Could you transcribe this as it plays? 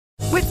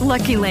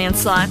Lucky Land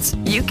Slots,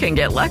 you can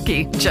get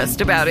lucky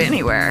just about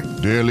anywhere.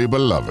 Dearly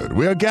beloved,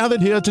 we are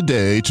gathered here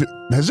today to...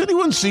 Has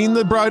anyone seen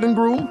the bride and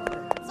groom?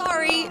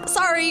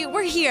 Sorry,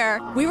 we're here.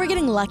 We were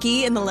getting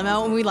lucky in the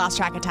limo and we lost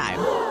track of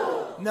time.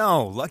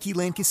 No, Lucky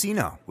Land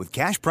Casino, with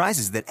cash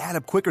prizes that add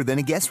up quicker than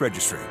a guest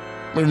registry.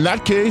 In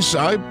that case,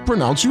 I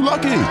pronounce you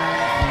lucky.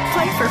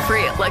 Play for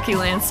free at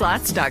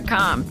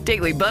LuckyLandSlots.com.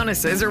 Daily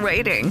bonuses are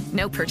waiting.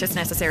 No purchase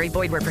necessary.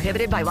 Void where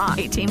prohibited by law.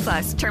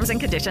 18+. Terms and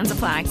conditions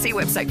apply. See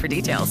website for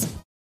details.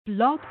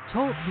 Blog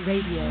Talk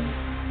Radio.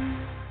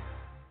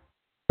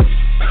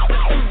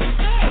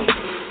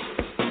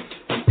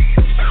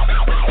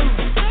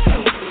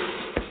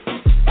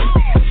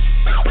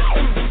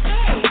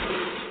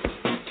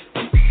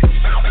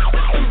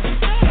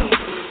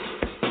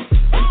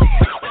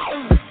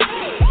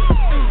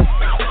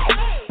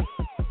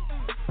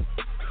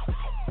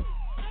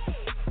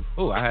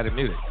 Oh, I had it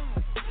muted.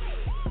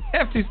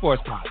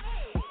 FTsports Podcast.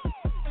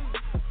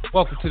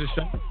 Welcome to the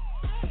show.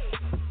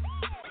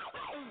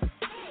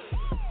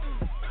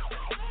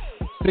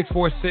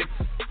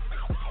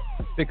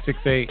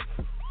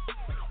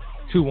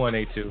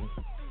 646-668-2182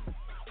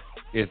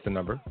 is the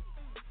number.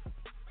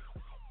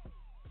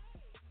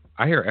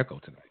 I hear echo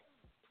tonight.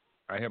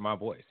 I hear my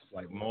voice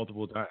like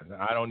multiple times.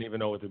 I don't even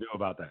know what to do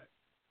about that.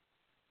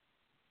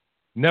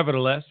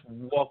 Nevertheless,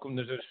 welcome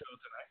to the show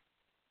tonight.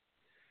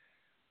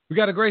 We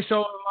got a great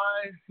show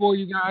online for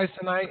you guys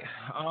tonight.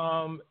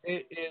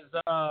 It is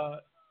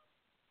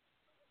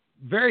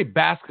very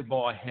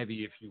basketball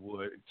heavy, if you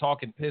would.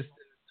 Talking Pistons,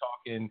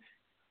 talking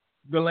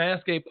the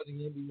landscape of the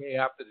NBA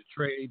after the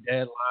trade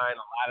deadline.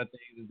 A lot of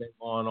things have been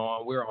going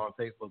on. We're on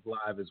Facebook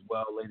Live as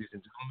well, ladies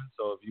and gentlemen.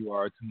 So if you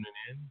are tuning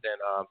in, then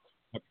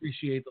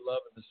appreciate the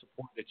love and the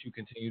support that you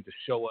continue to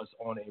show us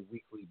on a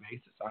weekly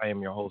basis. I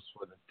am your host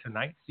for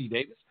tonight, C.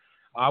 Davis.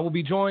 I will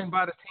be joined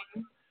by the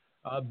team.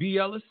 B.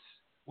 Ellis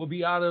will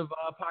be out of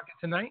pocket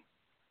tonight.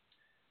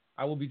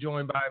 I will be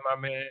joined by my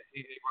man,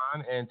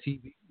 Ron and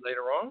TV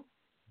later on.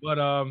 But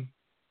I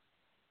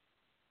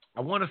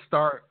want to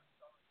start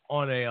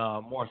on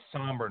a more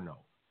somber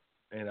note,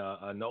 and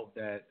a note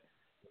that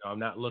I'm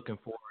not looking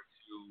forward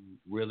to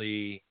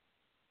really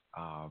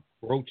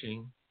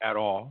broaching at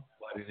all,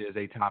 but it is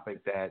a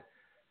topic that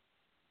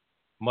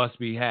must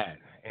be had.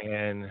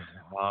 And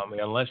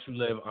unless you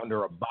live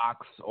under a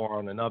box or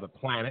on another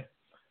planet,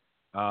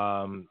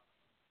 I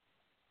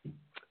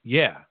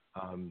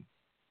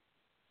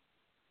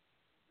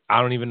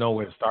don't even know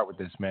where to start with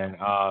this, man.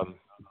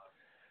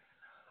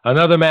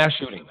 Another mass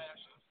shooting.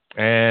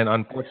 And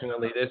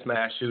unfortunately, this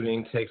mass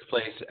shooting takes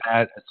place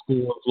at a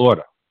school in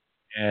Florida.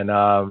 And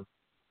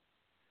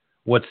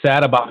what's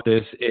sad about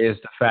this is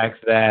the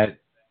fact that,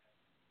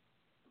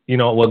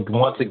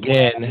 once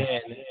again,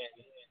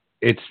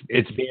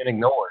 it's being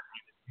ignored.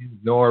 It's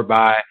ignored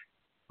by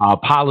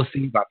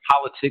policy, by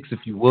politics,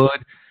 if you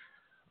would.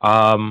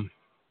 Man,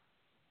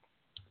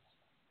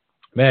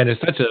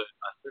 it's such a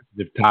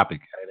sensitive topic.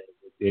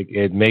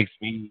 It makes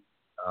me,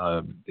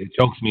 it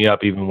chokes me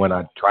up even when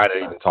I try to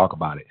even talk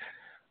about it.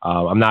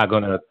 I'm not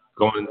going to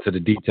go into the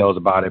details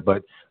about it,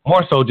 but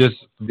more so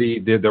just the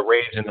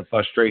rage and the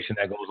frustration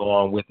that goes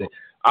along with it.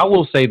 I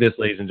will say this,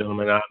 ladies and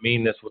gentlemen, and I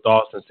mean this with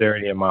all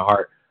sincerity in my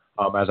heart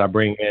as I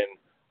bring in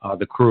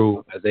the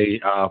crew as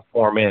they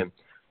form in.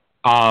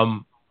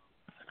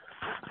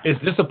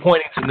 It's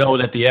disappointing to know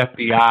that the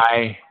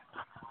FBI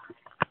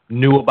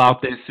knew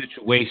about this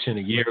situation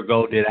a year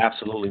ago, did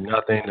absolutely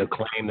nothing to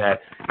claim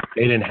that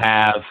they didn't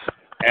have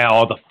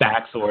all the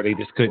facts or they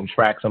just couldn't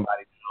track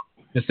somebody.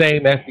 The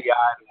same FBI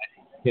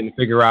that can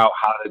figure out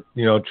how to,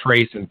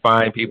 trace and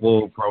find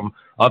people from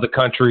other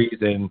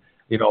countries and,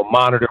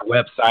 monitor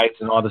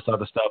websites and all this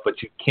other stuff,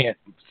 but you can't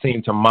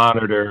seem to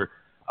monitor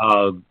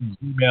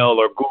Gmail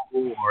or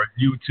Google or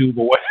YouTube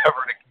or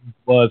whatever the case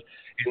was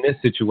in this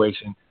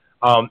situation.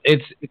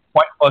 It's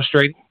quite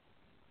frustrating.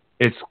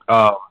 It's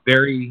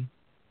very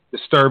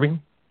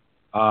disturbing.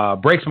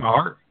 Breaks my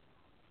heart.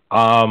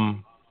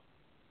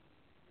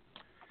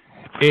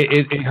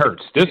 It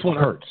hurts. This one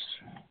hurts.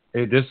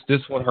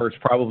 This one hurts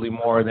probably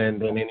more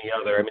than any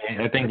other. I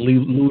mean, I think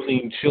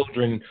losing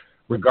children,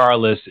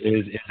 regardless,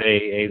 is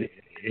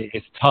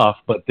it's tough.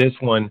 But this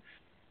one,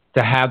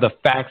 to have the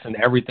facts and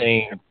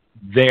everything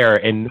there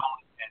and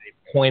knowing that it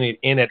pointed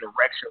in a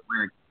direction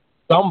where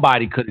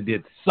somebody could have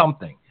did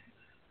something,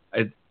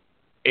 I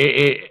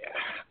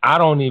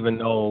don't even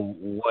know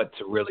what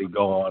to really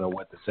go on or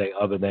what to say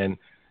other than,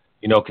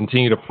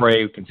 continue to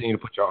pray, continue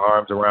to put your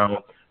arms around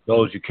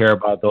those you care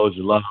about, those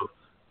you love.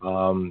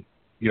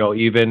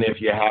 Even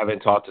if you haven't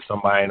talked to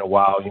somebody in a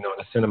while,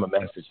 to send them a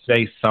message,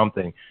 say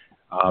something,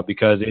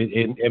 because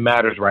it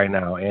matters right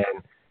now,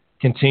 and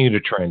continue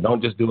to trend.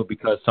 Don't just do it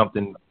because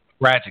something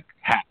tragic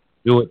happened.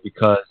 Do it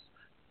because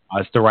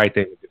it's the right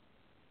thing to do.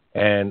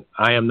 And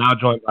I am now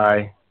joined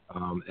by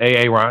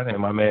AA Ron and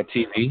my man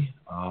TV.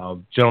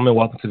 Gentlemen,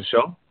 welcome to the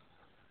show.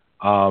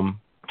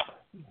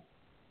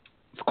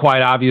 It's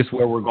quite obvious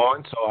where we're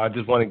going, so I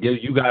just want to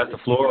give you guys the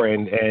floor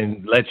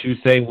and let you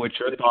say what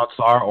your thoughts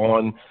are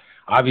on,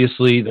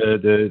 obviously,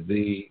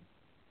 the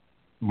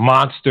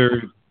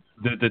monster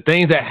the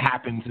things that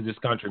happen to this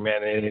country,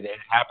 man, and it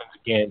happens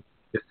again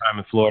this time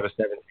in Florida.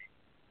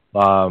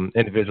 17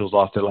 individuals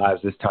lost their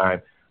lives this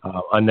time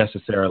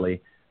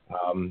unnecessarily.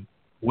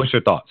 What's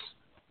your thoughts?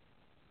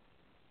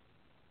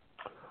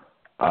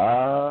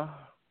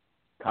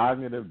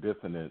 Cognitive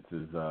dissonance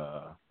is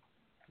a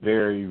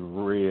very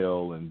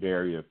real and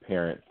very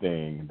apparent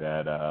thing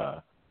that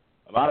a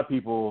lot of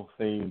people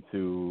seem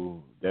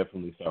to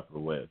definitely suffer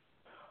with.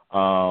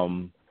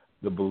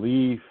 The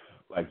belief,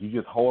 like you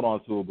just hold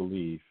on to a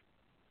belief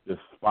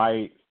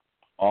despite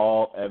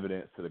all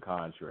evidence to the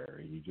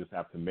contrary. You just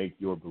have to make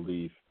your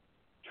belief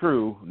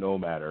true no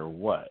matter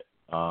what.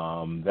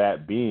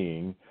 That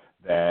being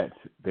that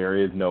there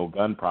is no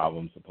gun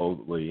problem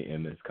supposedly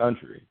in this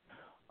country.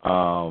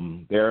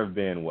 There have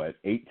been,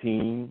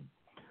 18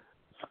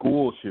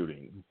 school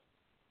shootings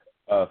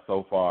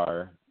so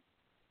far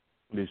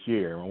this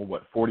year.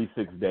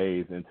 46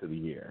 days into the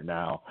year.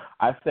 Now,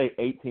 I say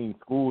 18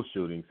 school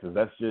shootings because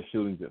that's just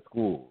shootings at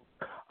schools.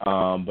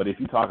 But if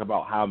you talk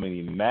about how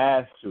many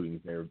mass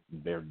shootings there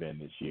have been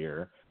this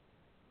year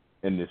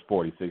in this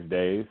 46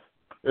 days,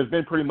 there's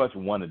been pretty much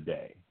one a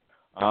day,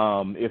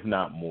 if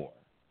not more.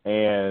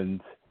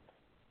 And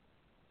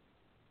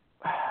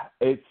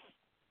it's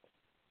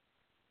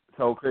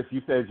so, Chris,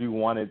 you said you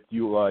were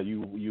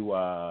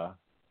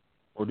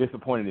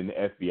disappointed in the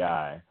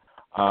FBI.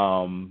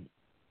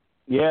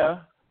 Yeah,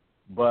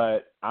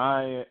 but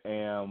I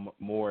am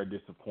more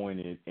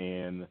disappointed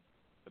in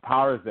the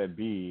powers that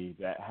be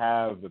that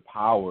have the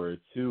power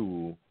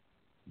to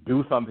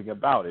do something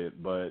about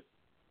it, but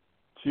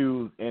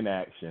choose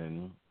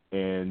inaction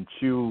and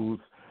choose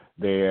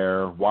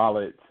their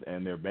wallets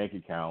and their bank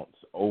accounts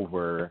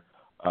over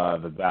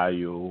the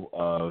value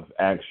of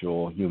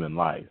actual human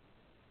life.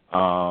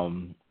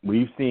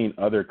 We've seen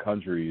other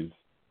countries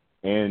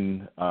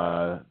in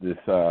on this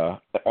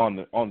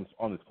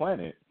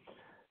planet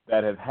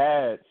that have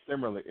had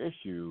similar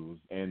issues,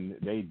 and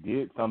they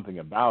did something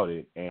about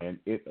it, and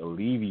it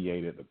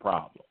alleviated the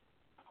problem.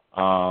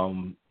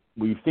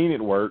 We've seen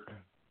it work.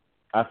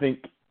 I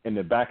think in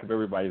the back of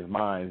everybody's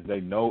minds, they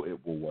know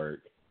it will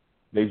work.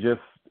 They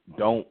just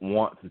don't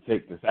want to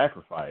take the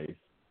sacrifice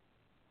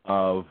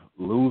of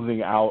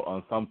losing out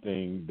on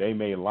something they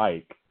may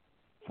like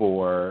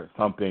for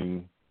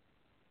something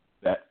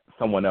that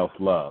someone else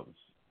loves,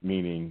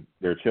 meaning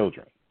their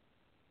children.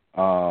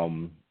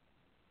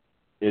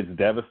 It's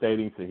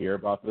devastating to hear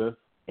about this.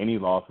 Any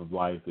loss of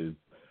life is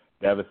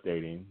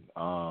devastating,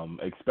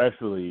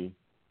 especially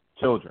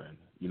children.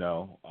 You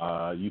know,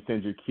 you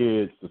send your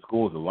kids to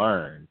school to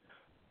learn.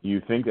 You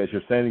think that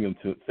you're sending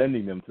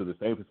them to the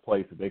safest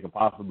place that they can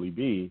possibly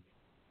be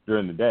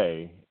during the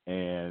day,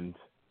 and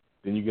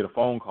then you get a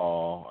phone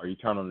call or you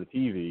turn on the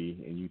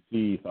TV and you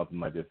see something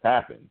like this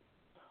happen.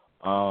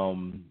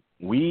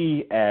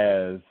 We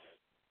as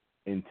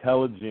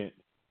intelligent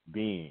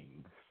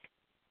beings,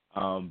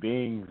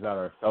 beings that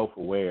are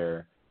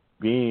self-aware,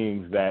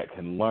 beings that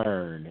can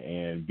learn,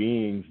 and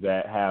beings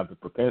that have the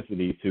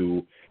propensity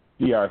to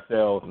see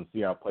ourselves and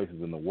see our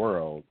places in the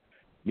world,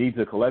 need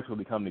to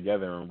collectively come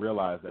together and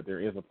realize that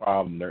there is a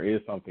problem, there is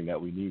something that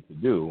we need to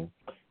do,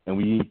 and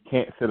we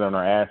can't sit on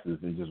our asses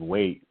and just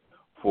wait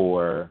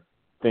for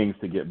things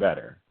to get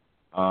better.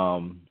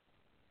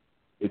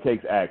 It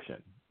takes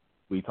action.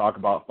 We talk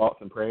about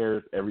thoughts and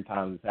prayers every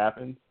time this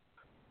happens,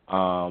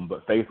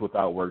 but faith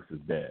without works is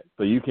dead.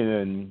 So you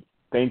can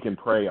think and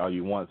pray all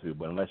you want to,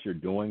 but unless you're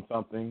doing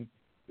something,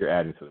 you're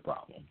adding to the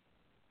problem.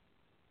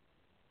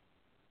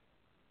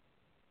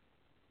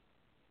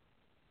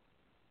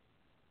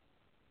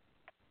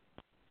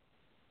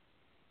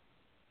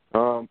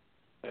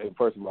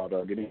 First of all,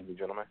 good evening,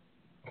 gentlemen.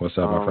 What's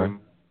up, my friend?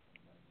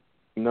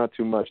 Not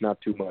too much.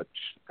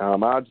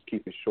 I'll just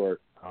keep it short.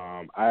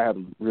 I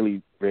haven't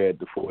really read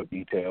the full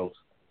details.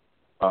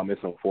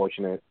 It's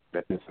unfortunate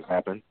that this has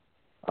happened,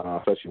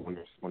 especially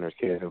when there's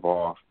kids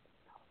involved.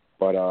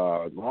 But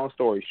long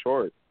story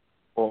short,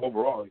 well,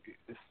 overall,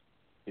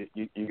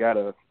 you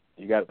gotta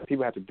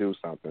people have to do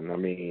something. I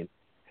mean,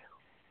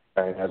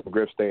 as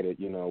McGriff stated,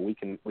 you know, we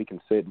can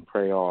sit and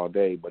pray all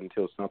day, but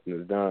until something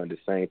is done, the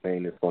same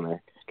thing is going to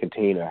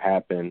continue to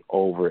happen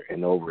over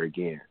and over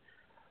again.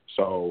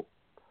 So,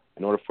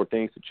 in order for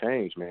things to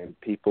change, man,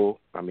 people,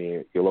 I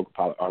mean,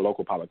 our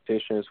local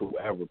politicians,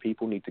 whoever,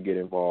 people need to get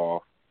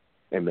involved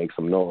and make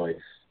some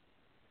noise.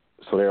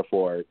 So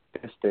therefore,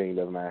 this thing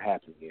does not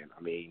happen again.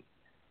 I mean,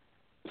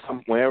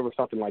 whenever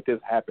something like this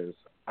happens,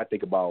 I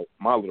think about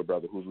my little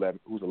brother who's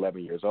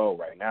 11 years old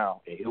right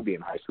now, and he'll be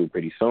in high school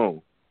pretty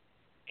soon.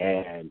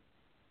 And,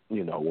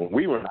 you know, when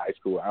we were in high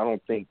school, I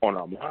don't think on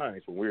our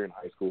minds when we were in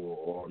high school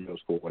or middle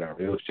school,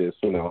 whatever, it was just,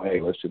 you know,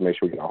 hey, let's just make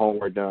sure we get our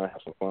homework done,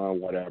 have some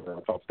fun, whatever,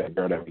 and talk to that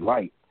girl that we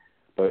like.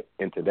 But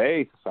in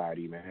today's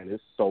society, man,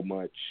 it's so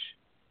much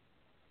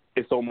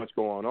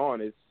going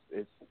on.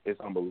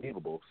 It's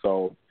unbelievable.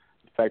 So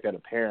the fact that a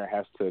parent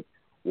has to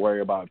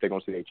worry about if they're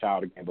going to see their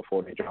child again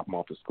before they drop them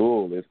off to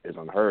school is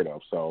unheard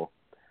of. So,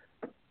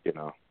 you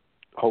know,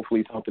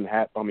 hopefully something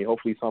happens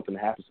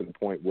to the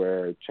point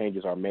where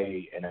changes are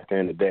made, and at the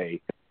end of the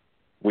day,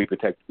 we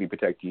protect these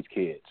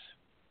kids.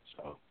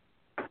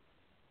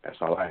 That's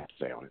all I have to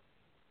say on it.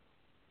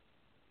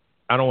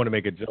 I don't want to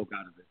make a joke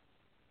out of it,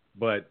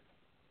 but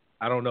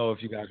I don't know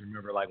if you guys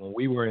remember, like when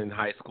we were in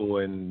high school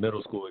and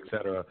middle school, et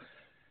cetera,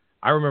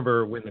 I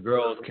remember when the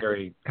girls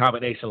carried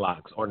combination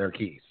locks on their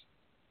keys.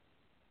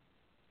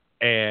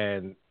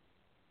 And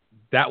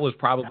that was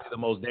probably the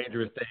most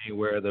dangerous thing,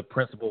 where the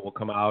principal will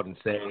come out and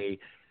say,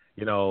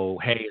 you know,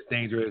 hey, it's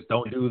dangerous.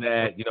 Don't do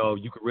that. You know,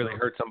 you could really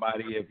hurt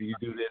somebody if you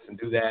do this and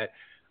do that.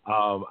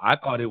 I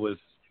thought it was,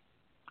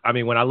 I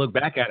mean, when I look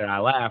back at it, I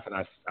laugh and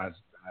I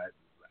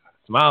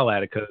smile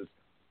at it because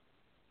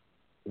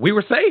we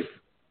were safe.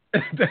 I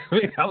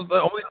mean, that was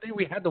the only thing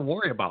we had to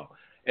worry about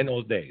in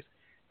those days.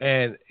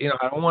 And, you know,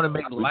 I don't want to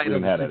make light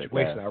of the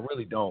situation. I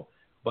really don't.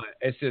 But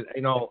it's just,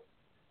 you know,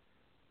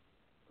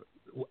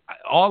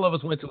 all of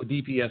us went to a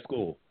DPS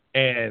school.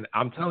 And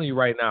I'm telling you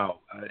right now,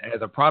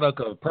 as a product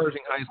of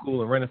Pershing High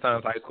School and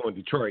Renaissance High School in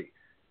Detroit,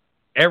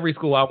 every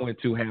school I went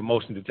to had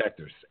motion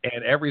detectors.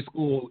 And every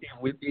school,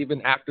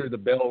 even after the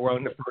bell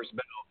rung, the first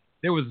bell,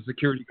 there was a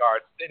security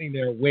guard sitting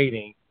there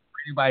waiting for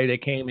anybody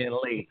that came in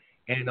late.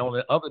 And on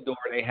the other door,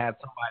 they had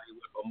somebody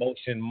with a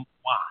motion wand,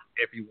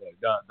 if you would,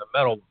 the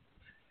metal one.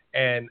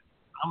 And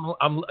I'm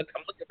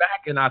looking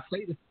back, and I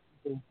say to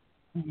people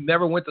who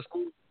never went to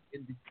school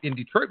in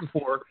Detroit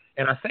before,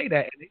 and I say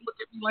that, and they look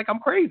at me like I'm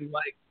crazy.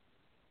 Like,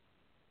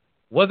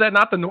 was that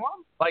not the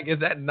norm? Like, is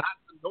that not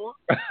the norm?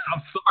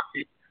 I'm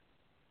sorry.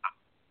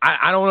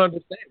 I don't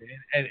understand it.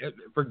 And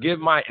forgive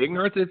my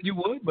ignorance, if you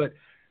would, but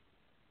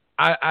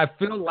I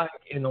feel like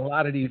in a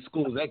lot of these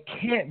schools, that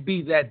can't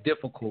be that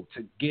difficult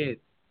to get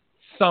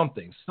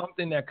something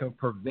that can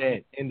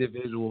prevent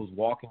individuals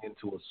walking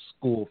into a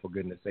school, for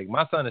goodness sake.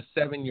 My son is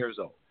 7 years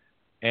old,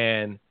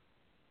 and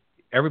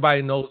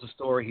everybody knows the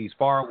story. He's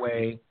far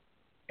away,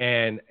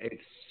 and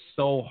it's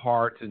so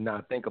hard to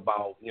not think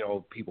about, you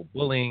know, people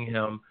bullying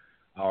him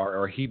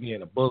or he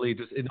being a bully,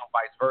 just, you know,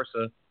 vice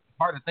versa. It's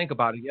hard to think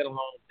about it, yet alone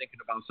thinking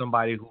about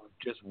somebody who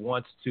just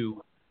wants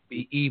to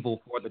be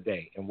evil for the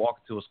day and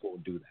walk into a school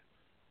and do that.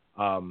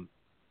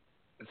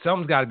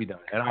 Something's got to be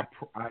done, and I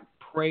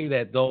pray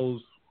that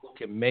those who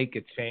can make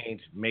a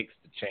change makes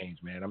the change,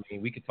 man. I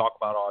mean, we could talk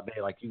about it all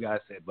day, like you guys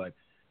said, but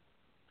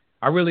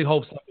I really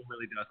hope something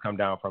really does come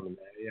down from it,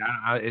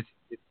 man. It's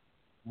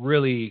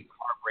really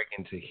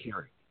heartbreaking to hear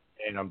it,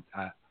 and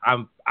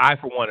I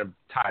for one am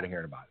tired of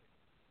hearing about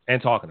it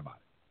and talking about it.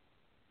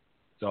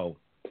 So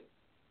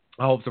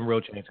I hope some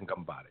real change can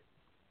come about it.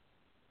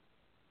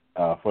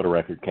 For the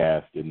record,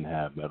 Cass didn't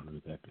have metal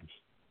detectors.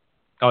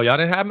 Oh, y'all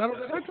didn't have metal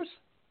detectors?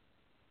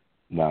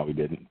 No, we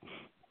didn't.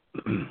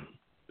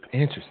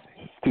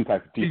 Interesting. Two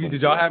types of people.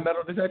 Did y'all have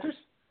metal detectors?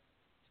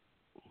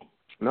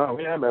 No, we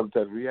didn't have metal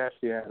detectors. We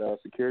actually had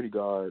security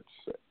guards.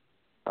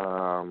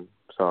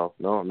 So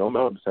no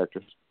metal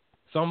detectors.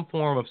 Some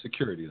form of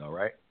security, though,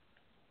 right?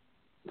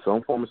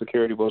 Some form of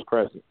security was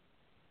present.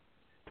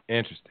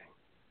 Interesting.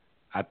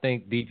 I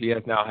think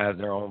DPS now has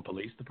their own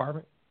police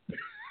department.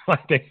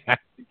 Like they have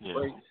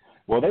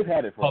Well, they've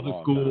had it for public a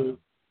long school time.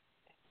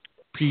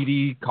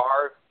 PD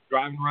cars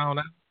driving around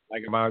now.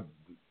 Like,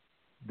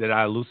 did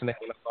I hallucinate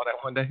when I saw that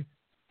one day?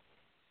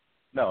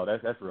 No,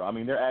 that's real. I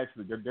mean, they're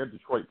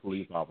Detroit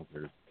police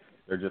officers.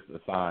 They're just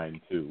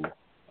assigned to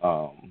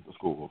the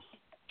schools.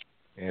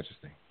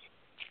 Interesting.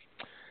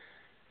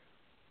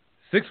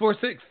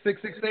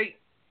 646-668-2182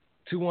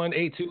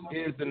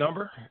 is the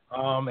number,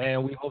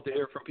 and we hope to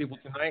hear from people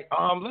tonight.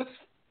 Let's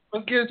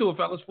get into it,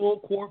 fellas. Full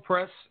court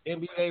press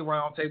NBA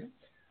roundtable.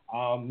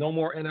 No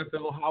more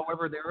NFL.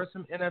 However, there are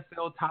some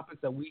NFL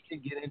topics that we can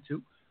get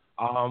into.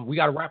 We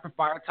got a rapid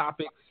fire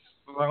topic,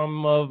 some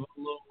of a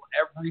little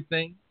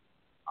everything.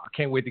 I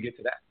can't wait to get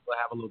to that. We'll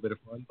have a little bit of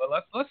fun, but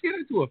let's get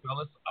into it,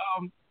 fellas.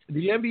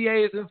 The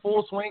NBA is in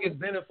full swing. It's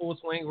been in full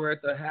swing. We're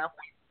at the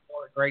halfway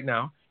point right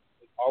now.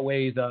 It's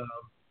always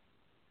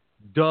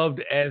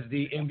dubbed as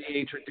the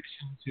NBA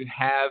tradition to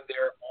have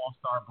their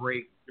All-Star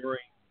break during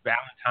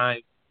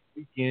Valentine's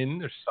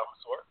weekend or some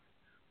sort.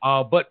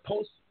 But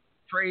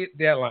post-trade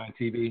deadline,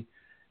 TV,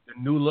 the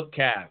new look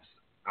Cavs.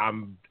 I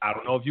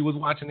don't know if you was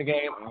watching the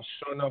game. I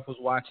sure enough was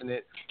watching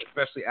it,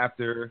 especially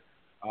after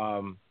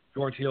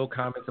George Hill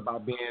comments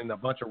about being a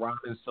bunch of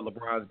Robins to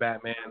LeBron's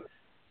Batman.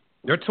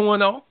 They're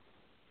 2-0.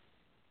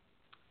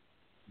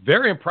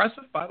 Very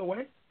impressive, by the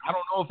way. I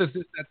don't know if it's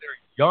just that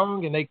they're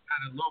young and they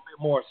got a little bit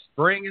more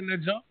spring in their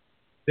jump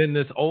than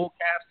this old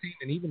Cavs team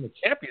and even the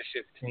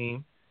championship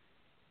team.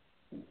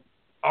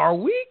 Are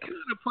we kind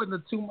of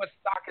putting too much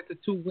stock into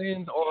 2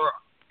 wins, or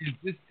is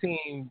this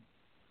team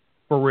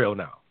for real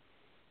now?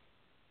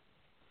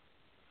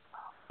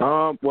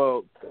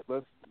 Well,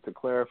 to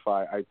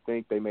clarify, I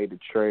think they made the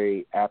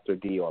trade after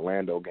the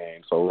Orlando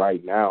game. So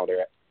right now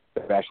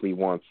they've actually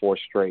won 4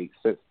 straight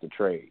since the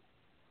trade.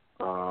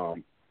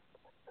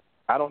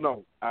 I don't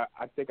know.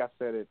 I think I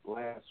said it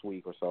last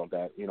week or so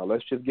that, you know,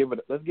 let's see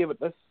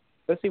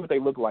what they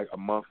look like a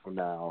month from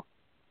now,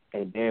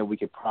 and then we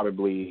could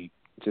probably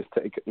just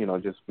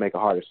make a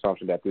hard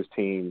assumption that this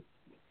team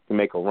can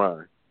make a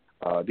run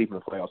deep in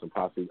the playoffs and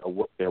possibly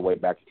work their way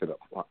back into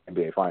the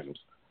NBA Finals.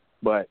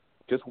 But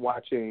just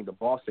watching the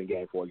Boston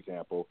game, for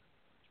example,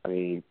 I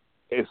mean,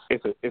 it's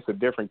a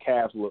different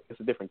Cavs look. It's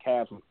a different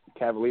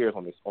Cavaliers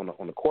on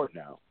the court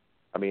now.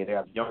 I mean, they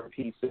have young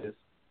pieces.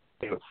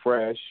 They look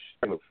fresh.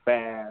 They look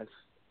fast.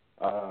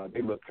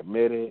 They look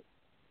committed,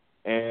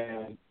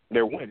 and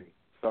they're winning.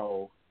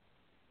 So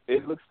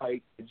it looks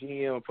like the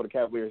GM for the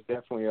Cavaliers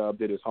definitely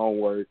did his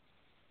homework,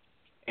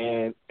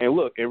 and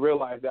look, and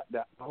realized that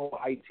the whole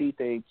IT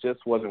thing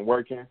just wasn't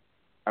working.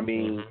 I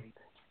mean,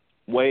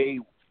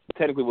 Wade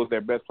technically was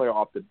their best player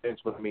off the bench,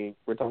 but I mean,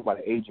 we're talking about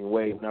an aging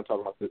Wade. We're not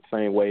talking about the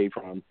same Wade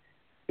from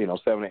 7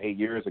 or 8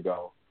 years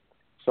ago.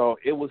 So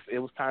it was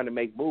time to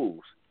make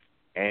moves,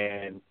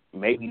 and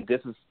maybe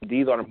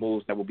these are the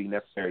moves that will be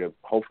necessary to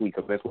hopefully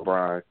convince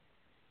LeBron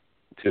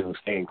to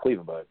stay in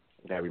Cleveland, but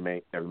that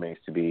remains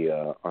to be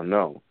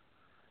unknown.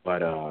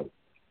 But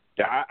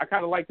yeah, I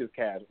kind of like this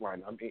Cavs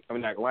line. I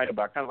mean, not lineup,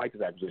 but I kind of like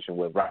this acquisition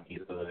with Rodney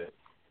Hood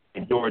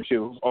and George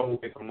Hill, who's always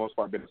for the most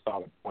part been a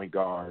solid point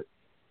guard.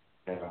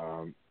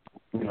 And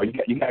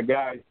you got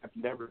guys that have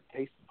never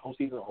tasted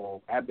postseason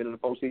or have been in the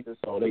postseason,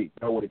 so they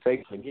know what it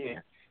takes.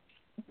 Again,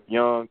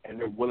 young, and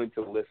they're willing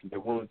to listen. They're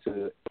willing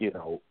to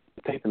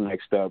take the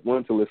next step.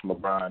 Willing to listen to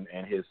LeBron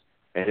and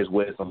his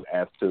wisdom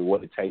as to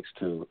what it takes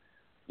to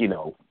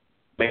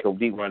make a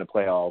deep run in the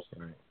playoffs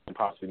and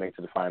possibly make it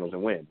to the finals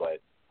and win.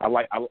 But I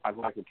like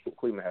what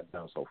Cleveland has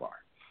done so far.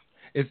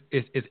 It's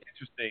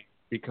interesting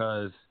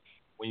because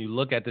when you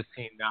look at this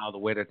team now, the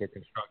way that they're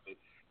constructed,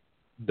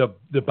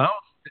 the bounce.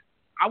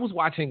 I was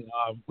watching.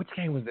 Which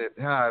game was it?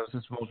 It was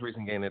this most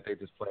recent game that they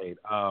just played.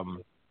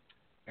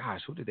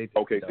 Gosh, who did they just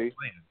OKC?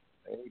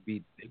 They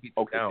beat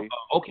OKC. down.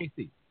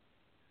 OKC.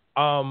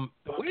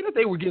 The way that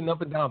they were getting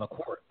up and down the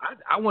court,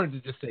 I wanted to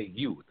just say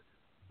youth,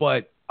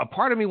 but a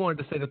part of me wanted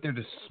to say that they're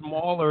just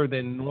smaller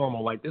than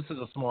normal. Like, this is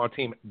a small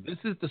team. This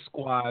is the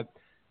squad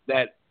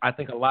that I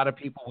think a lot of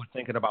people were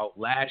thinking about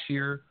last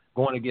year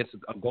going against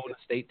a Golden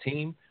State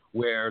team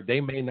where they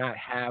may not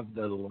have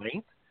the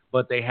length,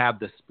 but they have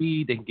the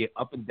speed. They can get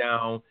up and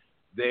down.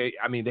 They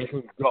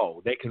can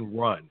go. They can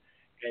run.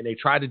 And they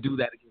tried to do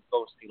that against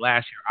Golden State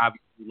last year.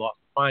 Obviously, lost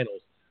the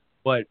finals.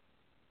 But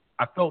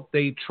I felt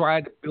they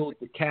tried to build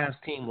the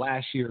Cavs team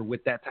last year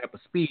with that type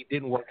of speed.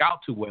 Didn't work out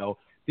too well.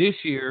 This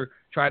year,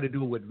 tried to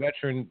do it with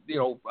veteran,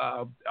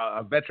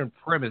 a veteran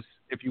premise,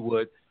 if you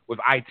would, with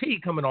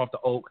IT coming off the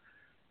Oak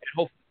and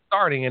hopefully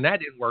starting, and that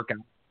didn't work out.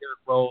 Derrick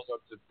Rose on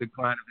the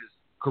decline of his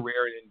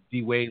career, and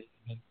D. Wade.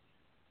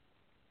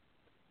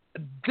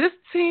 This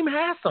team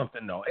has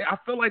something, though. I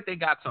feel like they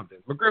got something.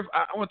 McGriff,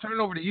 I want to turn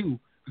it over to you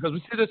because we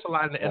see this a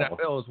lot in the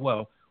NFL as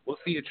well. We'll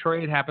see a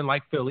trade happen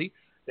like Philly.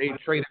 They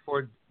traded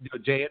for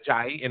Jay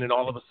Ajayi, and then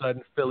all of a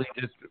sudden Philly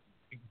just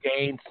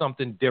gained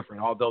something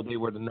different. Although they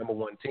were the number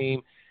one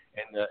team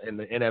in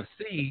the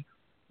NFC,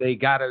 they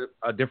got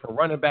a different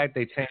running back.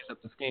 They changed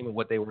up the scheme and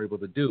what they were able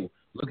to do.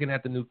 Looking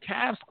at the new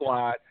Cavs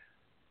squad,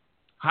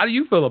 how do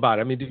you feel about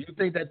it? I mean, do you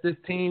think that this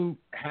team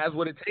has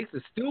what it takes?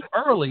 It's still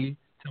early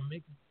to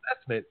make an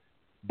investment,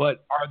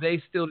 but are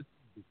they still?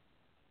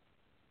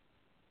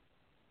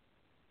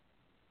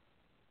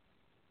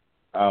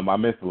 I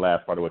missed the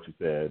last part of what you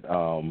said,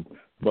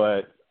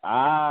 but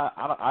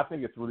I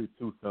think it's really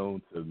too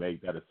soon to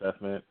make that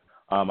assessment.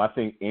 I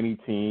think any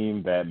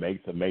team that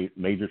makes a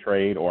major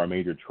trade or a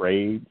major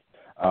trade,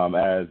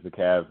 as the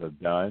Cavs have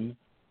done,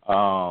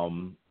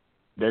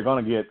 they're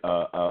going to get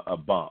a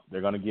bump.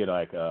 They're going to get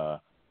like a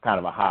kind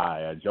of a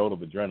high, a jolt of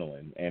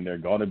adrenaline, and they're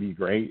going to be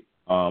great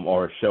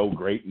or show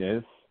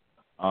greatness.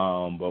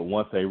 But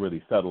once they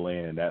really settle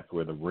in, that's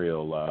where the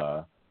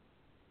real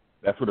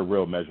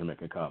measurement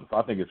can come. So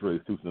I think it's really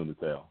too soon to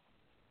tell.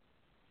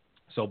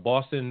 So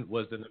Boston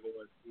was the number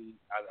one seed.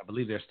 I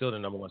believe they're still the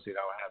number one seed.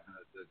 I don't have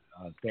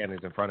the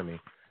standings in front of me.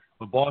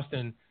 But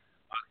Boston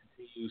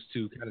continues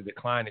to kind of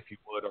decline, if you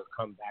would, or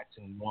come back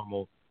to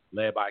normal,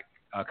 led by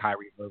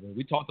Kyrie Irving.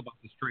 We talked about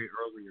this trade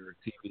earlier,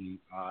 TV,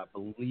 I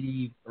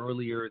believe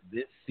earlier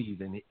this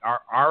season,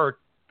 our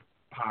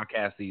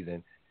podcast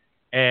season.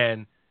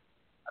 And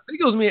I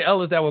think it was me and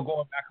Ellis that were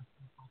going back and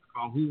forth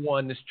about who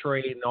won this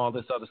trade and all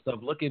this other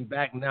stuff. Looking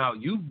back now,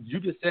 you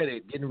just said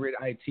it, getting rid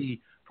of IT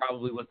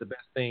probably was the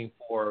best thing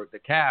for the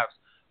Cavs.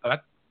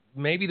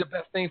 Maybe the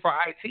best thing for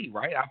IT,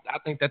 right? I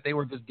think that they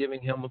were just giving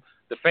him,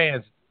 the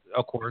fans,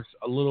 of course,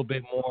 a little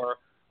bit more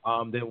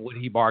than what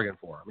he bargained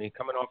for. I mean,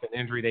 coming off an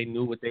injury, they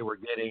knew what they were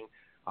getting.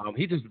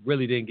 He just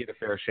really didn't get a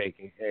fair shake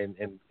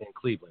in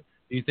Cleveland.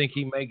 Do you think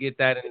he may get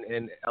that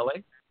in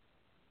LA?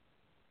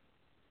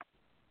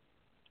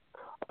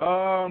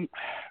 I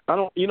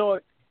don't. You know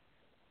what?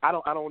 I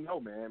don't know,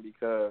 man,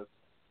 because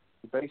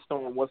based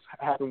on what's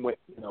happened with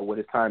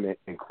his time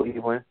in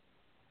Cleveland,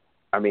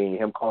 I mean,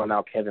 him calling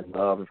out Kevin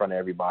Love in front of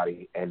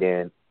everybody, and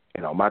then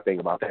my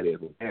thing about that is,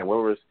 man, where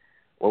was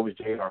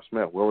J.R.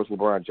 Smith? Where was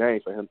LeBron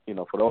James for him?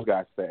 For those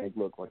guys to say, hey,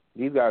 look,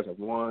 these guys have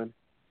won.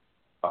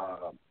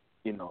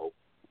 They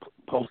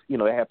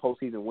had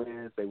postseason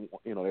wins.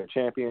 They're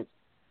champions.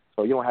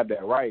 So you don't have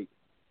that right.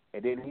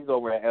 And then he's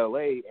over at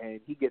L.A. and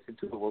he gets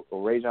into a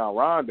Rajon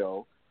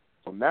Rondo.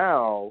 So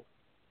now,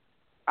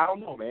 I don't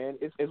know, man.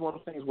 It's one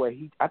of those things where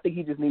I think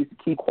he just needs to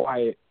keep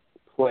quiet,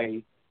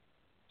 play,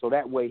 so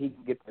that way he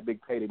can get the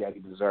big payday that he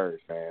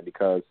deserves, man.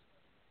 Because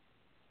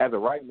as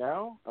of right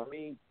now, I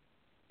mean,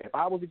 if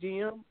I was a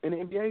GM in the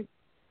NBA,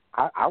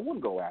 I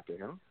wouldn't go after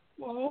him.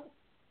 Well,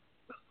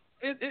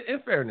 in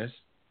fairness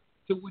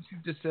to what you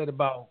just said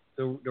about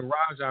the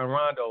Rajon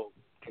Rondo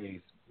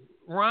case,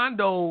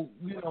 Rondo,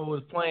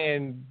 was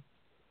playing,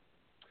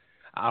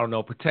 I don't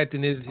know,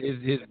 protecting his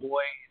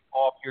boy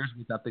off years,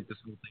 which I think this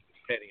whole thing is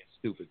petty and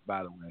stupid,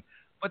 by the way.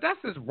 But that's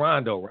just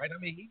Rondo, right? I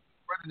mean, he's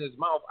running his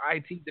mouth,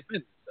 IT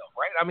defends himself,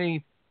 right? I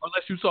mean,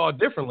 unless you saw it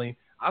differently,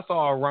 I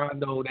saw a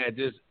Rondo that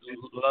just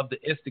loved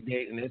to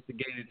instigate and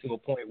instigated to a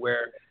point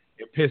where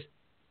it pissed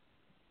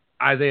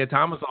Isaiah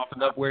Thomas off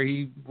enough where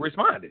he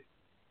responded.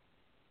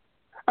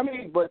 I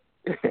mean, but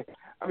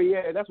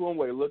yeah, that's one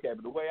way to look at it.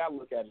 But the way I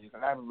look at it is,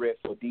 and I haven't read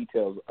full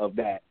details of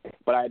that,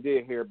 but I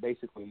did hear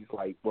basically it's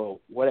like,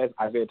 well, what has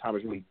Isaiah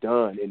Thomas really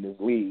done in this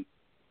league?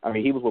 I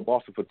mean, he was with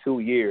Boston for 2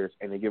 years,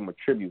 and they give him a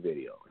tribute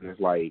video. And it's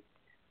like,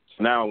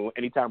 so now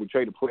anytime we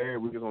trade a player,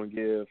 we're just going to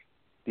give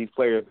these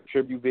players a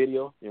tribute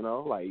video,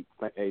 like,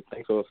 hey,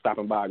 thanks for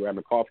stopping by,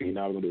 grabbing coffee, and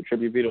now we're going to do a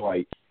tribute video.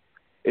 Like,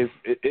 it's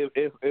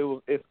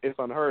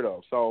unheard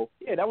of. So,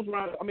 yeah, that was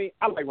Rondo. I mean,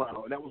 I like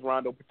Rondo, and that was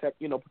Rondo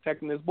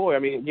protecting his boy. I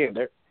mean, again,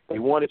 they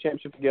won a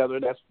championship together.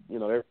 That's,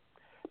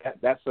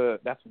 that's a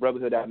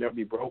brotherhood that'll never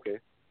be broken.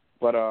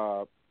 But,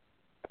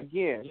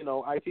 again,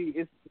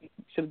 IT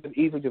should have been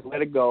easily just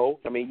let it go.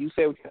 I mean, you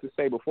said what you had to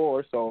say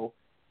before, so,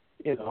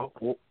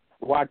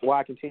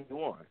 why continue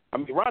on? I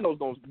mean, Rondo's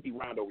going to be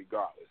Rondo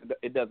regardless.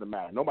 It doesn't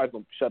matter. Nobody's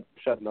going to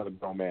shut another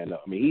grown man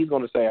up. I mean, he's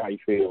going to say how he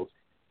feels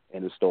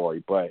in the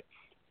story. But,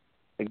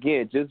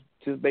 again, just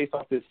based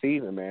off this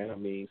season, man, I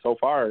mean, so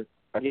far,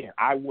 again,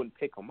 I wouldn't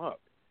pick him up.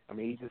 I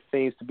mean, he just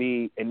seems to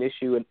be an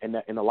issue in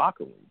the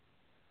locker room.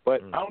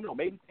 But I don't know.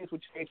 Maybe things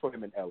would change for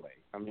him in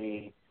L.A. I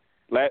mean,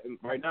 right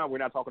now we're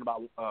not talking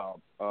about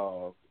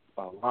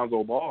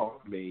Lonzo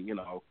Ball. I mean,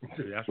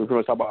 we're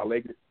going to talk about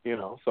Lakers,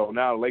 So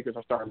now the Lakers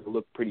are starting to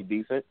look pretty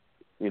decent,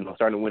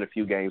 starting to win a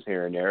few games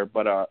here and there.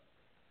 But,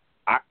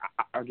 I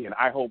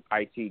hope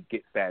IT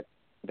gets that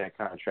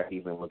contract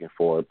he's been looking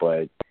for.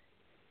 But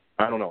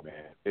I don't know,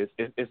 man.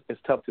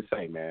 It's tough to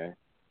say, man.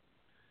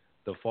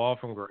 The fall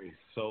from grace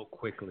so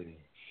quickly,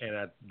 and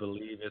I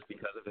believe it's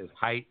because of his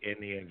height and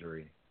the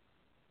injury.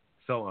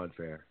 So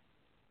unfair.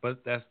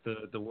 But that's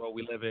the world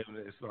we live in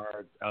as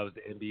far as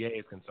the NBA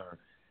is concerned.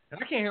 And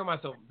I can't hear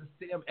myself.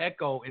 This damn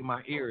echo in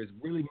my ear is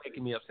really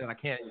making me upset. I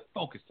can't even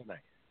focus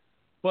tonight.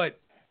 But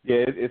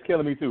yeah, it's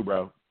killing me too,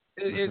 bro.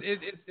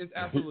 It's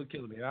absolutely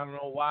killing me. I don't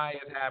know why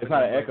it's happening. It's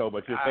not an echo,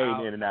 but you're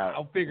fading in and out.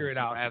 I'll figure it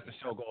out as the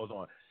show goes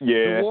on.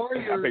 Yeah, the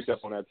Warriors, I picked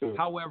up on that too.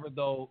 However,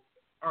 though,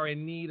 are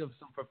in need of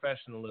some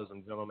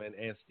professionalism, gentlemen.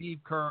 And Steve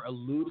Kerr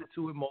alluded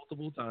to it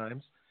multiple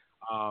times.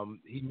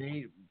 He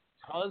made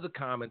tons of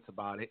comments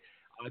about it.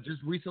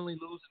 Just recently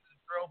losing to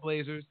the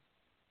Trailblazers,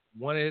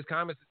 one of his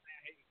comments is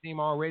saying, hey, the team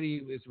already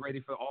is ready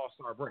for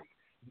All-Star break.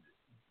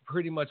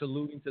 Pretty much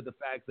alluding to the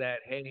fact that,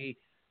 hey,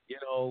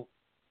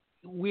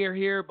 we're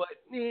here, but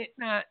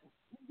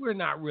we're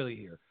not really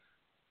here.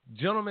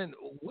 Gentlemen,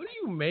 what do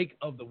you make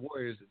of the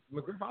Warriors?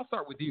 McGriff, I'll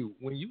start with you.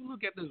 When you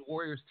look at this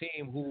Warriors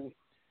team who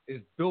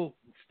is built,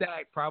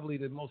 stacked, probably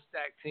the most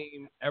stacked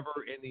team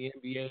ever in the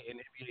NBA and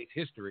NBA's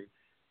history,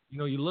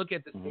 you look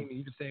at this team and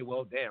you just say,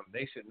 well, damn,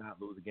 they should not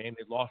lose a game.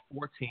 They've lost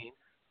 14.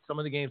 Some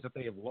of the games that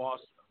they have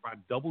lost are by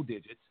double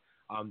digits.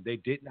 They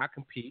did not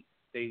compete.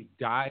 They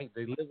live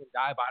and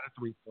die by the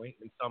three-point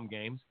in some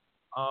games.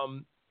 I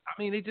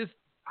mean,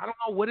 I don't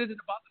know, what is it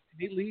about them?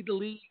 They lead the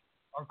league,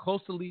 are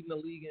close to leading the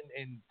league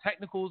in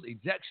technicals,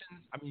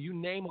 ejections. I mean, you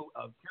name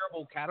a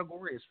terrible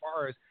category as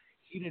far as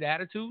heated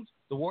attitudes,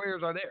 the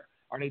Warriors are there.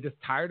 Are they just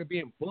tired of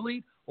being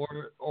bullied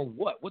or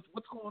what? What's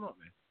going on,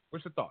 man?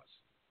 What's your thoughts?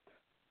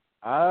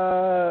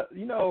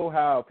 You know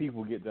how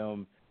people get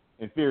them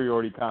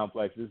inferiority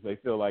complexes. They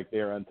feel like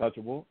they're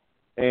untouchable.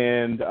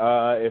 And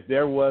if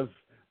there was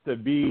to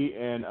be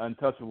an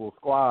untouchable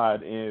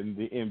squad in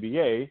the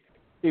NBA,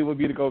 it would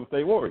be the Golden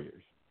State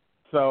Warriors.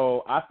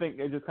 So I think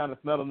they're just kind of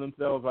smelling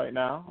themselves right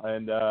now,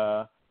 and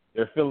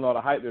they're feeling all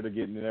the hype that they're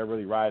getting, and they're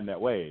really riding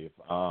that wave.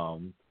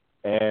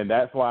 And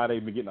that's why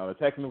they've been getting all the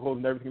technicals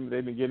and everything that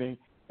they've been getting,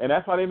 and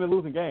that's why they've been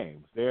losing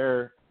games.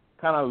 They're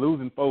kind of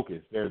losing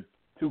focus. They're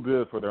too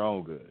good for their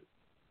own good.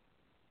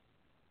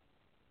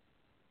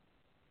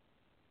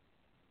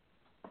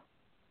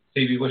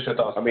 Stevie, what's your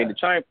thoughts? I mean, to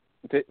chime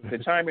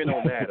in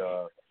on that,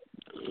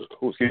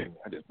 excuse me,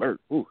 I just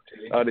burped.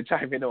 To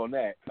chime in on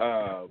that,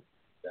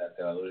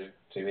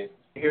 TV.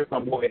 Here's my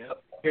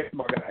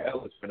guy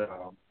Ellis.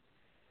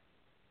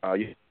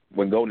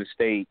 When Golden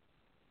State,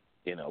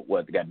 they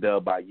got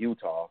dubbed by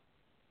Utah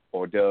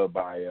or dubbed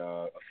by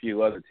a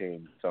few other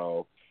teams.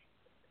 So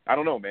I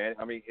don't know, man.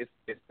 I mean, it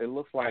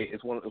looks like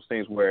it's one of those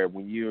things where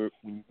when you've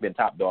been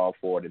top dog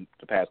for the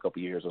past couple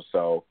of years or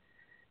so,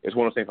 it's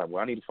one of those things like,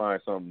 well, I need to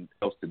find something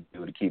else to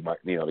do to keep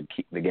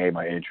to gain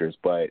my interest.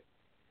 But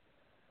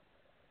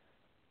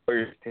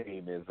Warriors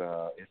team is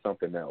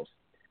something else,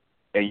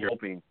 and you're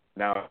hoping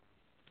now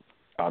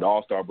the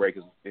All-Star break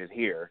is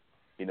here.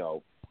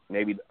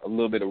 maybe a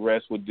little bit of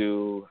rest would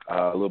do,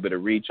 a little bit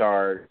of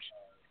recharge.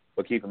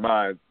 But keep in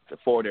mind, the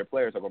 4 of their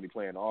players are going to be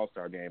playing the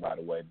All-Star game, by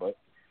the way. But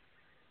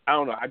I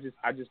don't know.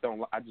 I just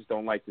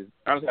don't like this.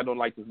 Honestly, I don't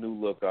like this new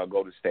look.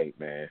 Golden State,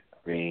 man.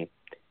 I mean,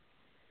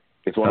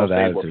 it's one of those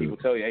things where people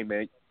tell you, "Hey,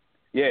 man,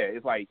 yeah."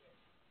 It's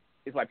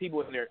like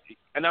people in there,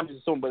 and I'm just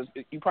assuming, but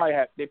they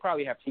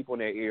probably have people in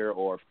their ear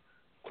or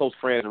close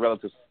friends and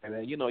relatives,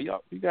 and you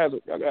guys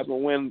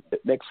will win the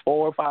next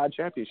 4 or 5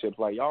 championships.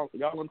 Like y'all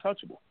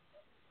untouchable.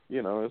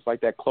 It's like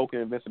that cloak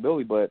of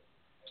invincibility. But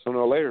sooner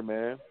or later,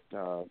 man,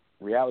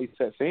 reality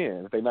sets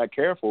in. If they're not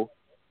careful,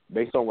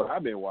 based on what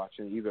I've been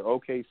watching, either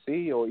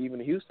OKC or even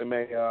Houston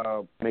may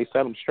set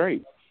them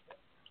straight.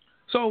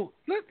 So,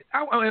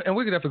 and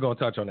we're definitely going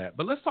to touch on that,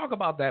 but let's talk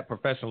about that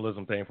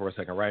professionalism thing for a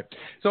second, right?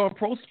 So in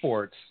pro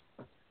sports,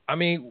 I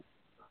mean,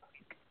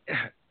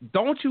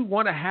 don't you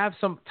want to have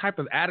some type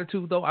of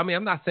attitude, though? I mean,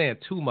 I'm not saying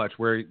too much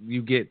where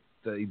you get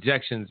the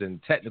ejections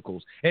and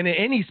technicals, and in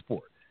any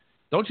sport,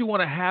 don't you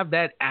want to have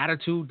that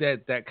attitude,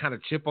 that kind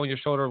of chip on your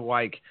shoulder,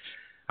 like,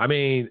 I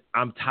mean,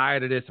 I'm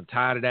tired of this, I'm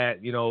tired of that.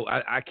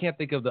 I can't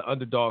think of the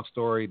underdog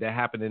story that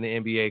happened in the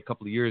NBA a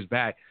couple of years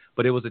back,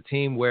 but it was a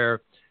team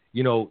where,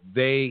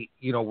 they,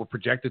 were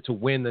projected to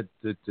win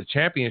the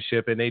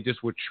championship, and they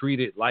just were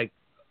treated like,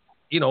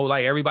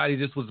 like everybody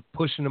just was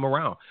pushing them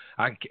around.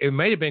 It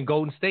may have been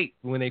Golden State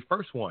when they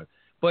first won,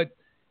 but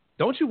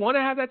don't you want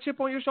to have that chip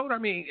on your shoulder? I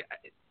mean,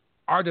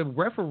 are the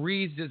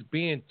referees just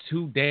being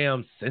too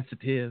damn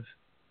sensitive?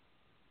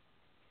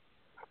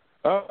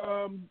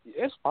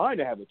 It's fine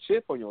to have a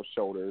chip on your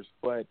shoulders,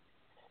 but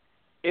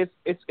it's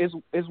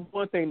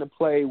one thing to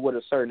play with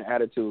a certain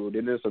attitude,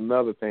 and there's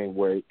another thing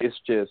where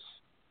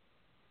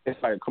it's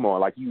like, come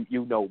on, like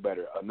you know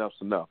better. Enough's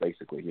enough,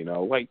 basically.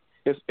 Like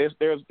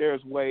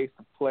there's ways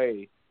to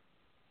play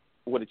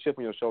with a chip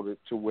on your shoulder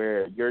to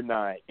where you're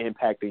not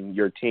impacting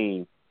your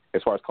team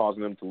as far as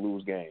causing them to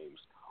lose games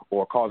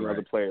or causing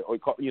other players, or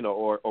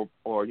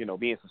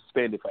being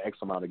suspended for X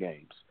amount of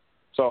games.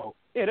 So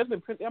yeah,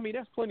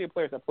 there's plenty of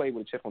players that play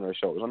with a chip on their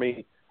shoulders. I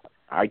mean,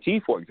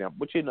 IT, for example.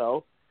 But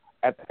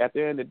at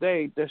the end of the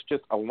day, there's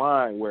just a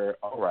line where,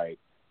 all right,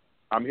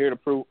 I'm here to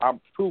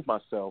prove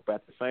myself, but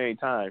at the same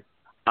time,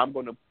 I'm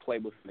going to play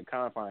within the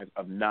confines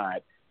of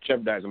not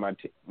jeopardizing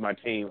my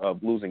team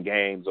of losing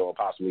games or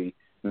possibly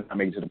not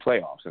making it to the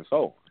playoffs and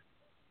so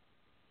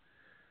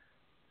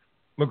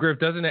on. McGriff,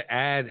 doesn't it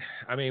add,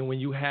 I mean, when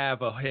you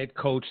have a head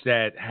coach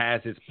that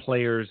has his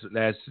players,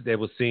 that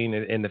was seen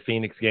in the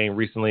Phoenix game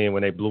recently and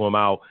when they blew them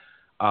out,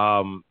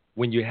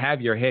 when you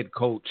have your head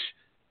coach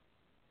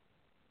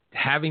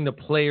having the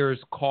players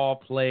call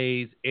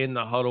plays in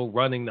the huddle,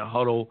 running the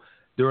huddle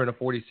during a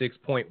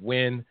 46-point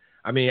win,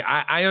 I mean,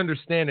 I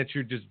understand that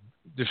you're just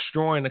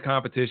destroying the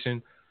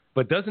competition,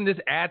 but doesn't this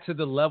add to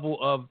the level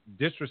of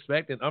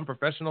disrespect and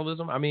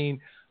unprofessionalism? I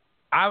mean,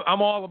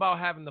 I'm all about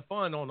having the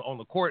fun on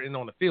the court and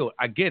on the field.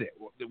 I get it.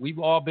 We've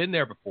all been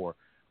there before.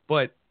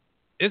 But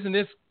isn't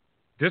this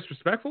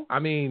disrespectful? I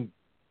mean,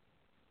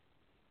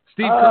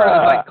 Steve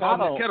Kerr is like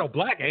calling the kettle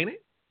black, ain't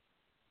it?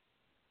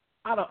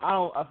 I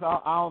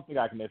don't think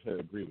I can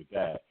necessarily agree with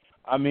that.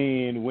 I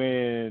mean,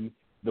 when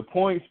the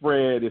point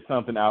spread is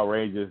something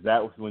outrageous,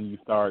 that was when you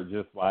start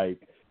just like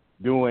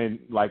doing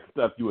like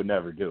stuff you would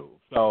never do.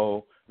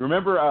 So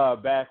remember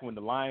back when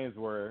the Lions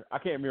were, I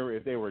can't remember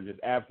if they were just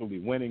absolutely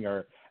winning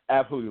or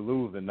absolutely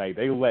losing. Like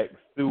they let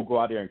Stu go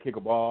out there and kick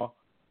a ball.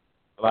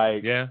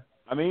 Like, yeah.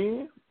 I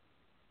mean,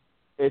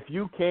 if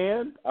you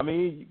can, I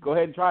mean, go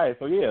ahead and try it.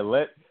 So yeah,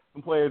 let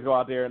some players go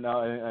out there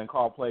and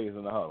call plays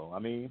in the huddle. I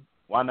mean,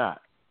 why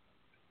not?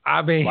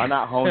 I mean, why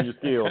not hone your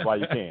skills while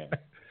you can?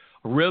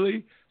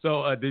 Really?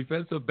 So a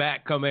defensive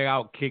back coming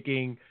out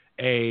kicking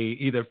a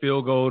either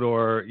field goal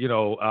or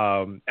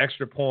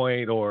extra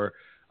point or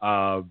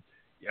a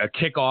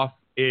kickoff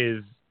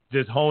is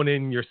just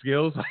honing your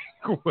skills.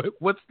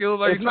 What skills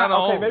are you trying to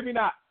hone? Maybe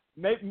not.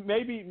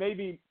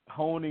 Maybe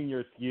honing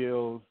your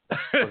skills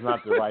was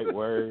not the right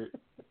word.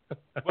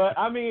 But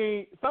I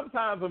mean,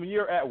 sometimes when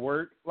you're at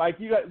work, like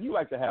you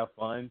like to have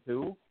fun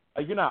too.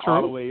 Like you're not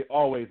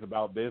always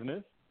about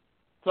business.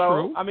 So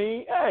True. I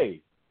mean, hey,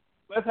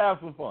 let's have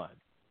some fun.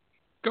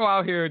 Go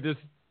out here and just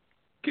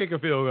kick a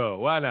field goal.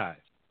 Why not?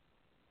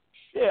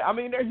 Yeah, I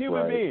mean they're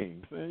human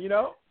beings,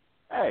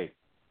 Hey,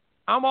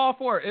 I'm all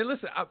for it. And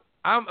listen,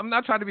 I'm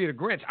not trying to be the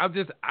Grinch.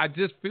 I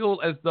just feel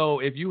as though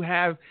if you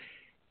have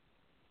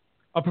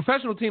a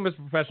professional team is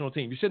a professional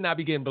team. You should not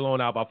be getting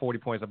blown out by 40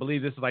 points. I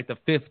believe this is like the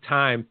 5th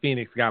time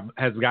Phoenix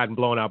has gotten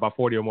blown out by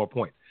 40 or more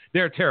points.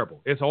 They're terrible.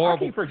 It's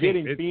horrible. I keep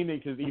forgetting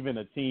Phoenix is even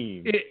a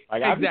team. I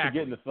keep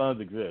forgetting the Suns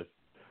exist.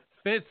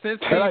 Since Steve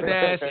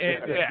Nash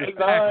and the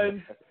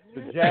Suns,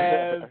 the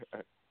Jazz,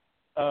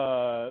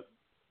 the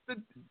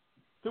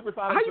Supersonics.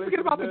 How you forget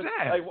about the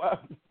Jazz? Like,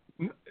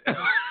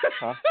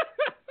 huh?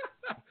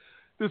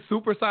 The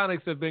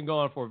Supersonics have been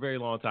gone for a very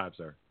long time,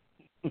 sir.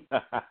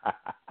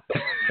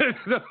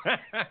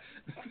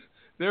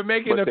 They're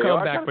making a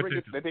comeback,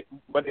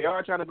 but they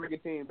are trying to bring a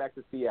team back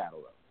to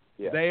Seattle,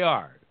 though. Yeah.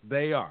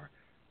 They are.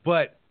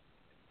 But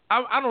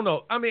I don't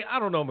know. I mean, I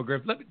don't know,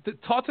 McGriff.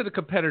 Talk to the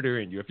competitor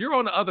in you. If you're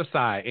on the other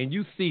side and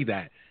you see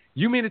that,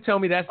 you mean to tell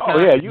me that's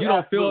you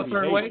don't feel a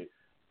certain way?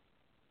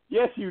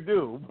 Yes, you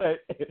do, but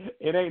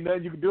it ain't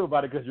nothing you can do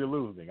about it because you're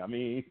losing. I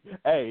mean,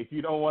 hey, if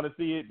you don't want to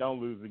see it, don't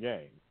lose the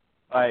game.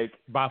 Like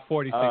by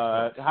 46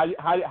 points.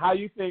 How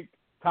you think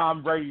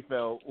Tom Brady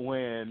felt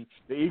when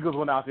the Eagles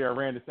went out there and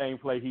ran the same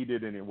play he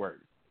did and it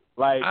worked?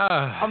 Like,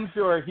 I'm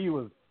sure he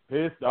was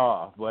pissed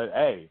off, but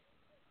hey,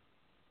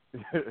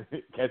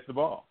 catch the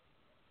ball.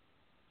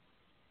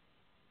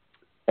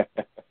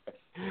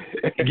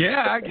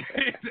 Yeah,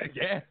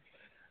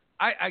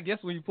 I guess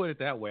when you put it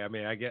that way, I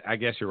mean, I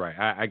guess you're right.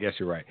 I guess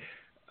you're right.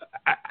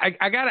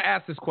 I got to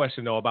ask this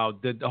question, though,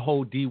 about the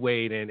whole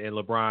D-Wade and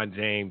LeBron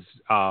James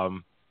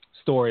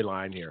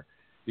storyline here,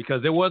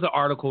 because there was an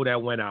article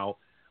that went out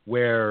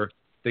where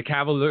the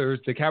Cavaliers,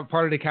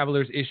 part of the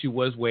Cavaliers issue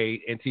was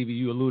Wade, and TV,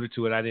 you alluded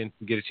to it. I didn't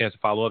get a chance to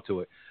follow up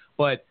to it.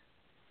 But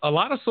a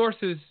lot of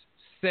sources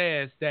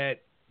says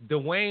that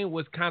Dwayne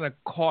was kind of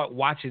caught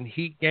watching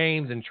Heat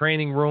games and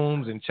training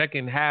rooms and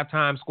checking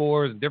halftime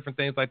scores and different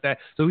things like that.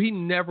 So he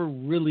never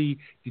really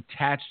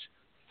detached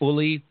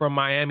fully from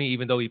Miami,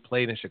 even though he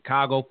played in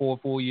Chicago for a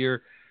full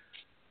year.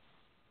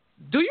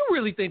 Do you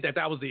really think that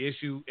was the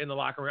issue in the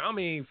locker room? I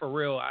mean, for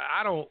real,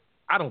 I don't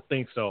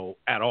think so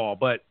at all.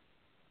 But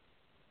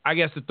I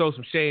guess to throw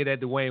some shade at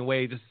Dwayne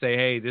Wade just to say,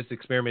 hey, this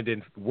experiment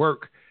didn't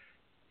work.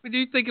 But do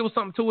you think it was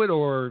something to it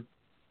or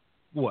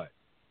what?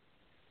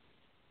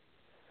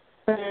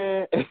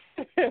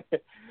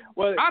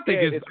 Well, I think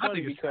it's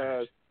funny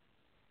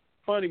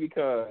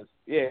because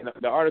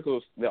the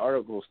article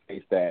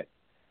states that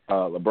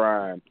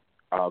LeBron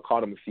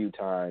caught him a few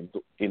times,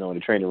 in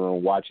the training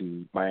room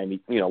watching Miami,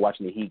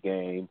 watching the Heat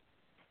game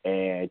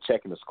and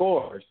checking the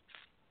scores.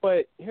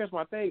 But here's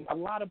my thing: a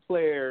lot of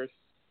players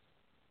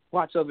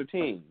watch other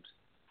teams,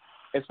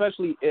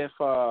 especially if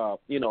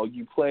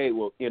you play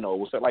with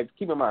like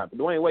keep in mind,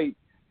 Dwayne Wade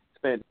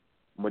spent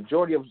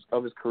majority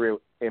of his career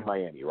in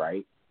Miami,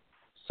 right?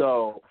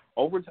 So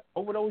over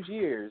those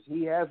years,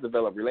 he has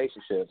developed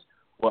relationships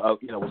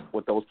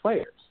with those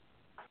players.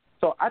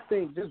 So I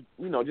think just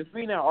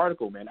reading that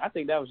article, man, I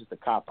think that was just a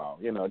cop out.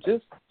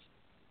 Just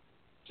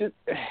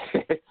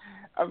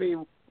I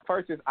mean,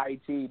 first it's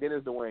IT, then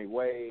it's Dwayne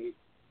Wade,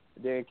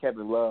 then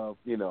Kevin Love,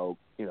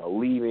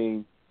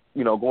 leaving,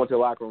 going to the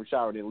locker room,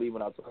 shower, then leaving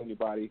without telling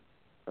anybody.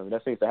 I mean,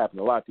 that seems to happen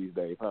a lot these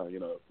days, huh?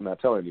 Not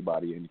telling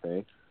anybody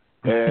anything.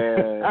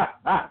 And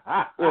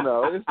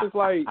it's just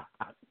like.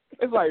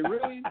 It's like,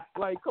 really?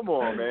 Like, come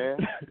on, man.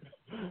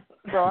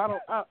 So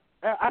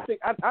I think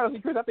honestly,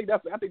 Chris, I think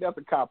that's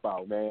a cop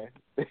out, man.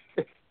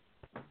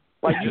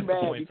 Like, you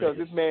mad because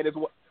this man is,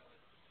 what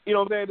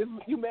I'm saying?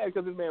 You mad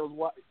because this man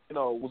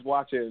was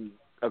watching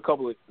a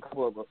couple of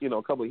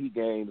Heat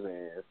games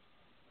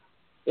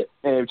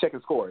and checking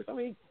scores. I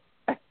mean,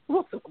 I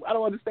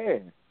don't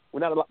understand.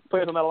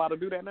 Players are not allowed to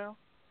do that now.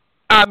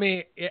 I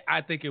mean, I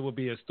think it would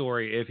be a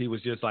story if he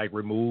was just like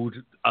removed,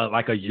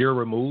 like a year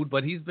removed,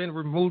 but he's been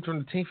removed from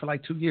the team for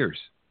like 2 years.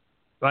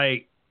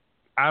 Like,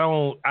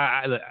 I'm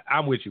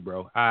with you,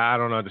 bro. I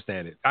don't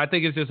understand it. I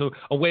think it's just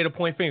a way to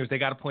point fingers. They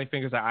got to point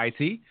fingers at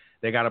IT.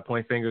 They got to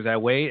point fingers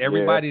at Wade.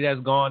 Everybody that's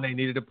gone, they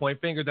needed to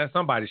point fingers at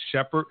somebody.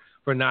 Shepard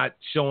for not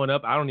showing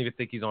up. I don't even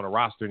think he's on the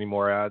roster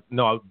anymore.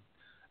 No,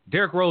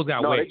 Derrick Rose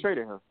got Wade. No, they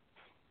traded him.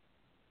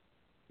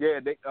 Yeah,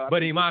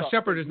 but Iman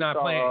Shepard is not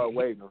playing.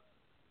 Wade.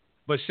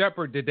 But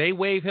Shepard, did they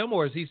waive him,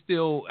 or is he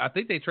still? I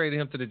think they traded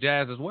him to the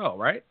Jazz as well,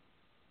 right?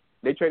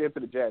 They traded him to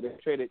the Jazz. They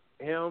traded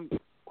him,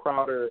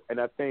 Crowder,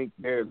 and I think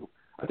Derrick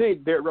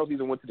Rose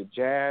either went to the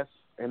Jazz,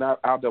 and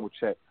I'll double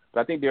check. But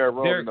I think Derrick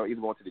Rose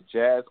either going to the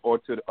Jazz or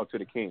to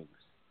the Kings.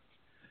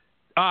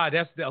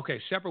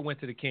 Okay. Shepard went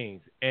to the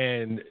Kings,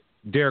 and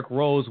Derrick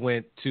Rose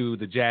went to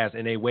the Jazz,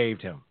 and they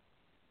waived him.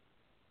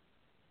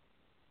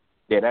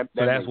 Yeah,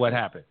 that's what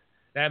happened.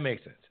 That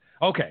makes sense.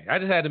 Okay, I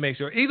just had to make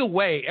sure. Either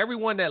way,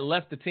 everyone that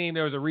left the team,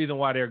 there was a reason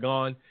why they're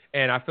gone,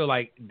 and I feel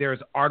like there's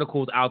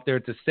articles out there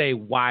to say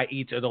why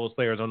each of those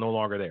players are no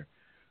longer there.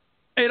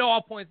 It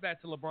all points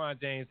back to LeBron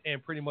James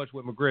and pretty much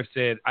what McGriff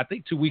said, I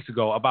think 2 weeks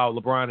ago, about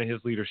LeBron and his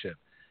leadership.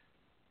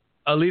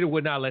 A leader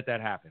would not let that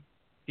happen.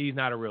 He's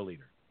not a real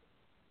leader.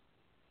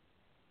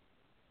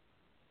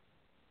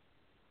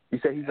 You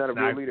say he's not a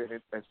real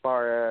leader as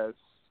far as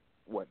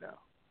what now?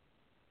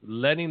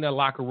 Letting the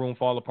locker room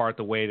fall apart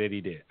the way that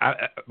he did.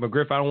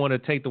 McGriff, I don't want to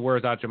take the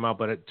words out your mouth,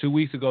 but 2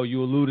 weeks ago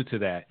you alluded to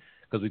that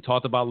because we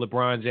talked about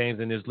LeBron James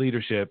and his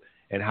leadership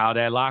and how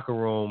that locker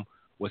room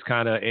was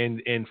kind of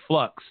in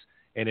flux.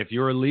 And if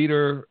you're a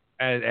leader,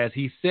 as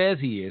he says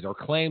he is or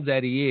claims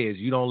that he is,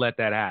 you don't let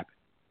that happen.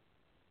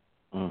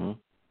 Mm-hmm.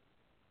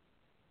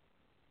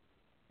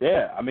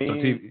 Yeah, I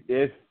mean,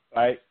 it's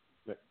like,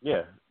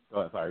 yeah.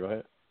 Go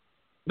ahead.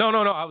 No.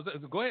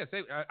 Go ahead.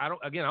 Say. I don't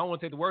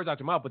want to take the words out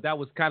your mouth, but that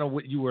was kind of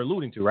what you were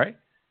alluding to, right?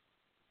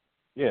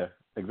 Yeah,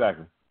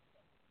 exactly.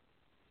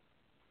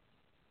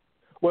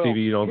 Well,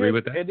 TV, you don't agree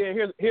with that? And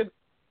then here's.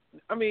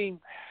 I mean,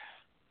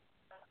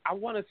 I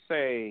want to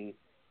say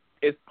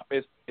it's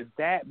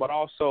that, but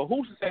also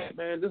who's to say,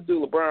 man? This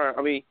dude LeBron.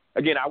 I mean,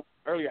 again,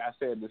 earlier I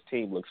said this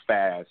team looks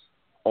fast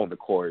on the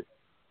court.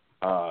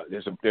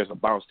 There's a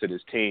bounce to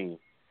this team,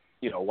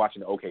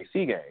 watching the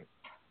OKC game.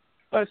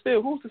 But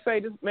still, who's to say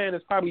this man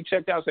is probably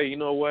checked out? Say, you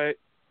know what,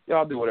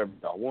 y'all do whatever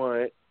y'all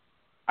want.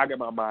 I got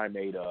my mind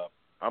made up.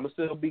 I'm gonna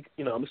still be,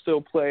 I'm gonna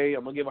still play.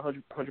 I'm gonna give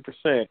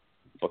 100%.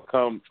 But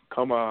come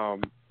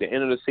the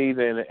end of the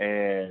season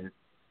and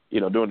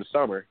during the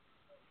summer,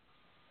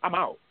 I'm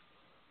out.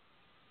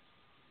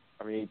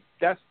 I mean,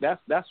 that's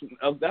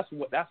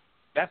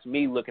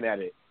me looking at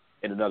it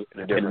in a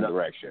different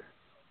direction.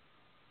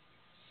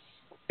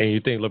 And you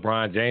think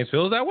LeBron James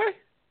feels that way?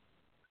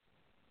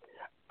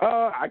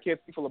 I can't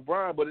speak for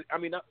LeBron, but I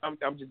mean,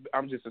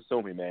 I'm just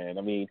assuming, man.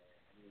 I mean,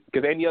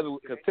 because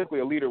typically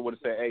a leader would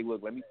have said, "Hey,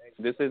 look,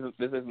 this isn't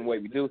the way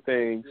we do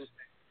things.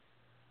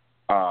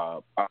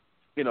 Let's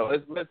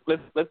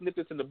nip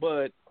this in the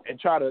bud and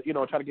try to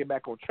get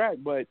back on track."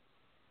 But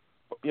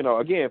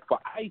again, for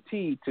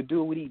IT to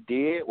do what he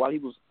did while he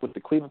was with the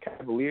Cleveland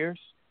Cavaliers,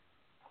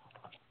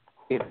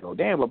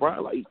 damn,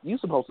 LeBron, like, you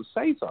supposed to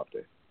say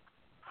something.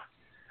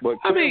 But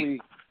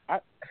clearly,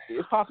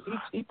 it's possible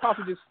he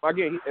possibly just,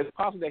 again, it's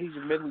possible that he's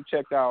just mentally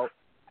checked out.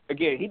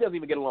 Again, he doesn't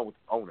even get along with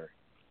the owner.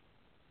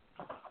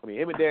 I mean,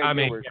 him and Dan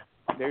Gilbert,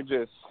 they're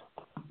just,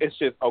 it's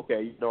just,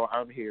 okay,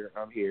 I'm here.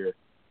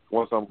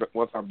 Once I'm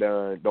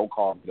done, don't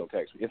call me, don't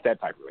text me. It's that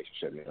type of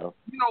relationship, You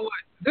know what?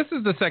 This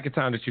is the second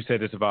time that you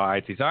said this about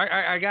IT, so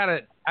I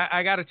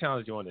gotta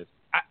challenge you on this.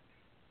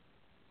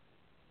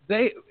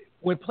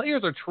 When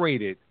players are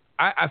traded,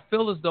 I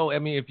feel as though, I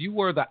mean, if you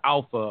were the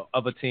alpha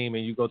of a team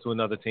and you go to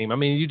another team, I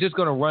mean, you're just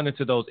going to run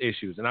into those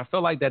issues. And I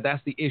feel like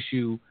that's the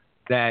issue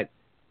that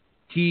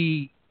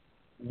he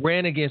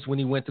ran against when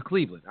he went to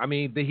Cleveland. I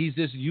mean, he's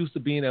just used to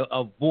being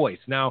a voice.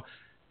 Now,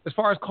 as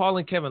far as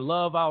calling Kevin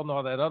Love out and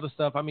all that other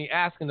stuff, I mean,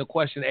 asking the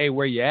question, hey,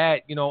 where you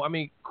at? I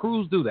mean,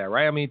 crews do that,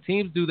 right? I mean,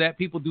 teams do that.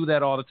 People do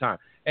that all the time.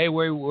 Hey,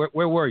 where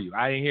were you?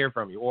 I didn't hear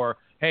from you. Or,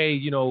 hey,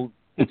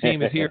 the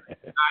team is here,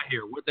 not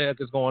here. What the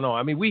heck is going on?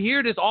 I mean, we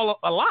hear this a lot.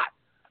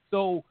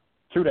 So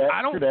true that.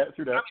 I don't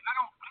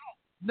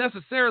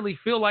necessarily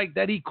feel like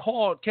that he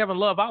called Kevin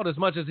Love out as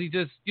much as he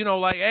just,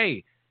 like,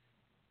 hey,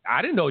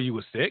 I didn't know you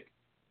was sick.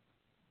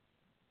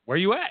 Where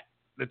you at?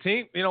 The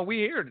team, we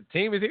here. The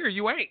team is here.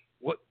 You ain't.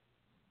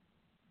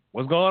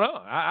 What's going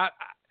on?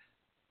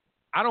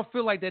 I don't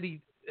feel like that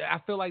I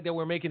feel like that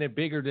we're making it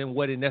bigger than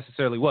what it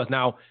necessarily was.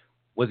 Now,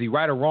 was he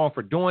right or wrong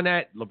for doing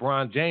that?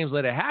 LeBron James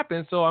let it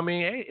happen. So, I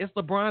mean, hey, it's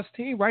LeBron's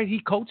team, right? He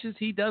coaches.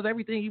 He does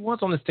everything he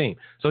wants on this team.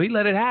 So he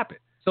let it happen.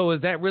 So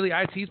is that really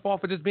IT's fault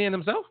for just being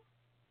himself?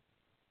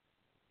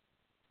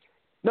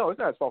 No, it's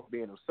not his fault for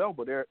being himself,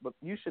 but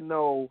you should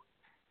know.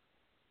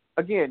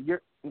 Again,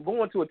 you're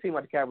going to a team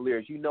like the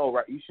Cavaliers. You know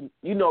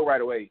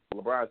right away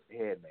LeBron's the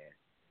head man.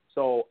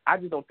 So I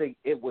just don't think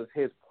it was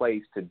his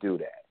place to do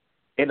that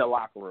in the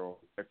locker room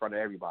in front of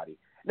everybody.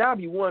 Now,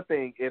 it'd be one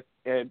thing if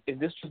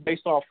this is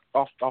based off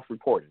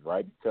reporting,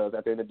 right? Because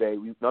at the end of the day,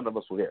 none of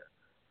us were there.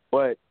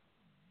 But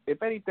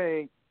if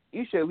anything,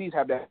 you should at least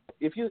have that.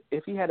 If he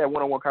had that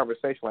one-on-one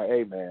conversation, like,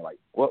 hey man, like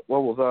what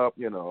was up?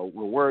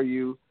 Where were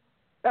you?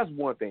 That's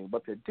one thing.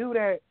 But to do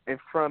that in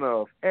front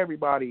of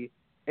everybody,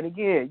 and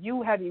again,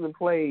 you hadn't even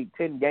played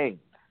 10 games.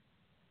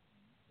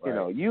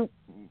 Right. You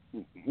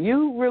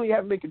really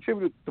haven't been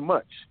contributing to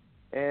much,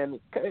 and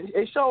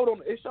it showed on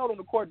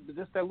the court.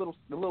 Just the little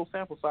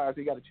sample size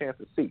you got a chance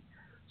to see.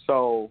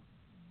 So,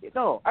 I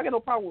got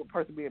no problem with a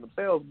person being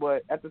themselves,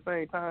 but at the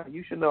same time,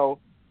 you should know.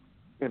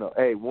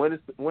 Hey, when the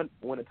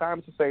time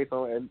is to say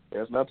something, and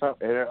there's no time,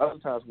 and there are other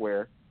times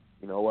where,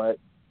 what,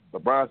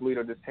 LeBron's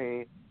leader of this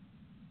team,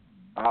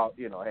 he'll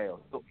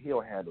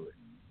handle it,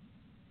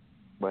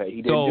 but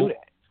he didn't do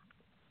that.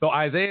 So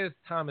Isaiah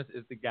Thomas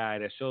is the guy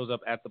that shows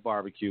up at the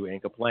barbecue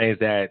and complains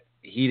that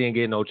he didn't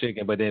get no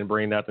chicken, but didn't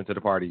bring nothing to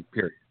the party.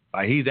 Period.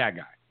 Like, he's that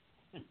guy.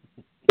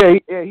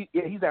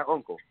 He's that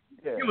uncle.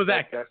 Yeah, he was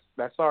that guy.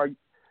 That's our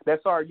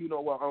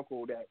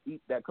uncle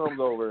that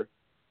comes over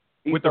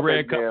with the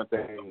red cup.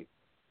 Thing.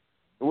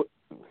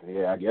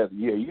 Yeah, I guess.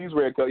 Yeah, you use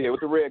red cup. Yeah,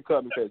 with the red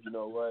cup, and says, you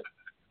know what,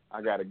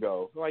 I gotta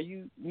go. Like,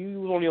 you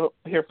was only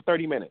here for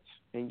 30 minutes,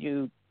 and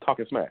you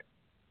talking smack.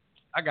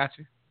 I got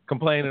you.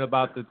 Complaining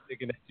about the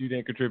chicken that you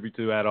didn't contribute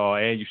to at all,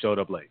 and you showed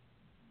up late.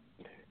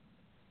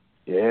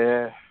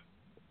 Yeah,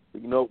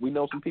 we know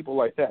some people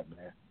like that,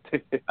 man.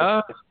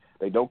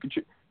 They don't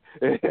contribute.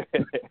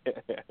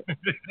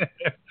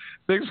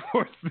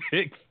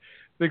 646-668-2182.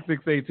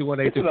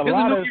 It's a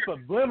lot of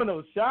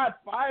subliminal shots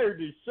fired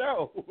this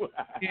show.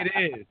 It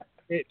is.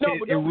 I'm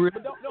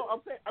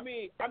saying. I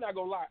mean, I'm not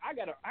gonna lie. I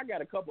got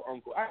a couple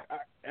uncles. I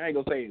ain't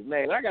gonna say his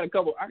name. I got an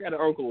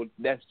uncle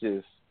that's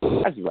just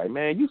like,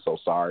 man, you so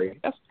sorry.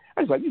 I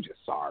was like, you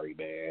just sorry,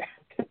 man.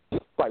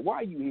 Like, why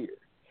are you here?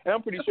 And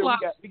I'm pretty sure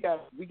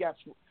we got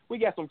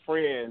some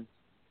friends.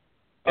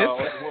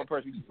 One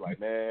person who's like,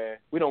 man,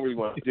 we don't really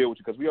want to deal with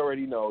you because we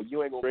already know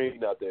you ain't gonna bring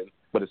nothing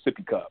but a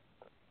sippy cup.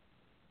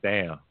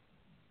 Damn.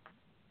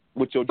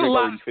 With your drink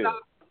already filled.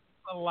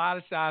 A lot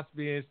of shots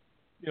being,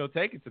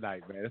 taken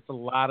tonight, man. It's a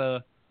lot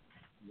of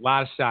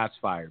shots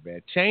fired,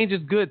 man. Change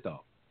is good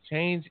though.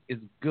 Change is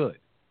good.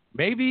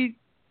 maybe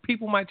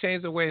people might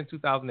change their way in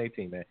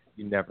 2018, man.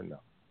 You never know.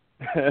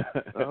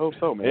 I hope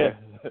so, man.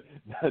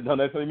 Yeah. Don't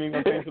necessarily mean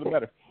going to change for the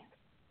better.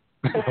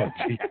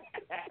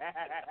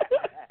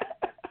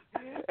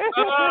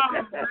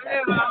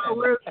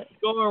 Where's it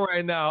going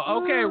right now?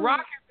 Okay,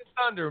 Rockets and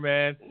Thunder,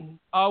 man.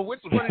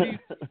 Which one of these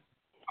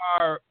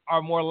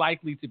are more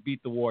likely to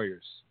beat the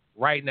Warriors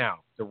right now?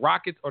 The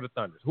Rockets or the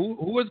Thunder?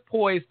 Who is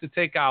poised to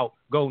take out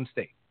Golden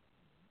State?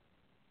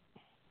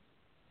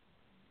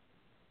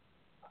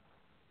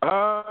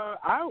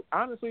 I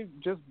honestly,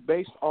 just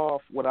based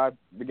off the amount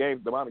of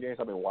games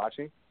I've been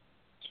watching,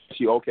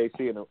 especially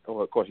OKC and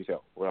of course you said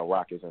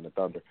Rockets and the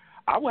Thunder,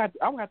 I would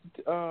have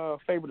to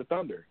favor the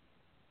Thunder.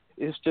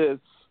 It's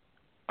just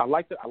I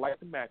like the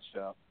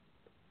matchup,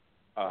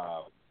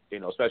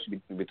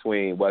 especially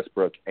between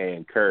Westbrook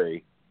and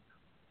Curry.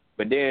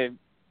 But then,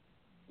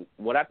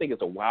 what I think is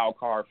a wild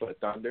card for the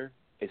Thunder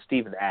is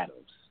Steven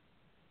Adams,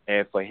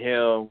 and for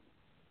him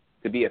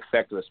to be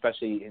effective,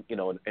 especially in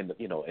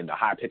the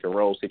high pick and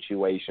roll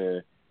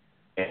situation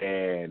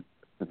and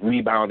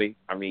rebounding.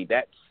 I mean,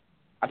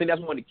 I think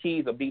that's one of the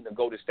keys of beating the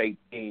Golden State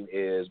team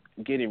is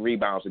getting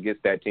rebounds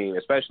against that team,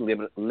 especially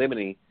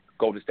limiting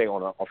Golden State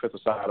on the offensive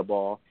side of the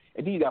ball.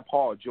 And then you got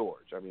Paul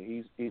George. I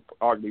mean, he's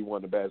arguably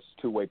one of the best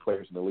two-way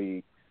players in the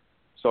league.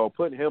 So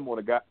putting him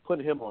on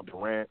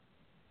Durant,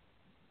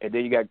 and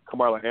then you got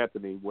Carmelo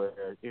Anthony,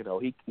 where he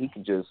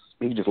can just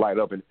light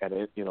up in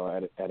an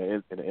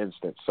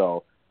instant.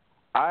 So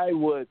I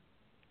would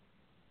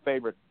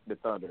favor the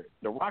Thunder.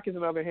 The Rockets,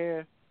 on the other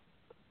hand,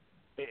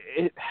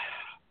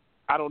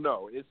 I don't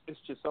know. It's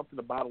just something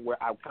about them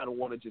where I kind of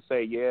want to just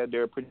say, yeah,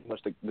 they're pretty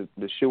much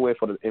the shoe-in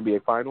for the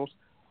NBA Finals.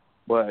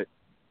 But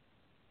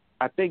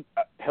I think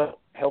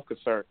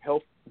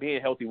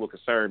being healthy will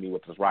concern me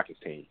with this Rockets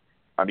team.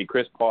 I mean,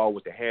 Chris Paul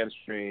with the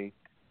hamstring,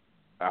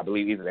 I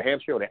believe either the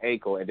hamstring or the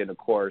ankle, and then of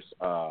course,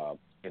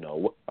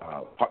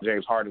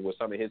 James Harden with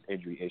some of his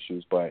injury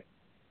issues. But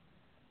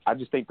I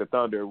just think the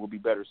Thunder will be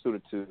better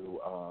suited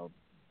to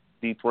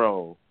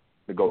dethrone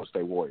the Golden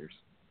State Warriors.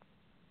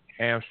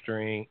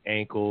 Hamstring,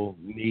 ankle,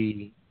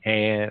 knee,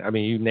 hand. I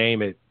mean, you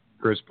name it.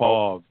 Chris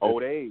Paul.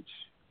 Old age,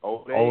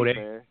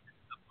 man.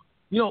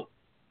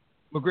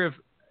 McGriff,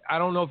 I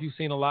don't know if you've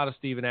seen a lot of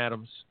Steven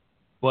Adams,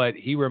 but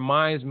he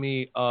reminds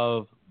me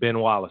of Ben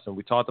Wallace. And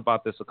we talked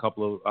about this a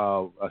couple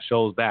of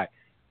shows back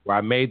where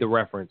I made the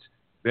reference.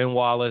 Ben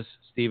Wallace,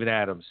 Steven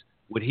Adams.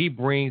 What he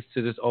brings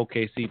to this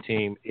OKC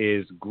team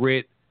is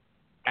grit,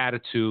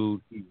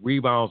 attitude. He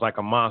rebounds like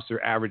a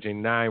monster,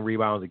 averaging 9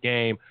 rebounds a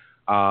game,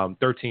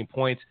 13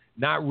 points.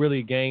 Not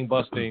really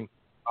game-busting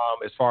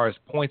as far as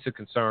points are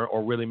concerned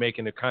or really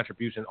making a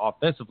contribution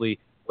offensively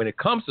when it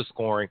comes to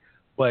scoring,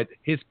 but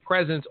his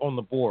presence on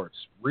the boards,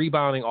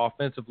 rebounding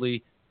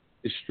offensively,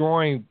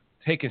 destroying,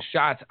 taking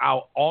shots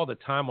out all the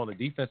time on the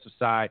defensive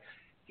side.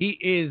 He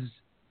is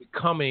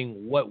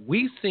becoming what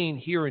we've seen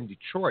here in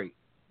Detroit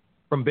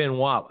from Ben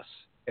Wallace,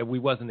 and we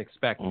wasn't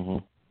expecting. Mm-hmm.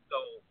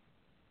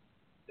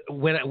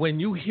 So when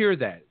you hear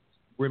that,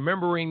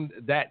 remembering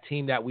that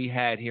team that we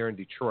had here in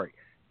Detroit,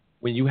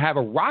 when you have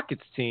a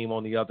Rockets team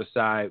on the other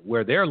side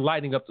where they're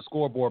lighting up the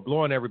scoreboard,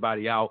 blowing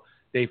everybody out,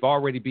 they've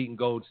already beaten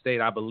Golden State,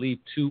 I believe,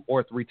 2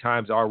 or 3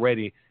 times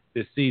already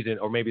this season,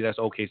 or maybe that's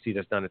OKC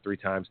that's done it 3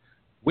 times.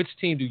 Which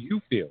team do you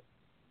feel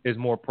is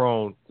more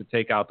prone to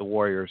take out the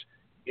Warriors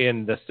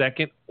in the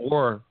second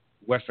or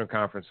Western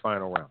Conference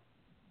final round?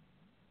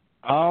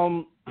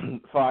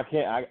 So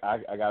I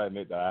gotta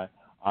admit that I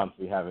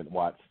honestly haven't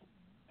watched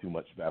too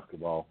much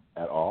basketball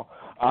at all.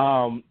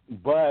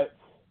 But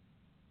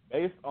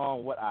based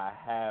on what I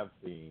have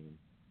seen,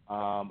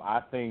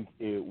 I think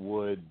it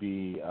would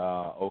be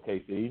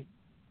OKC.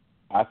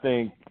 I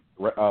think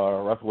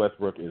Russell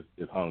Westbrook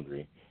is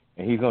hungry,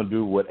 and he's going to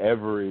do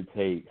whatever it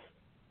takes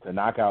to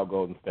knock out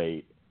Golden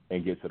State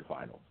and get to the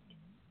finals.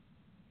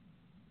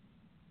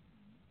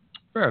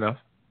 Fair enough.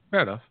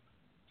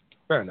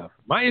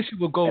 My issue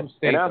with Golden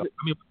State.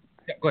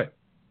 Go ahead.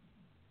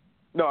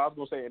 No, I was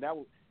going to say,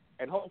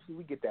 and hopefully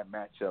we get that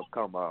matchup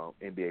come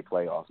NBA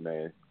playoffs,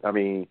 man. I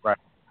mean, right.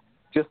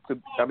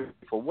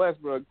 For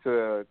Westbrook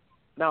to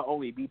not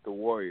only beat the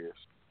Warriors,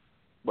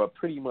 but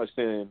pretty much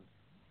send,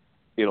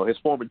 his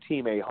former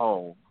teammate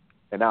home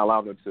and not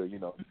allow them to,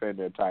 defend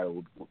their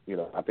title.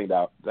 I think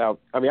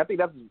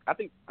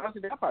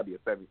honestly that'll probably be a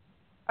 7.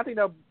 I think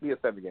that'll be a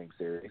 7-game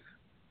series,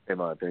 in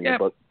my opinion. Yeah,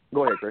 but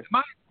go ahead, Chris.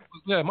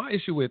 My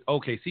issue with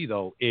OKC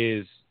though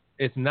is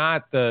it's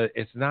not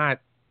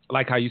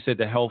like how you said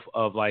the health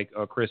of like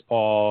Chris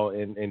Paul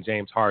and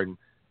James Harden.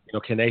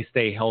 Can they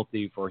stay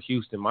healthy for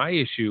Houston? My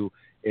issue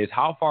is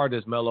how far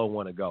does Melo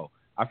want to go?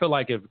 I feel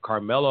like if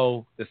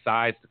Carmelo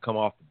decides to come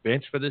off the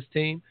bench for this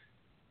team,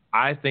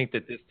 I think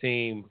that this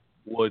team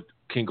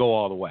can go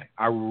all the way.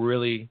 I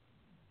really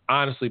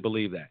honestly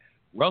believe that.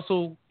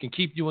 Russell can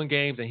keep you in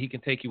games and he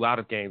can take you out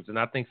of games. And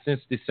I think since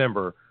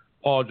December,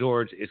 Paul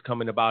George is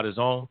coming about his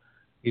own.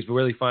 He's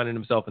really finding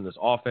himself in this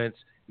offense.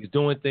 He's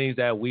doing things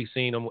that we've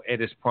seen him at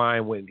his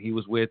prime when he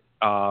was with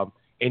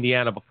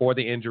Indiana before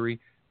the injury.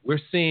 We're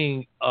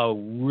seeing a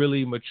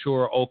really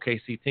mature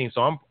OKC team.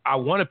 So I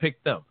want to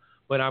pick them.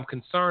 but I'm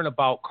concerned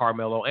about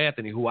Carmelo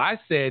Anthony, who I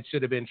said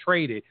should have been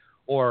traded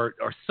or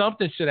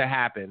something should have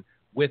happened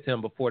with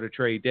him before the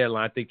trade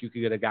deadline. I think you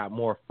could have got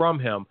more from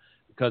him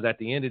because at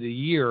the end of the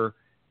year,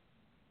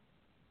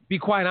 be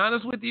quite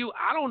honest with you,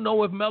 I don't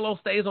know if Melo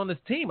stays on this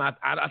team. I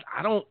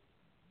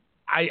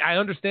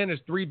understand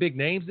there's 3 big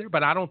names there,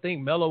 but I don't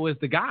think Melo is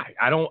the guy.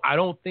 I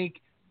don't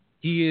think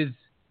he is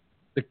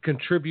the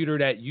contributor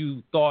that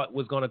you thought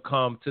was going to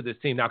come to this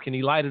team. Now, can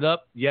he light it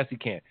up? Yes, he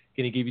can.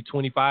 Can he give you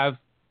 25?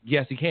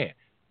 Yes, he can.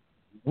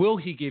 Will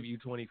he give you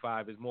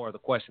 25 is more of the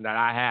question that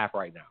I have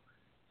right now.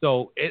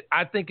 So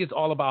I think it's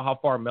all about how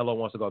far Melo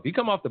wants to go. If he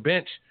come off the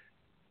bench,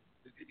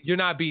 you're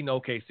not beating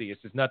OKC.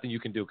 It's just nothing you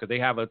can do because they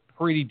have a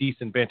pretty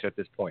decent bench at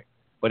this point.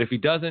 But if he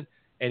doesn't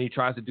and he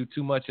tries to do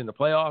too much in the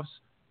playoffs,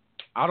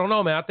 I don't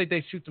know, man. I think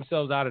they shoot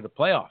themselves out of the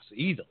playoffs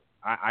easily.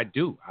 I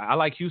do. I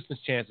like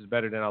Houston's chances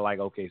better than I like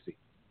OKC.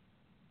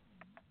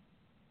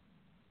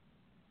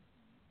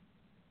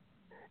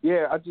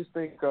 Yeah, I just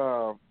think.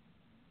 I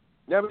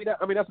mean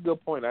that's a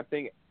good point. I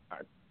think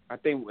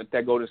with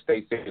that Golden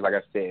State series, like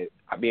I said,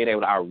 being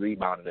able to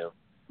out-rebound them,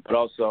 but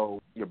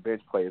also your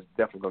bench play is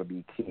definitely going to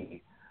be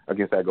key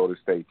against that Golden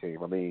State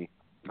team. I mean,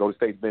 Golden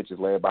State's bench is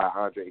led by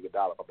Andre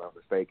Iguodala, if I'm not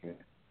mistaken,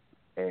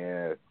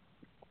 and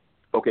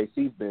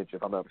OKC's bench,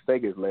 if I'm not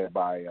mistaken, is led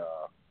by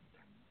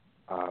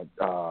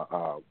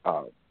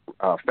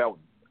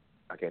Felton.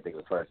 I can't think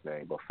of his first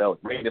name, but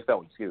Randy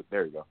Felton. Excuse me.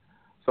 There you go.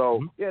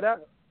 So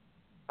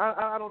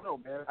I don't know,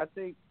 man. I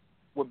think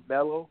with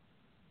Melo,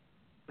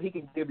 he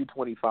can give you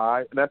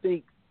 25, and I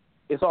think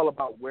it's all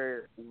about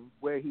where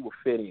he will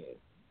fit in.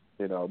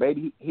 You know,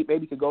 maybe he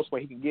could go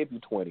somewhere he can give you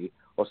 20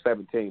 or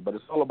 17, but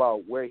it's all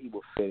about where he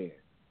will fit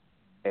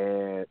in.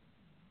 And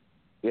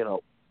you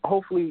know,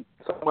 hopefully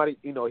somebody,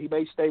 you know, he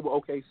may stay with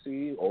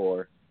OKC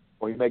or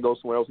he may go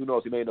somewhere else. Who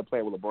knows? He may end up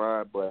playing with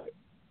LeBron. But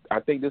I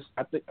think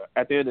at the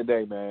end of the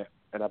day, man,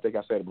 and I think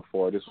I said it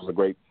before, this was a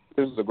great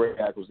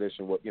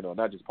acquisition with, you know,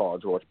 not just Paul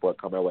George but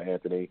Carmelo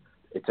Anthony.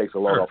 It takes a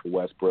load off of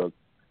Westbrook.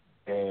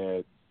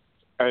 And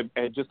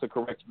just to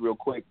correct you real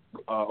quick,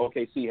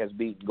 OKC has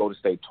beaten Golden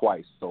State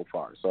twice so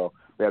far. So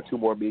we have 2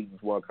 more meetings,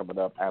 one coming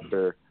up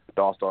after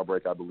the All-Star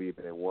break, I believe,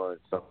 and then one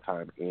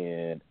sometime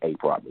in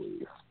April, I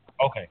believe.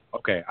 Okay.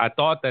 I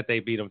thought that they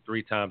beat them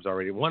 3 times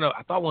already.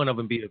 I thought one of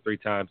them beat them 3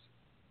 times.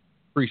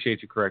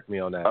 Appreciate you correcting me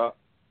on that.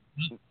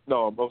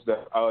 No, most of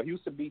that.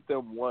 Houston beat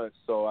them once,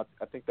 so I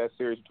think that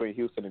series between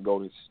Houston and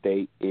Golden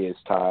State is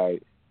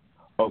tied.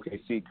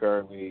 OKC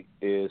currently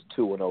is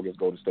 2-0 against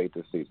Golden State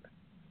this season.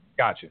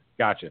 Gotcha.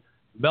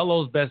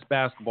 Melo's best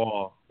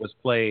basketball was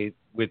played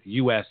with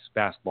U.S.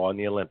 basketball in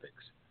the Olympics.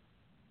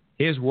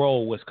 His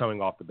role was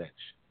coming off the bench.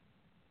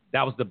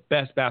 That was the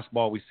best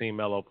basketball we've seen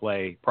Melo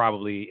play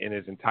probably in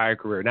his entire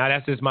career. Now,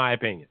 that's just my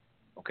opinion,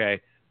 okay?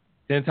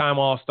 10-time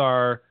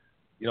All-Star,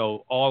 you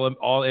know, all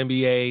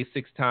NBA,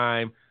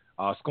 6-time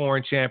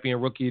scoring champion,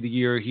 Rookie of the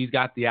Year. He's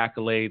got the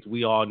accolades.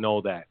 We all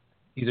know that.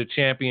 He's a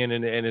champion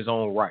in his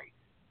own right.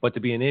 But to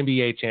be an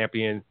NBA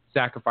champion,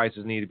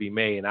 sacrifices need to be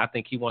made, and I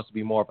think he wants to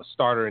be more of a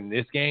starter in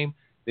this game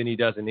than he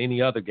does in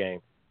any other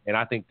game. And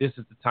I think this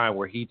is the time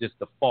where he just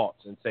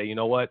defaults and say, you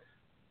know what,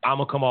 I'm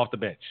going to come off the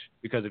bench.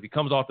 Because if he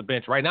comes off the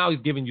bench, right now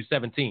he's giving you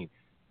 17.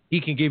 He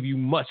can give you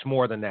much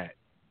more than that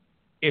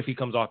if he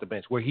comes off the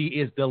bench, where he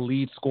is the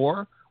lead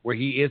scorer, where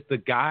he is the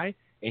guy,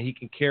 and he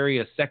can carry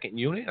a second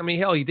unit. I mean,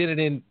 hell, he did it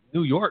in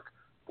New York,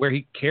 where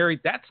he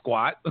carried that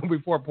squad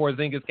before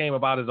Porzingis came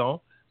about his own.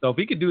 So if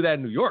he could do that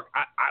in New York,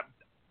 I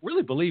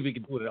really believe he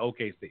could do it at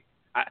OKC.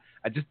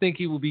 I just think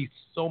he would be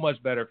so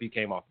much better if he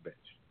came off the bench.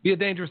 Be a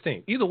dangerous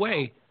team. Either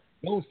way,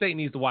 Golden State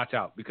needs to watch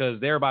out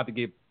because they're about to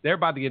get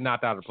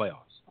knocked out of the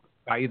playoffs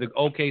by either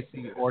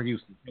OKC or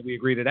Houston. Can we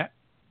agree to that?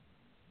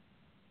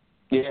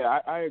 Yeah,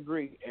 I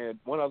agree. And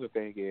one other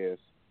thing is,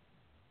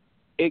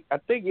 I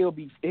think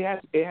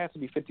it has to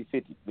be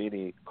 50-50,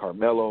 meaning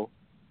Carmelo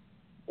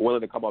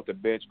willing to come off the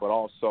bench, but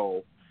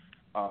also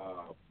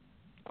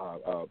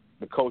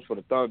the coach for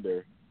the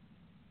Thunder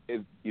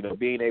is, you know,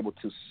 being able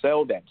to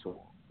sell that to him.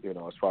 You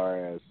know, as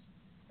far as,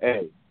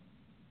 hey,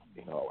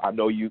 you know, I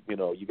know you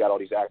got all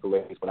these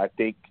accolades, but I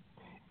think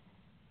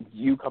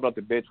you coming off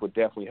the bench would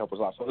definitely help us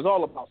out. So it's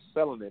all about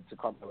selling it to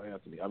Carmelo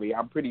Anthony. I mean,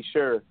 I'm pretty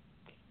sure,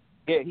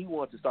 yeah, he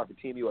wants to start the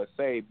Team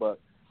USA, but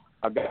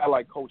a guy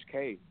like Coach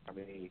K, I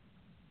mean,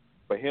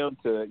 for him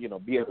to, you know,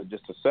 be able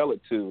just to sell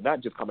it to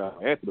not just Carmelo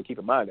Anthony, but keep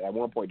in mind at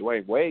one point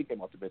Dwayne Wade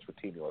came off the bench for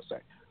Team USA.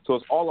 So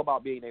it's all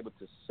about being able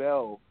to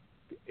sell,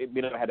 being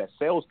able to have that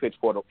sales pitch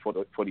for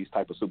these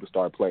type of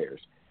superstar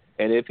players.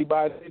 And if he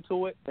buys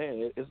into it,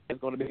 man,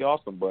 it's going to be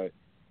awesome. But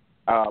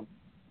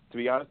to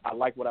be honest, I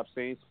like what I've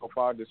seen so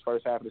far this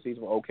first half of the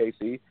season with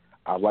OKC.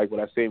 I like what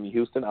I've seen in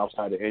Houston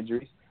outside the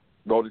injuries.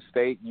 Golden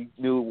State, you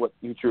knew what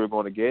you were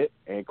going to get,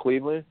 and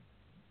Cleveland.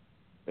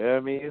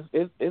 I mean,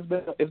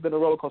 it's been a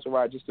roller coaster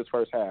ride just this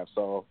first half.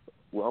 So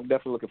I'm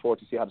definitely looking forward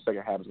to see how the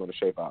second half is going to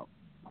shape out.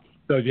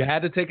 So if you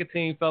had to take a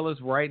team, fellas,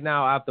 right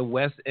now out the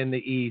West and the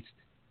East,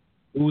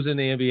 who's in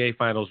the NBA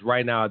Finals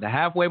right now? The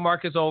halfway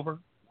mark is over.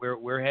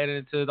 We're heading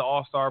into the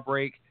All-Star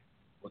break.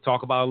 We'll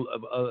talk about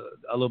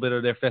a little bit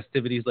of their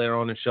festivities later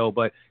on in the show.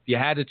 But if you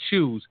had to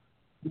choose,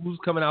 who's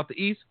coming out the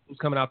East, who's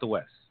coming out the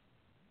West?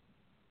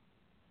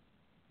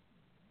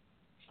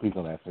 Please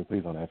don't ask me.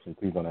 Please don't ask me.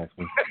 Please don't ask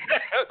me.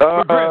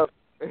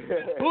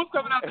 Who's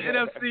coming out the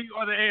NFC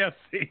or the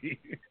AFC?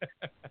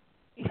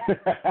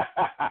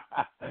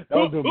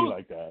 Don't do me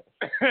like that.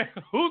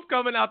 Who's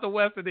coming out the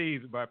West and the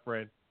East, my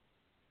friend?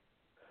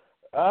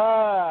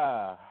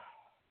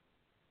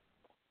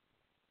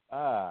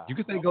 You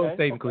can say Golden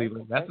State and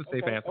Cleveland. That's a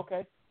safe answer.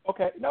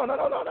 Okay. No.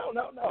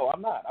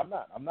 I'm not.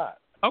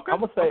 Okay. I'm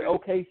gonna say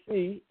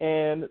OKC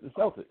and the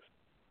Celtics.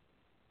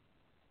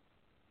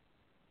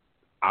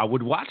 I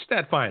would watch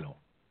that final.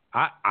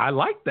 I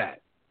like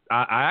that.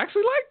 I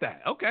actually like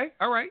that. Okay.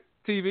 All right.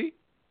 TV.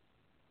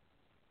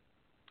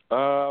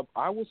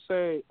 I would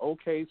say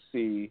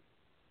OKC,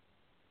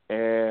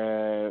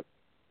 and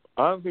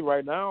honestly,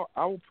 right now,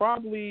 I would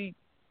probably,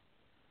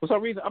 for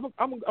some reason, I'm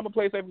gonna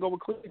play safe and go with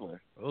Cleveland.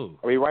 Ooh.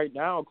 I mean, right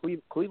now,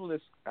 Cleveland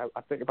is, I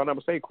think, if I'm not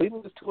mistaken,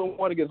 Cleveland is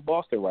 2-1 against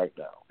Boston right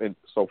now, and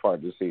so far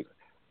this season.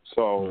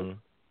 So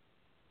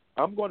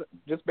I'm going to,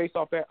 just based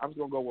off that, I'm just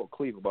going to go with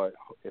Cleveland. But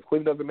if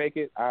Cleveland doesn't make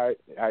it, I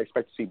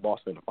expect to see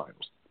Boston in the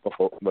finals.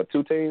 But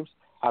two teams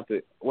out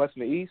the West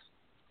and the East,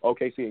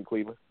 OKC and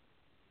Cleveland.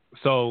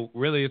 So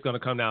really, it's going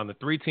to come down to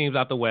 3 teams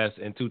out the West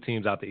and 2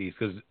 teams out the East,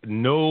 because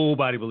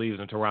nobody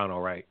believes in Toronto,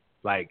 right?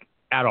 Like,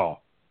 at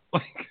all.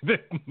 Like,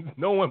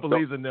 no one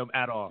believes in them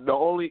at all. The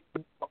only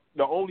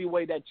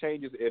way that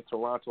changes if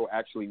Toronto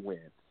actually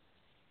wins.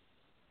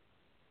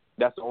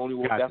 That's the only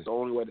way. Gotcha. That's the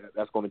only way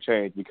that's going to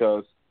change,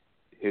 because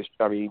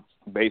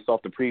based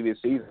off the previous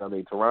season,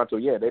 Toronto,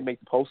 they make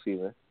the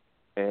postseason,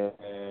 and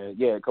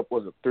a couple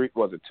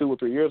was it 2 or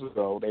 3 years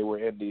ago they were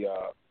in the.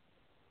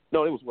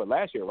 No, it was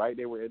last year, right?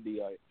 They were in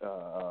the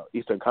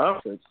Eastern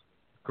Conference.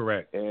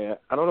 Correct. And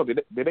I don't know.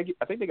 Did they get?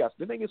 I think they got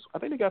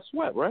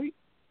swept, right?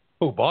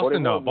 Oh,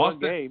 Boston, no.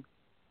 Boston game.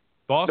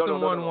 Boston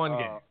won one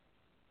game.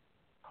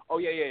 Oh,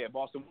 yeah.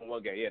 Boston won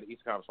one game. Yeah, the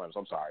Eastern Conference Finals.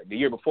 I'm sorry. The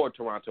year before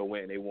Toronto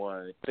went, they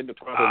won. I think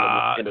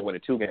Toronto ended up winning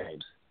 2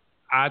 games.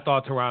 I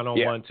thought Toronto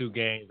won 2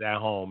 games at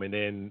home, and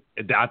then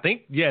I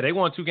think they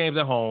won 2 games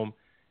at home,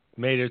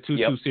 made it a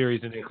 2-2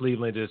 series, and then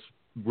Cleveland just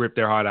ripped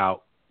their heart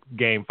out.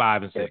 Game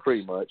 5 and 6. Yeah,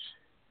 pretty much.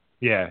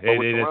 Yeah,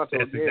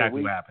 that's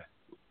exactly what happened.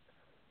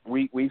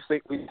 We've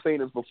seen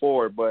this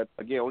before, but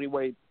again, only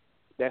way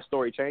that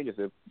story changes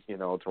if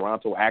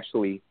Toronto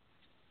actually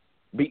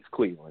beats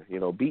Cleveland,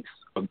 beats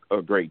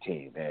a great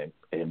team,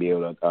 and be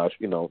able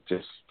to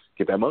just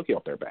get that monkey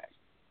off their back.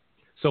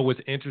 So what's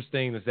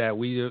interesting is that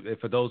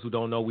for those who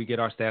don't know, we get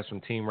our stats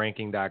from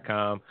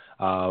TeamRanking.com,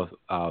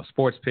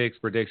 sports picks,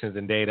 predictions,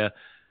 and data.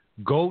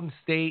 Golden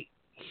State,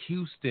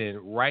 Houston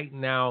right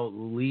now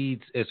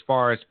leads as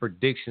far as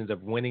predictions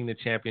of winning the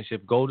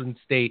championship. Golden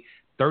State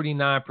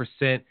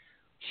 39%,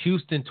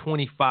 Houston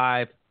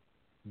 25%.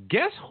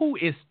 Guess who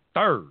is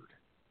third?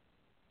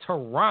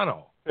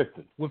 Toronto,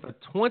 with a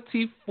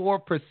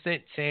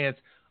 24% chance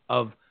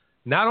of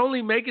not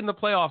only making the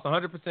playoffs,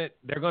 100%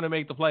 they're going to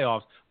make the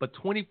playoffs, but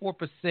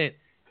 24%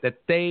 that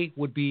they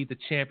would be the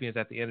champions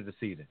at the end of the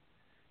season.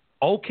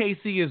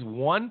 OKC is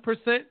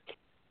 1%.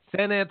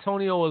 San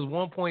Antonio is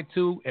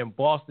 1.2, and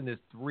Boston is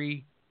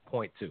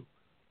 3.2.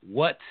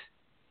 What?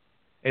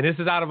 And this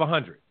is out of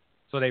 100.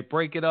 So they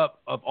break it up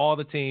of all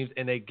the teams,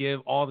 and they give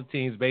all the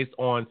teams based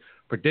on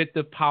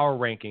predictive power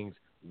rankings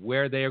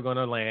where they are going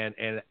to land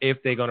and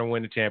if they're going to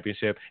win the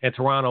championship. And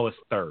Toronto is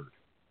third.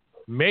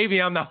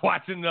 Maybe I'm not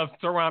watching enough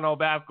Toronto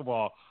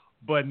basketball,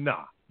 but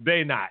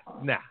they not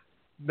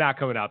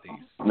coming out the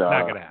East.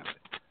 Not going to happen.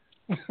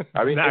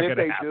 If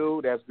they do,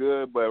 that's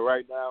good. But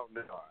right now,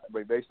 no.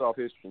 But based off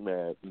history,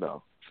 man,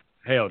 no.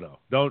 Hell no.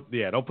 Don't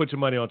put your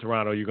money on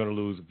Toronto. You're going to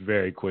lose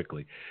very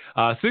quickly.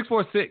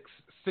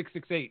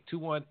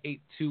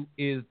 646-668-2182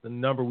 is the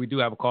number. We do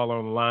have a caller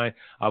on the line.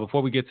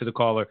 Before we get to the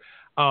caller,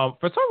 for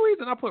some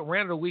reason I put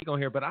rant of the week on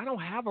here, but I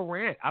don't have a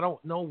rant. I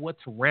don't know what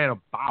to rant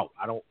about.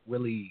 I don't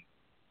really.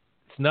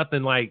 It's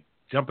nothing like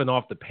jumping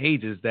off the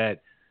pages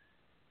that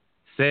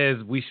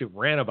says we should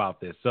rant about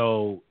this.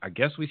 So I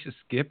guess we should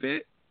skip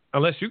it.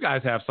 Unless you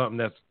guys have something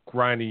that's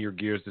grinding your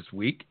gears this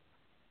week.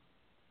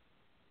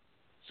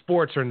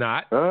 Sports or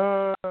not.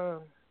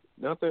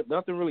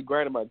 Nothing really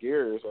grinding my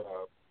gears.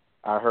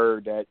 I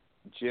heard that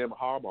Jim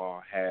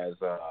Harbaugh has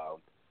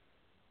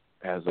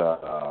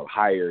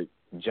hired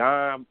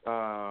John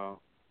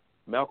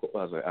Malcolm,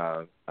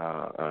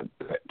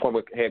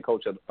 former head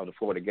coach of the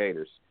Florida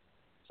Gators.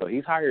 So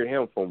he's hired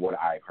him from what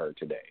I've heard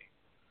today.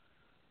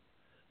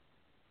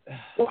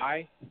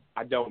 Why?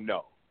 I don't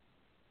know.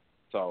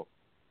 So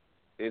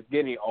it's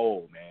getting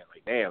old, man.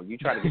 Like, damn, you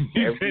try to get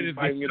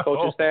everybody in your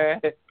coaching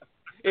staff.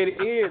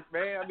 It is,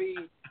 man. I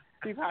mean,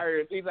 he's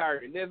hiring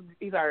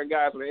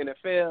guys from the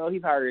NFL.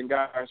 He's hiring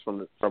guys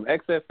from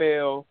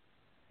XFL.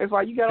 It's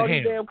like you got all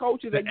these damn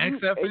coaches and you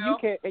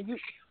can't.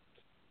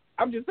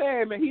 I'm just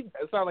saying, man.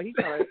 It sounds like he's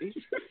trying to.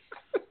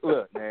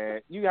 Look,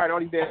 man, you got all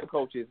these damn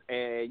coaches,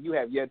 and you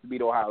have yet to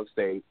beat Ohio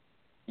State.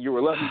 You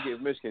were lucky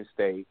against Michigan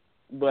State,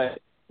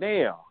 but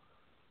damn.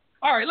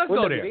 All right, let's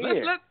go there.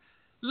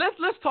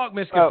 let's talk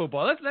Michigan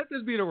football. Let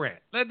this be the rant.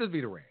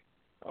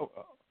 Oh,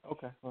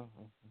 okay.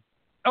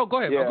 Oh, go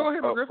ahead. Yeah. Go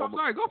ahead, Griff. I'm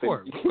sorry. Go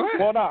for it. Go ahead.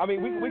 Well, no, I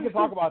mean we can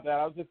talk about that.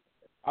 I was just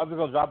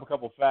gonna drop a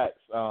couple facts.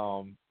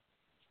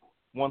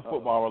 One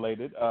football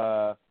related.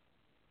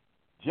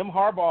 Jim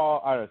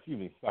Harbaugh.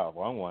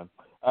 Wrong one.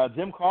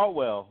 Jim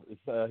Caldwell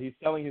he's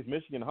selling his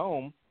Michigan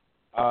home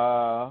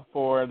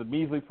for the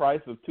measly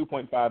price of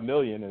 $2.5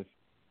 million. If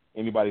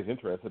anybody's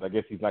interested, I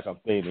guess he's not gonna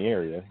stay in the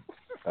area.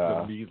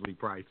 The measly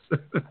price.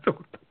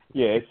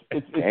 Yeah,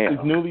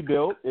 it's newly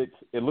built.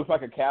 It looks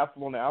like a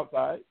castle on the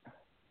outside.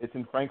 It's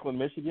in Franklin,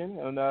 Michigan,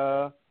 and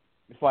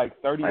it's like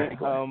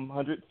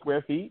 3,800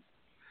 square feet.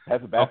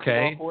 Has a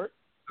basketball court.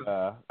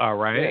 All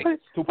right.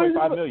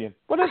 $2.5 million.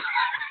 What does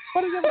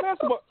he have a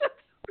basketball?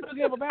 What does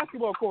he have a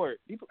basketball court?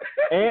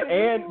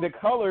 And the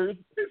colors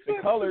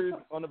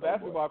on the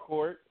basketball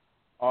court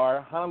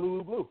are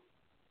Honolulu blue.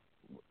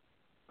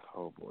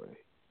 Oh boy.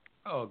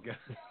 Oh god.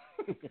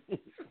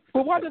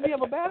 But why does he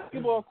have a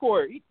basketball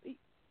court?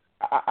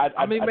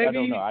 I mean, maybe I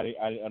don't know. I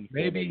understand.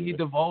 Maybe he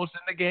divulged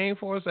in the game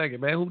for a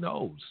second, man. Who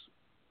knows?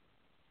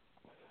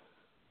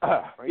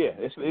 Yeah,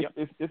 it's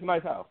a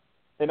nice house.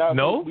 And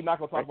no, we're not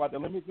gonna talk about the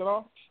Olympics at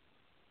all.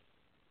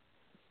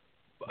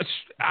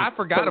 I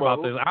forgot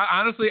about this.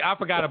 Honestly, I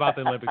forgot about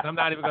the Olympics. I'm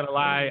not even gonna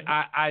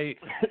lie.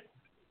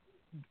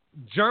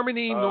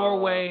 Germany,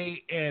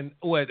 Norway, and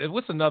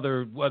what's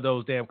another one of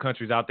those damn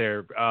countries out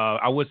there?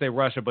 I would say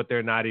Russia, but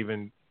they're not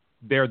even.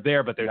 They're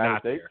there, but they're United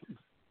not States? there.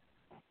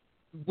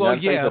 Well,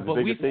 United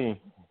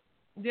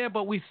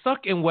but we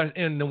suck in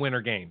the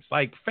winter games,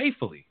 like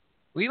faithfully.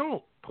 We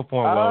don't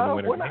perform well in the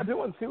winter we're games. not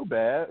doing too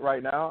bad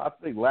right now. I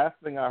think last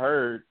thing I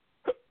heard,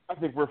 I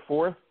think we're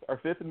 4th or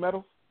 5th in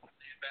medals.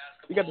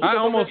 You got the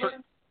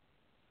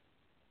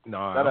No,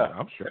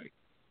 I'm straight.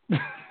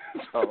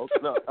 Oh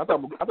no! I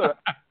thought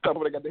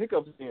I got the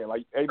hiccups again.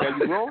 Like, hey man,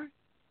 you growing?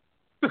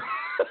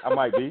 I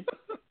might be.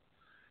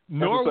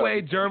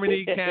 Norway,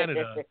 Germany,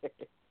 Canada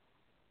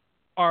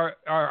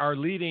are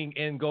leading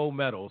in gold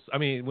medals. I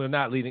mean, we're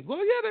not leading. Well,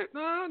 yeah,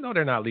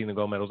 they're not leading in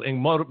gold medals.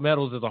 In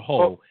medals as a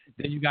whole,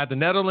 then you got the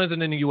Netherlands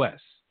and then the U.S.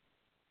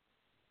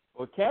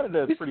 Well,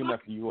 Canada is pretty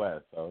much the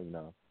U.S., so you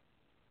know.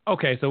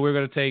 Okay, so we're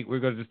gonna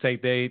just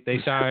take they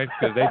shine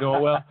because they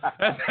doing well.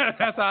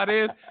 That's how it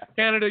is.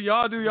 Canada,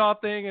 y'all do y'all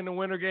thing in the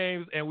winter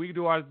games, and we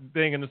do our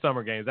thing in the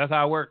summer games. That's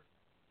how it works.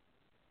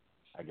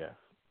 I guess.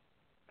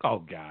 Oh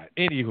God.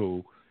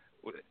 Anywho,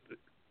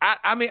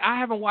 I mean, I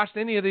haven't watched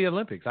any of the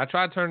Olympics. I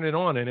tried turning it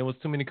on, and it was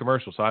too many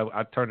commercials, so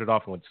I turned it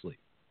off and went to sleep.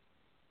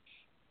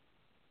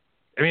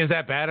 I mean, is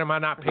that bad? Am I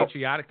not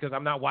patriotic because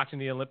I'm not watching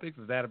the Olympics?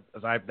 Is that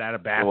a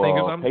bad thing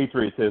or something?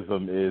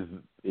 Patriotism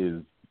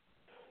is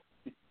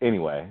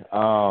anyway.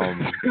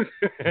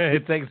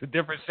 It takes a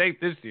different shape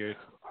this year.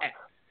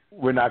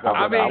 We're not going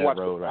to go down that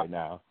road right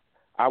now.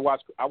 I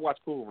watch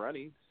Cool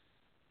Runnings.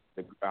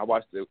 I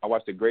watched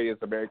the greatest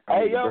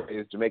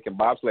greatest Jamaican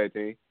bobsled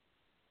team.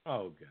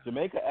 Oh God!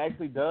 Jamaica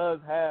actually does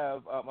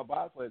have a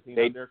bobsled team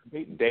out there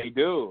competing. They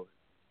do.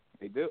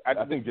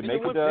 I think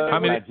Jamaica does.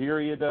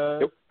 Nigeria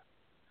does.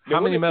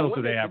 How many medals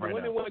do they have right now?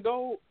 When they won a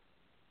gold?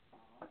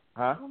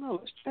 Huh? I don't know.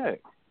 Let's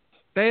check.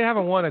 They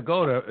haven't won a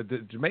gold. The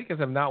Jamaicans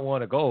have not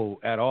won a gold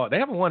at all. They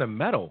haven't won a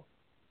medal.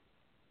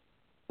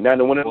 Not in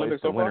the Winter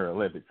Olympics so far? Winter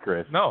Olympics,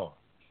 Chris. No.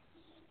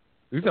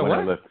 You said what?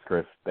 Winter Olympics,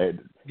 Chris. They're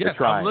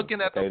trying. I'm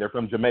looking at they're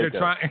from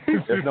Jamaica.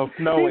 There's no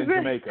snow in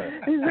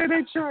Jamaica. He said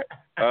they try.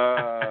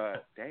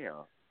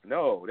 Damn.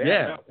 No.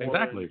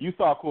 Exactly. You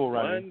saw Cool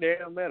Running. One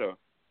damn medal.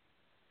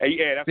 Hey,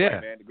 that's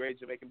right, man. The great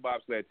Jamaican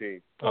bobsled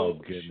team. Oh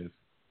goodness.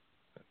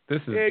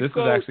 This is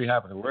actually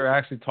happening. We're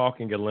actually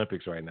talking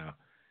Olympics right now.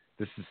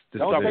 This is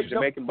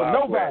Jamaican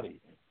bobsled. Nobody.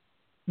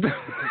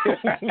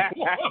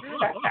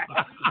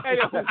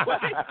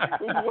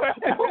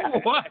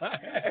 What?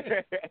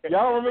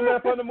 Y'all remember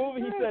that from the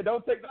movie? He said,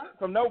 "Don't take that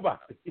from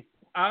nobody."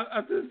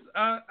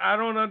 I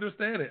don't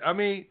understand it. I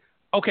mean,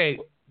 okay,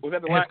 was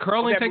that has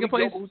curling taken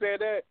place? Who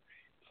said that?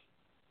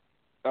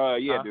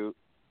 Yeah, dude.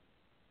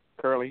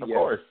 Curling, of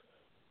course.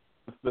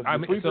 The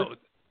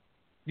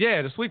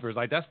the sweepers.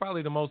 Like that's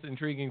probably the most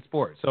intriguing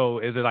sport. So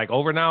is it like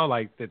over now?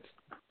 Like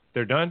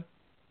they're done?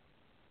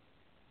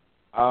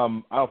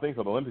 I don't think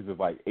so. The Olympics is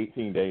like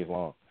 18 days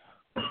long.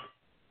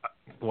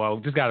 Well,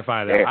 just got to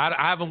find out.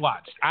 I haven't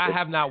watched. I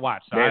have not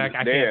watched. So I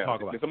can't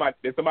talk about it.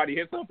 Did somebody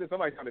hit something?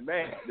 Somebody sounded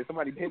mad. Did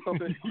somebody hit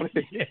something?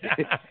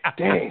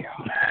 Damn.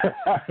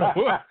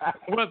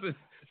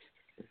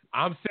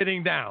 I'm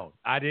sitting down.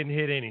 I didn't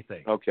hit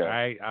anything. Okay. All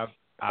right. All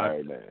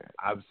right, man.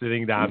 I'm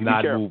sitting down. I'm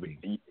not moving.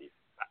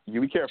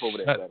 You be careful over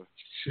there, brother.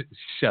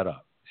 Shut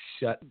up.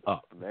 Shut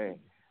up. Man.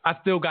 I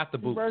still got the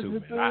boot,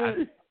 too,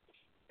 man.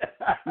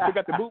 You still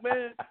got the boot,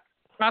 man?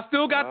 I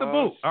still got the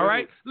boot, all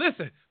right?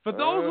 Listen, for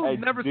those who've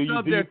never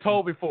stubbed their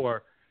toe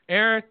before,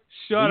 Aaron,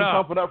 shut up.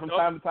 You pump it up from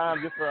time to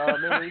time just for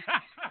memories?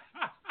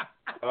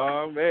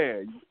 Oh,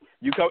 man.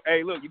 You coming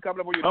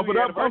up on your Pump it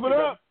up, pump it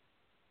up.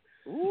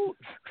 Ooh.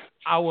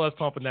 I was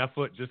pumping that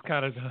foot, just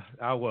kind of,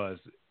 I was.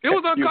 It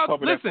was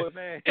uncomfortable. Listen, foot,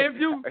 if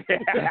you...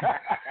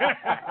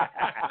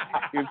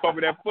 He was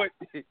pumping that foot.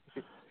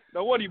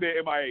 No wonder you been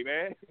MIA,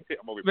 man.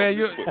 I'm over Man,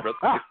 here.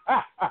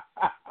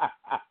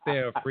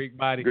 Damn, freak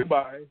body.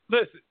 Goodbye.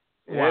 Listen.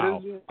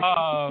 Wow.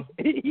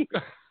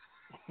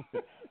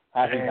 Happy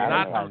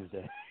Valentine's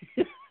Day.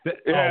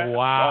 Oh,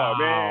 wow. Oh,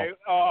 man.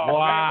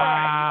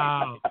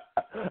 Wow.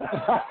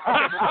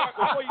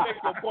 Before you make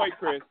your point,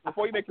 Chris,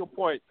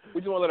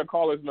 we just want to let our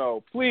callers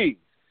know, please,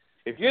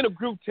 if you're in a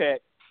group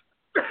text,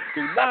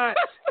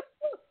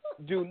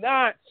 do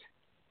not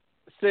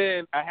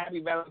send a Happy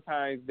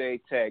Valentine's Day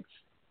text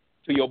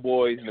to your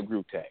boys in the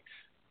group text.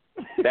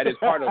 That is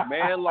part of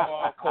Man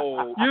Law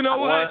Code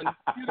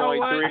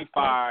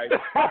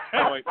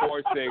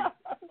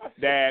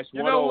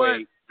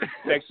 1.35.46-108,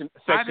 Section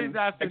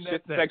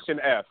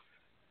F.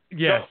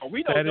 Yes. So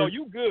we don't know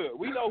you good.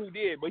 We know who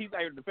did, but he's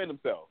not here to defend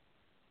himself.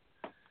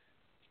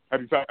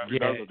 Happy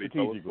Valentine's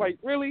Day. Like,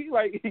 really?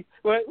 Like,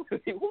 what?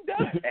 Who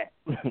does that?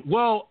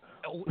 Well,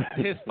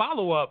 his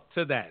follow-up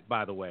to that,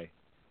 by the way,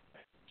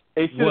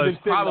 was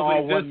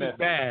probably just as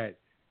bad.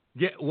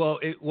 Yeah, well,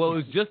 it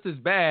was just as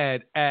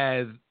bad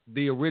as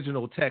the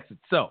original text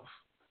itself.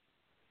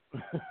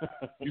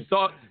 You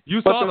saw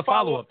the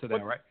follow-up to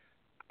that, right?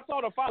 I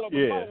saw the follow-up.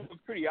 The follow-up was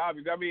pretty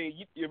obvious. I mean,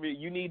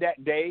 you need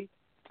that day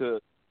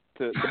to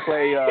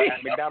play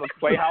at McDonald's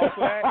Playhouse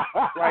for that?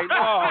 Like,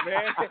 no,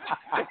 man.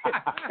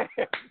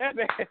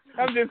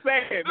 I'm just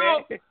saying,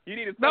 man. You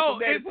need a special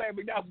day to play at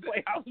McDonald's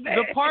Playhouse.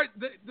 The part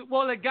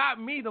that got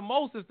me the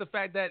most is the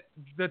fact that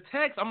the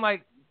text, I'm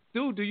like,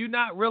 dude, do you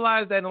not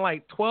realize that in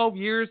like 12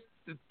 years,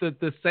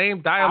 the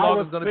same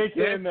dialogue is going to be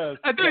there?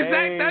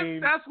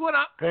 That's what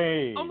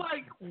I'm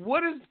like,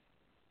 what is...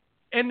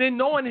 And then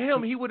knowing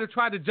him, he would have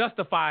tried to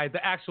justify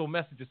the actual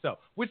message itself,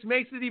 which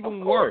makes it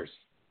even worse.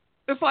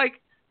 It's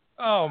like,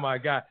 oh, my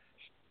God.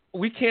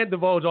 We can't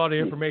divulge all the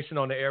information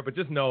on the air, but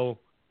just know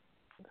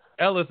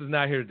Ellis is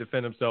not here to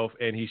defend himself,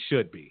 and he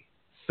should be.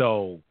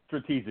 So,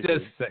 strategically.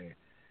 Just saying.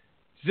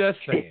 Just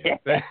saying.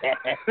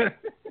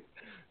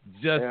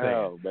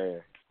 Oh,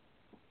 man.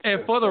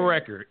 And for the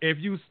record, if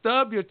you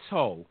stub your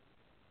toe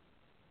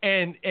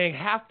and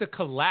have to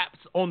collapse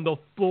on the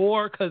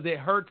floor because it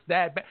hurts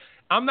that bad,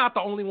 I'm not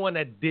the only one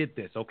that did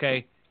this,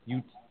 okay?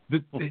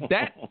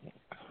 That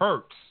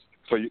hurts.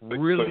 So you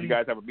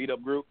guys have a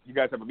meetup group? You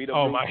guys have a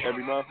meetup group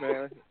every month,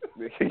 man?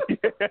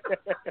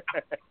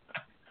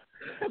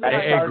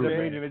 I started the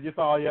meeting and just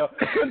all yell,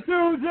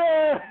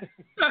 contusion!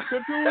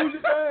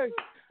 Contusion!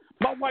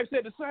 My wife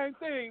said the same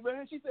thing,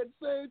 man. She said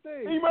the same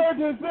thing.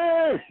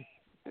 Emergency!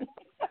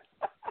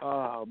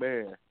 Oh,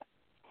 man.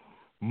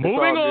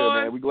 Moving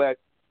on. Good, man.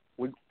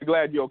 We're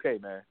glad you're okay,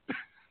 man.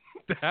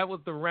 That was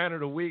the rant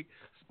of the week,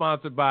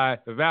 sponsored by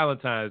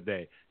Valentine's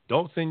Day.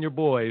 Don't send your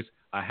boys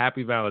a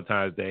happy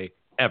Valentine's Day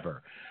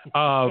ever.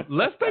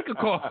 Let's take a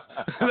call.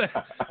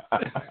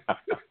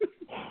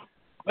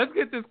 Let's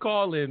get this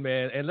call in,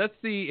 man, and let's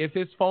see if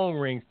his phone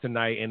rings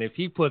tonight and if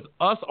he puts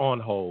us on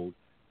hold,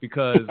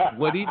 because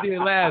what he did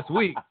last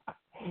week,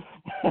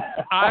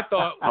 I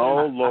thought,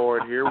 oh,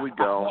 Lord, here we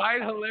go.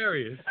 Quite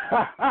hilarious.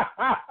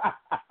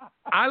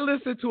 I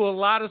listened to a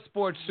lot of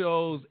sports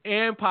shows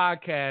and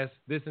podcasts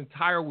this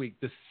entire week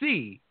to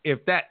see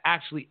if that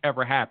actually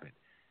ever happened.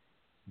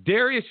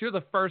 Darius, you're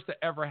the first to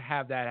ever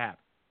have that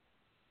happen.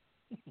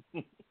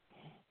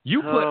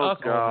 You put us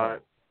on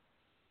hold.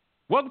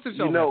 Welcome to the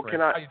show, my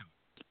friend. How you doing?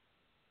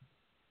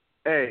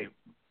 Hey,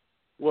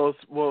 what's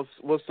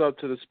up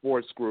to the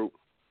sports group?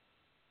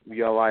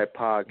 VLI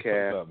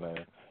podcast. What's up,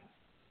 man?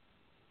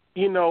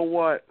 You know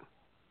what?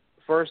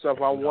 First off,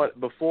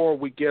 before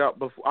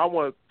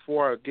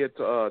I get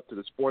to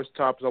the sports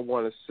topics, I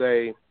want to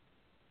say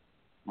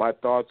my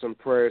thoughts and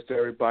prayers to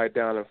everybody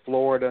down in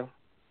Florida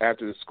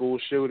after the school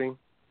shooting.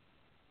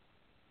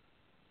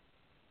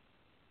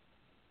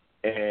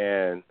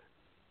 And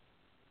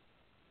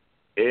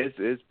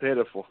it's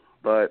pitiful,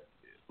 but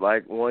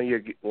like one of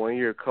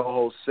your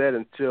co-hosts said,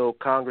 until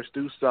Congress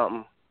do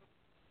something,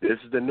 this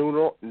is the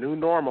new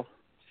normal.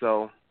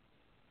 So.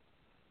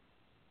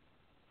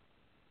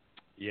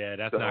 Yeah,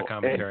 that's not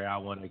commentary I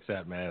want to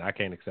accept, man. I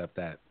can't accept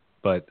that,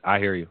 but I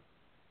hear you.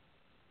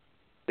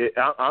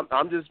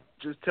 I'm just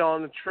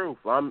telling the truth.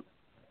 I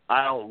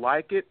don't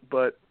like it,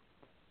 but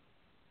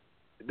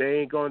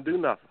they ain't gonna do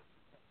nothing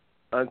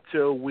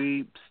until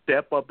we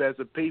step up as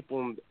a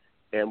people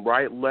and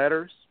write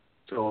letters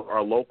so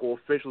our local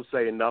officials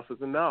say enough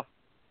is enough.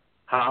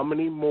 How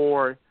many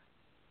more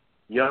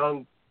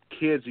young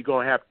kids you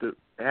gonna have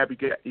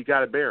you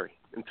got to bury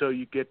until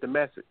you get the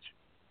message?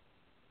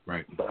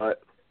 Right.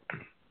 But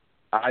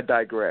I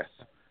digress.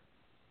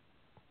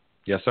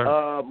 Yes,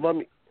 sir.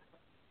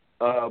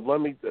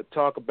 Let me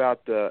talk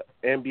about the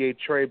NBA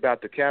trade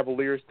about the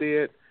Cavaliers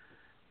did.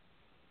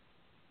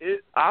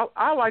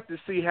 I like to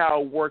see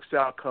how it works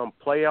out come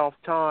playoff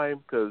time,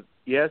 because,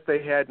 yes,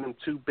 they had them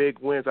two big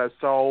wins I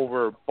saw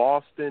over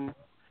Boston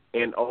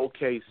and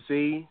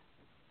OKC.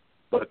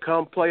 But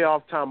come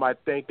playoff time, I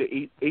think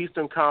the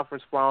Eastern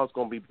Conference Finals is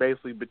going to be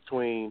basically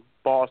between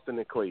Boston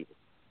and Cleveland.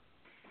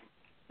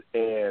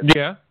 And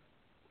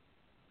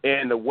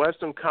in the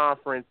Western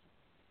Conference,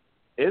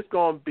 it's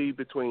going to be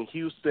between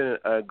Houston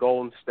and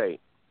Golden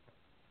State.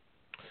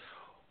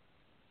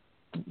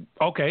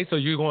 Okay, so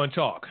you're going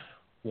chalk.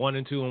 1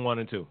 and 2 and 1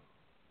 and 2.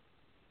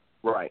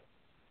 Right.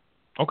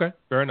 Okay,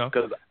 fair enough.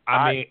 Because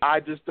I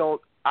just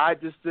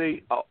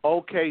see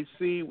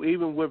OKC,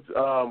 even with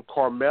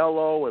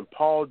Carmelo and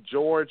Paul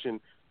George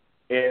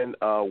and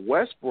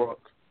Westbrook,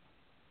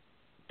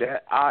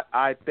 that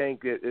I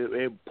think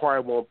it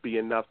probably won't be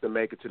enough to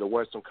make it to the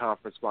Western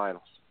Conference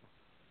Finals.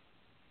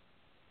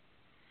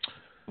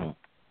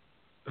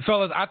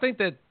 Fellas, I think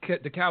that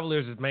the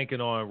Cavaliers is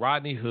banking on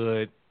Rodney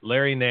Hood,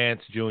 Larry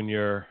Nance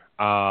Jr.,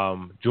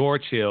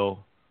 George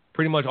Hill,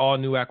 pretty much all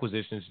new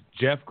acquisitions,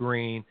 Jeff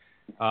Green,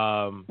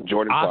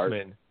 Jordan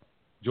Osman,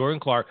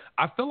 Jordan Clark.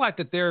 I feel like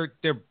that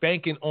they're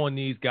banking on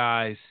these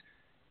guys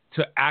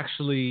to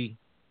actually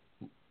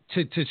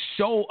to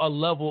show a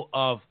level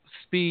of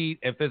speed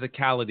and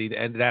physicality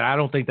and that I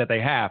don't think that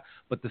they have,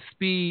 but the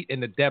speed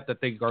and the depth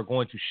that they are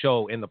going to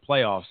show in the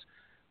playoffs.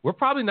 We're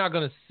probably not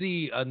going to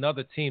see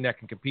another team that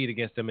can compete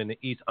against them in the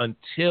East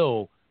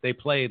until they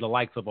play the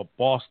likes of a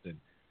Boston.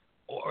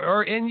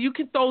 And you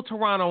can throw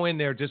Toronto in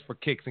there just for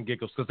kicks and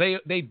giggles because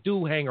they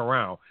do hang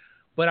around.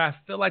 But I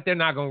feel like they're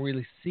not going to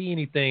really see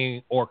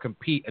anything or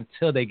compete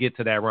until they get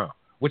to that round,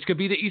 which could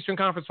be the Eastern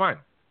Conference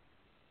Final.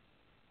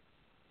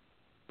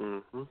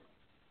 Mm-hmm.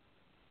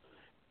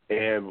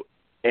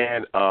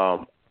 And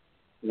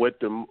with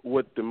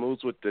the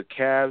moves with the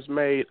Cavs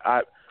made,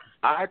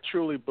 I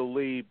truly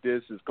believe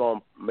this is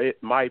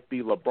might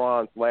be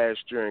LeBron's last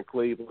year in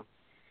Cleveland.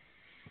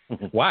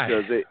 Why?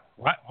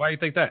 Why do you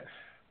think that?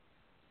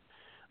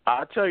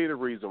 I'll tell you the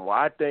reason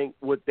why. I think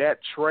with that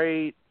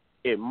trade,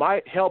 it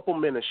might help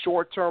him in the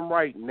short term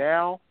right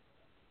now,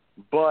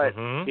 but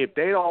if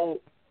they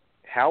don't,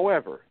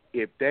 however,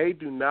 if they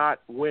do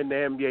not win the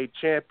NBA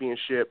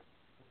championship,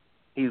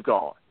 he's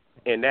gone.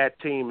 And that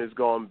team is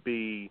going to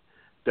be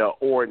the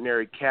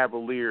ordinary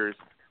Cavaliers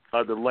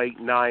of the late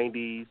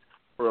 90s,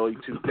 early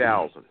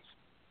 2000s.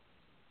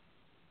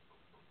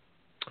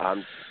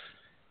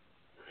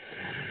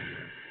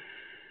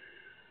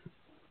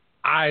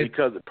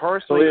 Because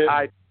personally,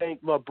 I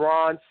think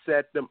LeBron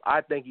set them.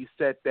 I think he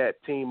set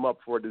that team up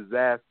for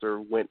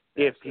disaster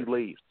if he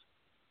leaves.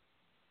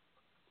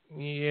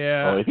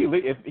 Yeah,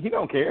 if he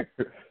don't care.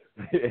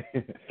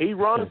 He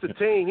runs the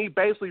team. He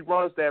basically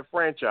runs that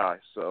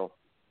franchise. So.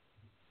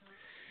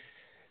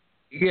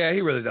 Yeah,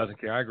 he really doesn't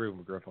care. I agree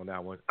with McGriff on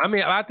that one. I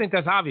mean, I think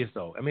that's obvious,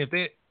 though.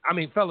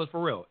 Fellas,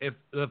 for real, if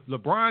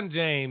LeBron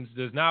James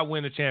does not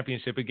win a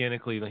championship again in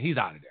Cleveland, he's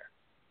out of there.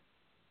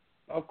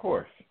 Of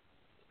course.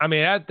 I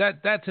mean,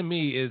 that to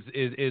me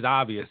is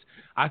obvious.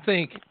 I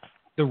think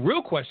the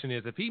real question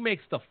is if he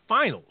makes the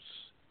finals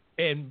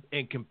and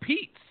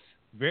competes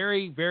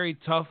very, very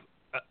tough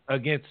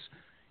against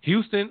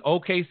Houston,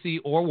 OKC,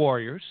 or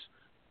Warriors,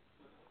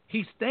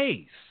 he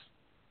stays.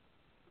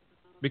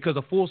 Because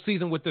a full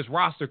season with this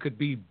roster could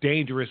be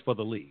dangerous for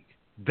the league.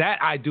 That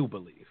I do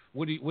believe.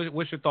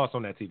 What's your thoughts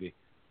on that, TV?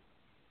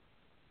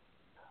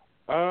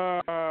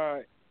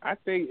 I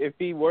think if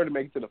he were to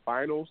make it to the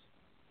finals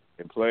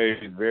and play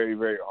very,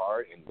 very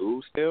hard and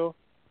lose still,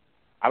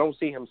 I don't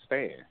see him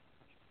staying.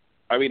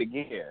 I mean,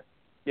 again,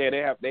 yeah,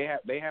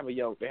 they have a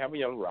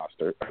young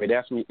roster. I mean,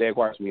 they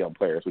acquire some young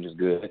players, which is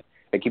good.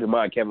 And keep in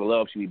mind, Kevin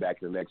Love should be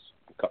back in the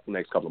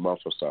next couple of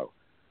months or so.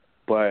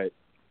 But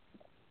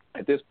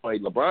at this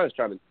point, LeBron is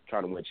trying to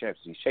win championships.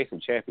 He's chasing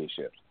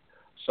championships.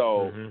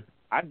 So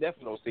I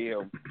definitely don't see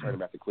him turning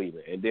back to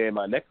Cleveland. And then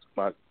my next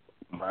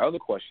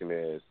question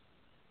is,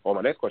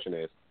 where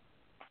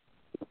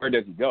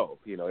does he go?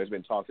 You know, there's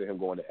been talks of him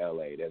going to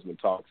LA. There's been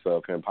talks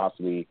of him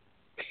possibly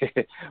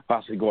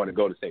going to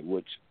Golden State,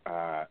 which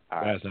I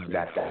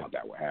doubt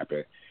that would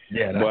happen.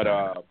 Yeah, where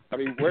does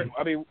he go?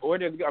 I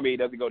mean,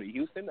 does he go to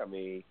Houston? I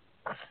mean,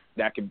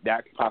 that could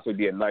possibly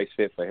be a nice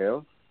fit for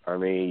him. I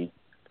mean,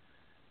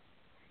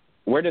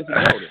 where does he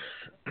go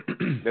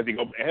then? Does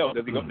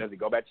he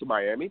go back to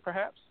Miami,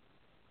 perhaps?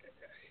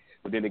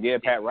 But then again,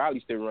 Pat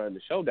Riley's still running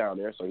the show down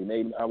there, so he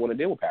may not want to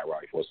deal with Pat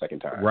Riley for a second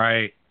time.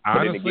 Right.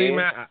 Honestly,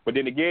 but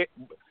then again,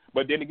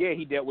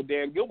 he dealt with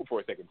Dan Gilbert for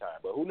a second time.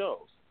 But who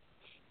knows?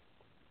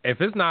 If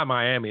it's not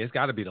Miami, it's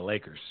got to be the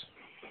Lakers.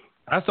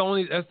 That's the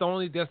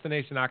only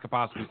destination I could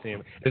possibly see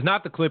him. It's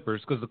not the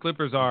Clippers because the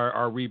Clippers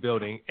are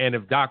rebuilding, and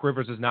if Doc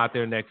Rivers is not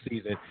there next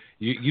season,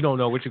 you don't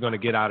know what you're going to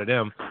get out of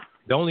them.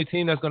 The only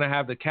team that's going to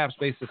have the cap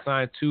space to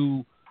sign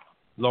 2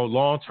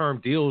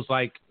 long-term deals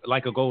like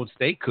a Golden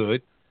State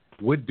could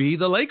would be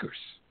the Lakers.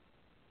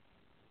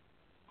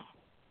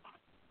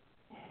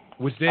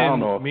 Which then I don't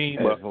know means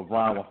if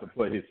LeBron wants to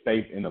put his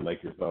faith in the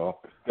Lakers, though.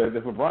 Because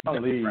if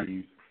LeBron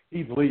leaves,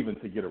 he's leaving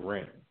to get a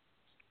ring.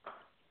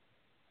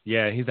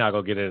 Yeah, he's not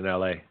going to get it in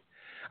L.A.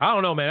 I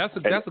don't know, man.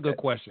 That's a good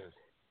question.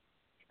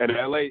 And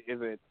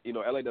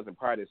LA doesn't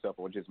pride itself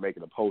on just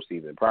making a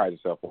postseason. It prides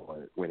itself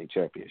on winning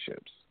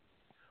championships.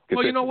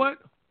 Well, you know what?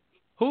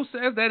 Who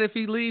says that if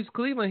he leaves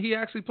Cleveland, he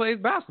actually plays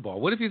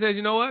basketball? What if he says,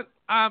 you know what?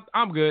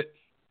 I'm good.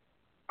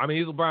 I mean,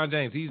 he's LeBron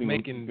James. He's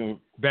making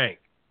bank.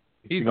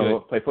 He's going good.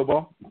 to play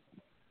football?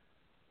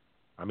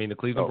 I mean, the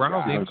Cleveland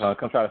Browns.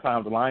 Come try to sign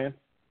with the Lions?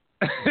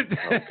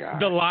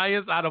 The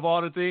Lions out of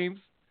all the teams?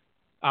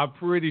 I'm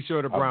pretty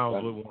sure the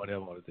Browns would want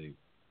him on the team.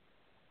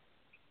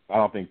 I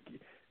don't think,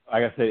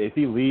 like I said, if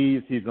he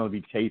leaves, he's going to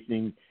be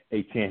chasing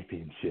a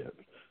championship.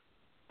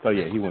 So,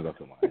 yeah, he wouldn't go to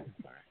the Lions.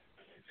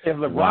 If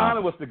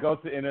LeBron was to go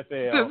to the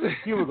NFL,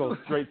 he would go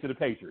straight to the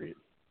Patriots.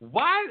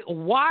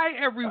 Why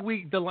every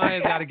week the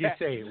Lions got to get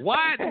shade?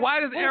 Why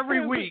does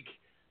every week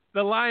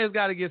the Lions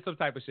got to get some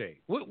type of shade?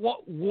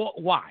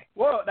 Why?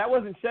 Well, that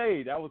wasn't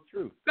shade. That was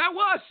truth. That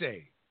was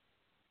shade.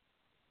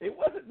 It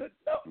wasn't. The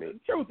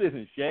truth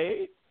isn't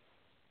shade.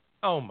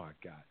 Oh, my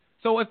God.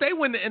 So if they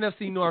win the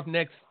NFC North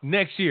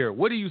next year,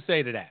 what do you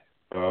say to that?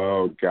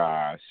 Oh,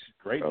 gosh.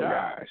 Great job.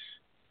 Gosh.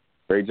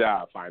 Great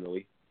job,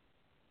 finally.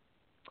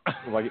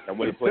 Like,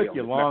 it took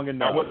you long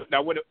enough.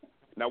 Now win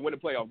a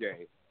playoff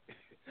game.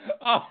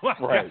 Oh, my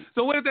right. God.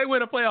 So what if they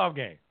win a playoff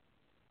game?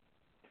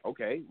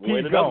 Okay.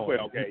 Win another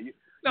playoff game.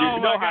 You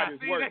know how this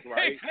works,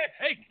 right?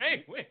 They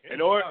can't win.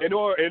 In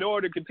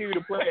order to continue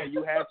to play,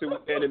 you have to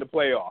win in the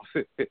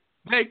playoffs.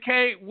 They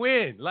can't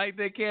win. Like,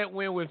 they can't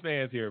win with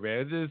fans here, man.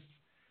 It's just...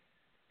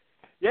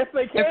 Yes,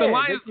 they can. If the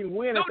Lions, they can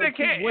win. No, they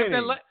can't.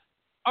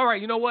 All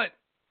right, you know what?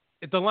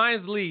 If the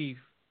Lions leave,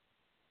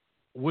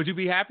 would you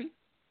be happy?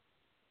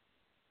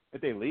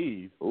 If they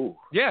leave? Ooh.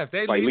 Yeah, if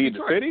they leave the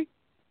city?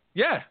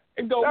 Yeah.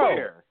 And go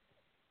where?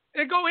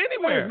 And go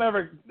anywhere.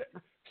 Never.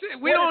 Shit,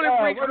 we don't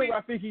agree. What did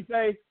I think he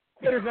say?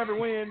 Hitters never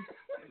win.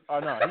 Oh,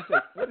 no. He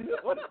said, what did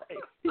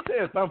he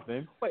said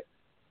something. Wait,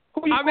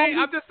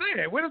 I'm just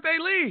saying, what if they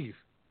leave?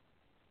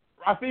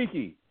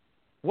 Rafiki.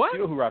 What? You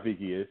know who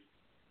Rafiki is.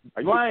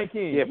 Lion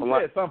King. Yeah, he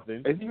said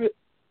something. Is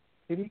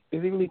he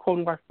really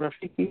quoting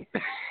Rafiki?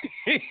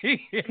 He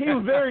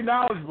was very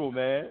knowledgeable,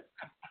 man.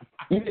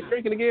 You been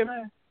drinking again,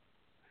 man?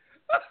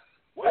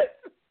 What?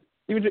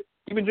 You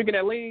been drinking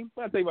that lean?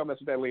 I'll tell you about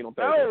messing with that lean on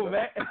Thursday. No,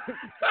 man.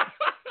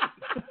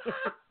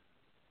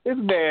 This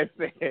man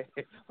said,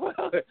 what?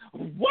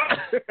 What?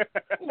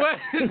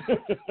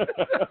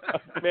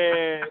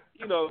 Man,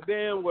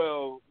 damn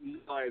well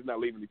Lions not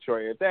leaving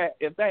Detroit.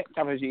 If that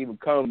conversation even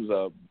comes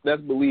up,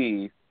 let's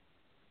believe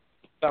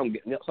something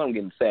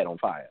getting set on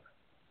fire.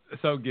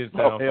 Something getting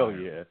set on fire. Hell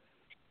yeah.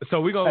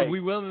 So we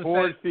willing to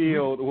Ford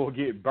Field will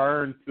get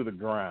burned to the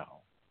ground.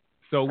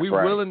 So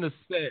we're willing to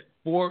set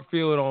Ford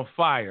Field on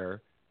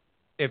fire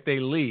if they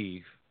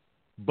leave,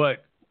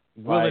 but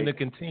willing to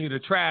continue to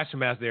trash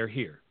them as they're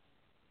here.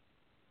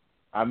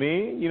 I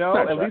mean,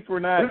 at least we're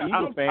not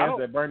Eagles fans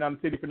that burn down the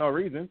city for no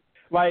reason.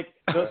 Like,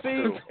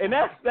 and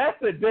that's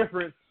the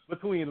difference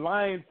between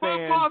Lions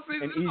fans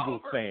and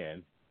Eagles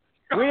fans.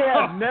 We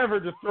have never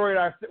destroyed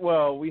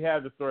we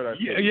have destroyed our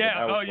city. Yeah.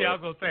 I was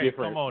going to say,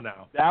 come on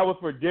now. That was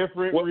for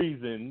different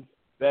reasons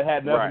that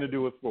had nothing to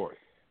do with sports.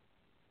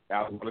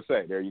 I was going to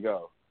say, there you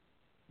go.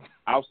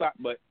 Outside,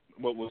 but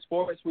with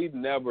sports, we've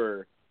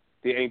never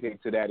did anything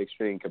to that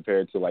extreme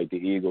compared to like the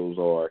Eagles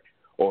or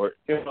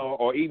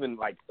even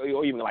like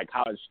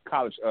college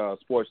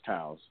sports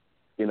towns.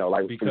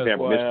 Like for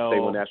example, Michigan State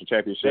won national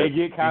championship. They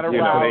get kind of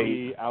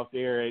rowdy out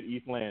there at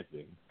East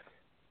Lansing.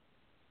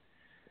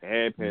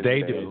 And Penn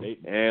State, do.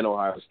 And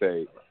Ohio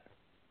State.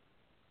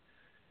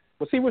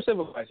 Well, see, we're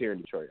civilized here in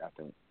Detroit, I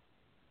think.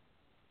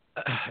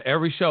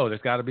 Every show,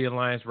 there's got to be a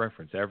Lions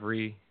reference.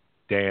 Every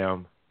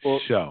damn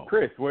show.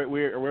 Chris,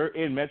 we're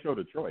in Metro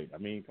Detroit. I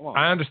mean, come on.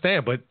 I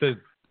understand, but the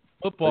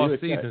football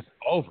season's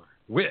over.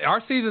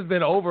 Our season's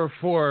been over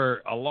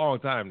for a long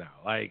time now.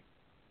 Like,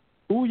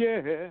 oh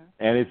yeah,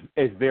 and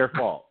it's their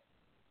fault.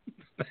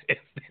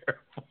 It's their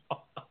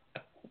fault.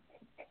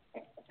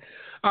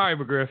 All right,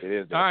 McGriff. It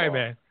is their all right, fault.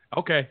 man.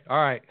 Okay, all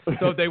right.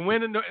 So if they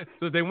win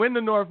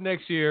the North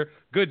next year,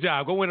 good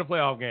job. Go win a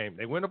playoff game.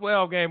 They win a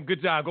playoff game,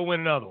 good job. Go win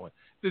another one.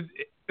 It's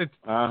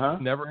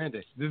never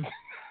ended.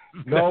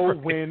 Go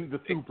win the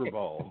Super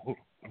Bowl.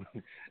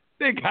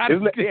 They gotta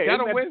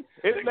win.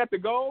 Isn't that the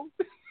goal?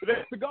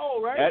 That's the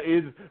goal, right? That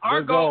is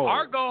our goal.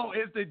 Our goal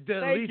is to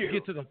at least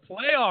get to the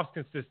playoffs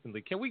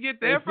consistently. Can we get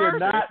there if first?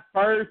 You're not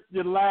first,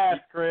 you're last,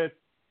 Chris.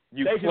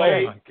 You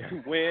play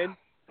to win.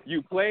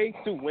 You play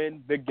to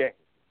win the game.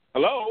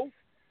 Hello?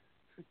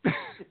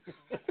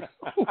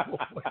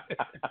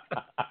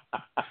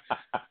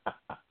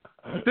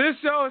 This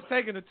show is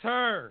taking a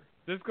turn.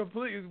 This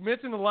completely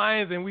mention the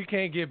Lions and we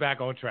can't get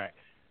back on track.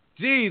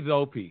 Jeez,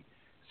 OP.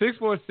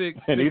 646.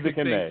 And neither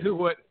can they.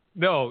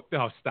 No,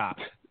 stop.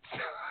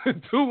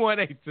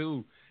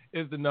 2182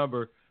 is the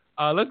number.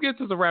 Let's get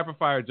to the rapid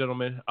fire,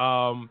 gentlemen.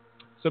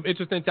 Some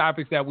interesting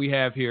topics that we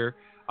have here.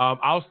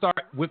 I'll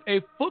start with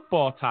a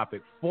football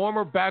topic.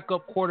 Former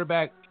backup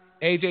quarterback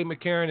A.J.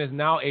 McCarron is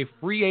now a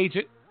free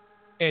agent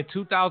in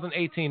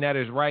 2018. That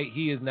is right.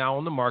 He is now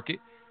on the market.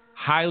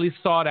 Highly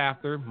sought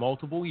after,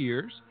 multiple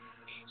years.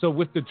 So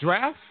with the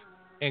draft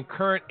and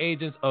current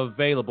agents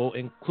available,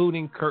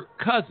 including Kirk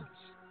Cousins,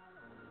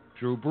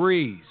 Drew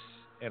Brees,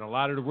 and a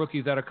lot of the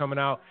rookies that are coming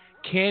out,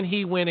 can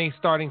he win a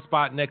starting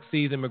spot next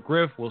season?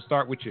 McGriff, we'll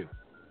start with you.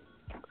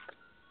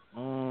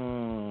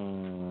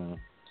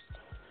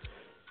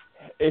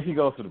 If he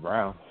goes to the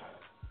Browns.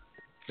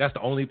 That's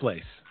the only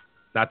place.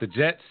 Not the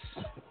Jets.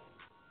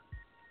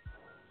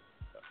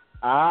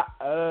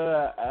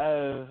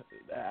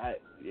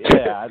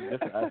 Yeah,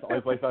 that's the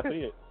only place I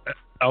see it.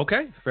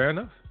 Okay, fair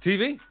enough.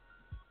 TV.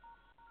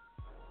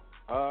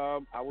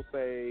 I would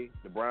say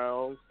the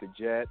Browns, the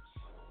Jets.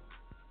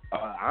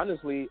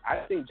 Honestly, I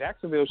think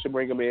Jacksonville should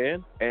bring him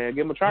in and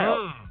give him a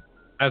tryout.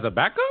 As a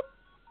backup?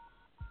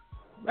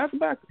 That's a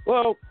backup.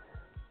 Well,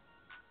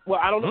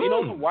 I don't know. You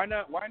know, why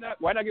not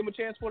give him a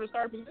chance for the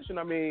starting position?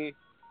 I mean,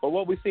 for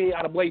what we see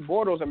out of Blake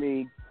Bortles, I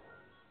mean,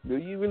 do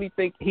you really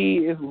think he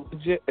is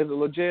a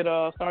legit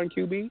starting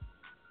QB?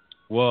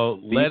 Well,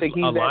 let a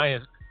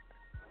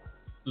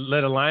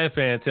Lion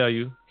fan tell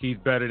you he's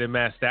better than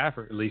Matt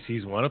Stafford. At least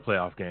he's won a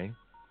playoff game.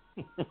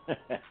 I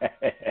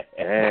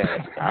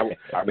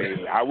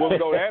mean, I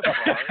wouldn't go that far.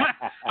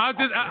 I'm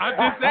just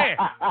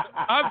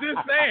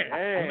saying.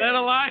 Man. Let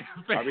a Lion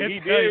fan. I mean,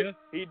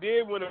 he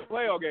did win a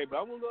playoff game, but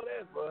I wouldn't go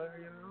that far.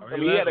 You know? I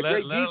mean, he had a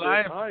great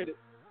defense behind it.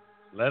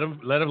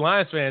 Let a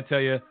Lions fan tell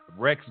you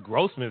Rex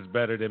Grossman's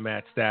better than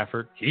Matt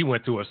Stafford. He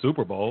went to a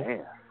Super Bowl.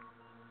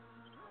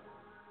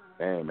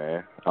 Damn,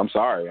 man. I'm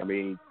sorry. I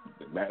mean,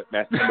 Matt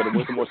Stafford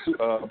win some more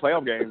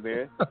playoff games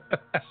then.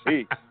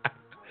 Jeez.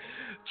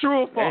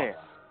 True or false?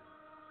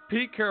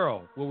 Pete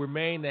Carroll will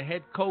remain the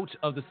head coach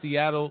of the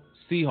Seattle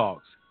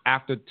Seahawks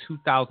after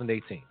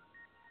 2018.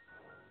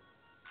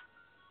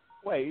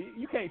 Wait,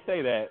 you can't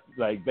say that,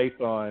 like,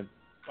 based on,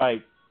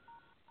 like,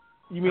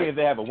 you mean if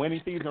they have a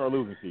winning season or a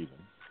losing season?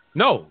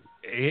 No,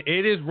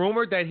 it is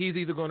rumored that he's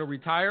either going to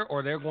retire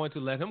or they're going to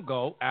let him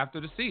go after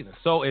the season.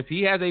 So if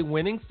he has a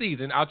winning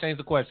season, I'll change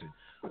the question.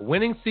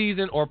 Winning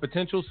season or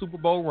potential Super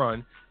Bowl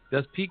run,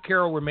 does Pete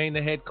Carroll remain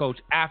the head coach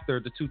after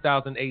the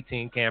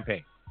 2018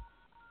 campaign?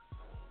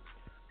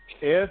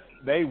 If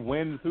they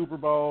win the Super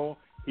Bowl,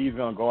 he's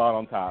going to go out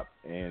on top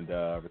and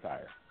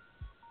retire.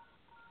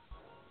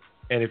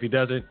 And if he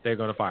doesn't, they're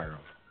going to fire him.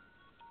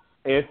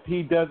 If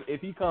he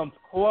comes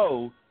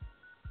close,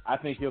 I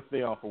think he'll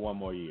stay on for one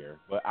more year,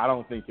 but I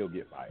don't think he'll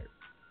get fired.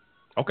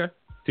 Okay.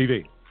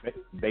 TV.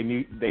 They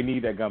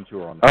need that gum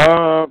chewer on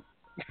that.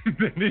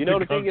 You know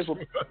the thing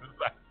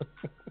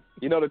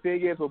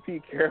is with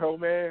Pete Carroll,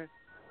 man.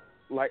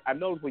 Like I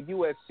noticed with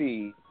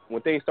USC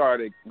when they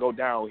started to go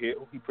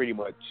downhill, he pretty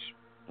much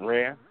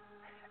ran,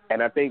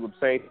 and I think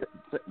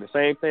the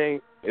same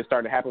thing is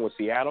starting to happen with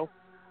Seattle.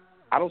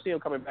 I don't see him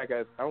coming back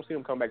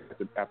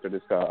after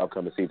this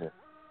upcoming season.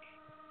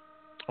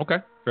 Okay,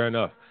 fair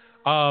enough.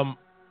 I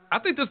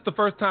think this is the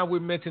first time we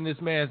mentioned this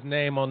man's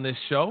name on this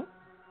show.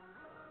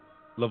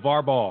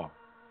 LeVar Ball.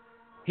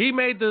 He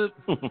made a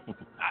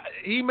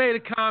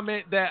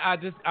comment that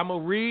I'm gonna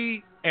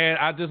read, and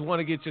I just want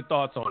to get your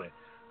thoughts on it.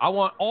 I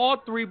want all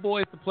three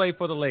boys to play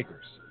for the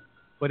Lakers,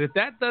 but if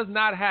that does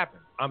not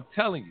happen, I'm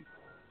telling you,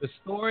 the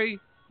story.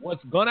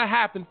 What's gonna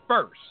happen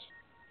first?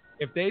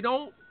 If they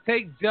don't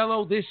take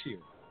Jello this year,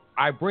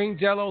 I bring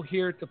Jello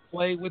here to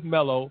play with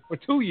Melo for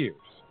 2 years.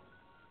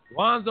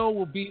 Lonzo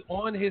will be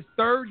on his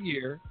third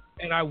year,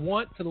 and I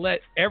want to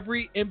let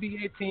every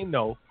NBA team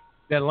know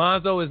that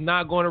Lonzo is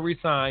not going to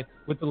re-sign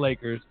with the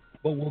Lakers,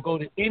 but will go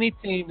to any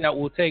team that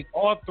will take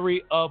all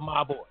three of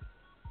my boys.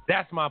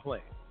 That's my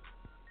plan.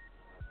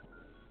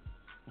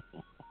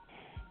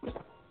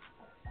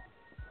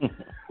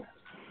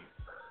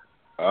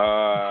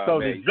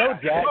 Did Joe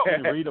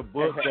Jackson read a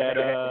book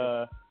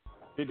that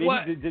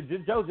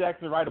did Joe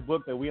Jackson write a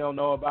book that we don't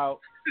know about,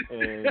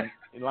 and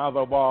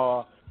Lonzo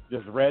Ball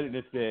just read it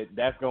and said,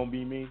 "That's gonna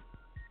be me"?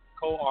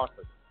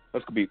 Co-author.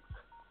 That's gonna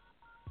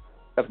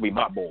be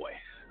my boy.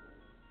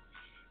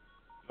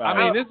 I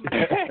mean, this.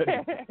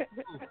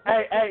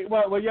 hey,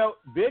 well, yo,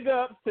 big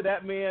ups to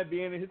that man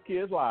being in his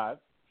kids' lives.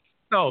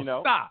 No, you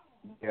know? Stop.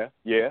 Yeah.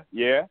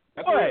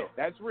 That's real.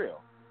 That's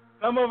real.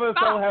 Some of us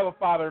don't have a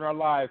father in our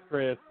lives,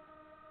 Chris.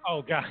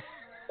 Oh God.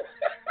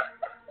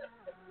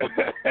 I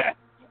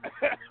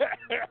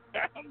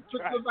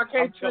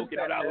can't choke it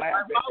out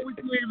loud. Why would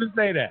you even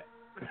say that?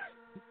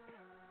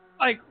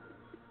 Like,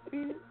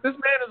 this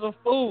man is a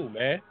fool,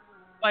 man.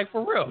 Like,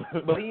 for real.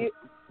 But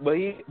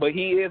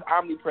he is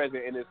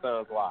omnipresent in his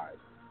son's lives.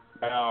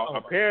 Now,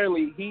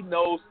 apparently, he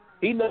knows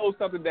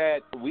something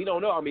that we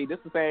don't know. I mean, this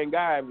is the same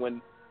guy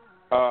when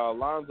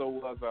Lonzo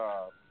was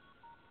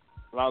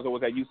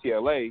at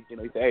UCLA. You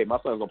know, he said, "Hey, my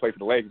son's gonna play for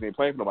the Lakers. He ain't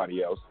playing for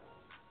nobody else,"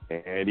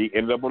 and he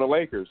ended up on the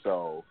Lakers.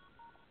 So,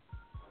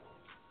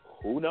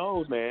 who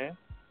knows, man?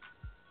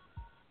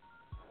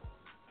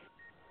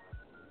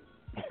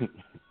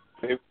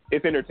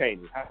 It's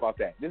entertaining. How about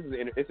that?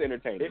 It's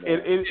entertaining.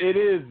 It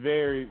is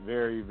very,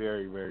 very,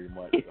 very, very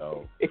much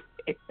so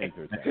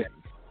entertaining.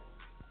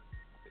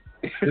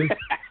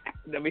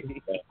 I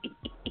mean,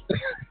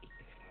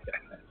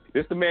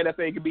 this the man that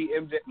said he could beat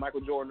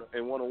Michael Jordan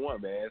in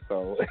 1-on-1, man.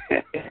 So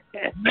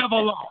never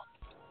lost.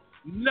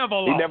 He never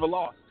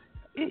lost.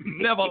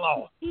 Never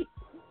lost.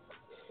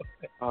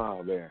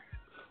 Oh man.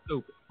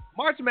 Stupid.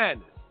 March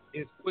Madness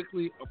is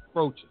quickly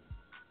approaching.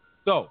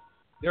 So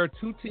there are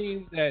two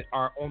teams that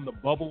are on the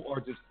bubble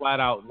or just flat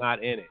out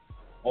not in it.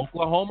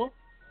 Oklahoma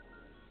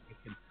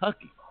and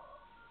Kentucky.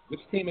 Which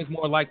team is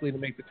more likely to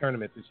make the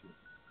tournament this year?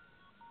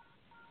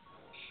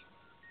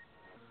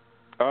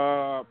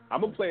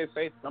 I'm going to play it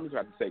safe. I'm just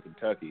going to say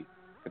Kentucky.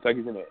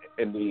 Kentucky's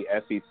in the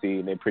SEC,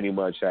 and they pretty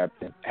much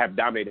have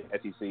dominated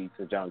SEC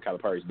since John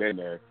Calipari's been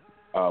there.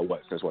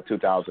 Since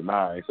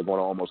 2009, so going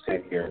on almost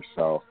 10 years.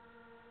 So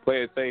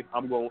play it safe.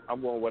 I'm going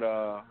with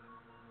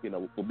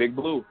with Big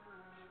Blue.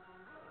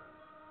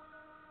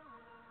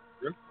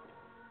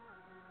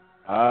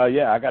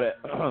 Yeah, I got to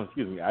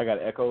excuse me. I got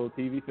to echo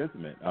TV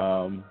sentiment.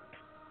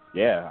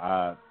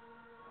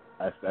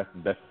 That's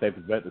the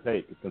safest bet to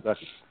take. It's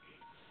Kentucky.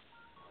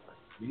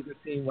 Neither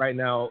team right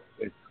now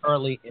is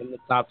currently in the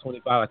top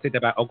 25. I take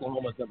that back.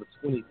 Oklahoma's number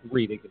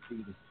 23. They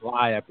continue to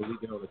slide after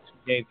leaving on a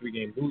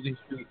 3-game losing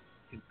streak.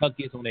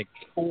 Kentucky is on a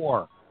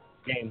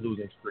 4-game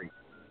losing streak.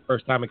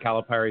 First time in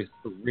Calipari's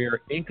career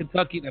in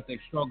Kentucky that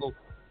they've struggled.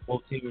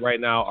 Both teams right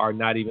now are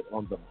not even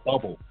on the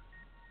bubble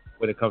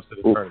when it comes to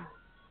the tournament.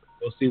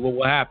 We'll see what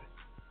will happen.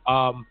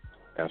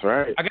 That's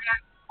right. I got to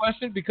ask a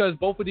question because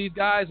both of these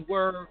guys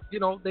were,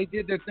 they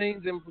did their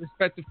things in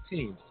respective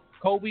teams.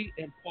 Kobe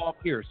and Paul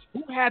Pierce.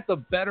 Who had the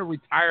better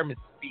retirement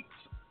speech?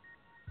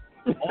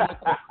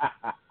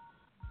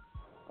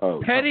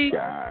 Petty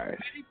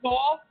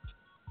Paul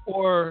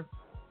or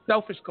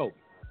selfish Kobe?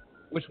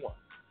 Which one?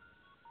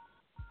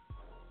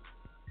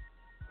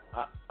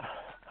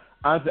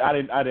 Honestly,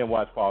 I didn't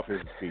watch Paul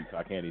Pierce's speech, so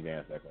I can't even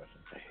answer that question.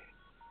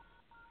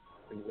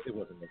 It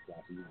wasn't much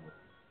watching.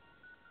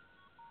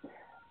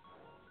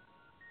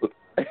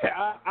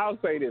 I'll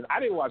say this: I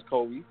didn't watch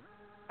Kobe.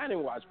 I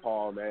didn't watch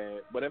Paul, man.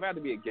 But if I had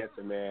to be a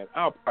guesser, man,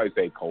 I'll probably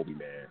say Kobe,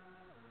 man.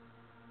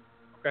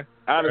 Okay.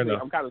 Honestly,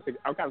 I'm kind of sick.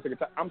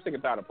 I'm sick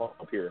and tired of Paul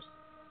Pierce.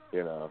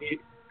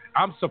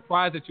 I'm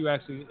surprised that you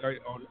actually are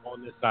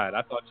on this side.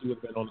 I thought you would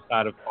have been on the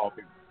side of Paul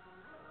Pierce.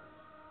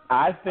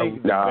 I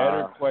think the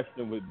better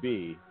question would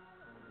be,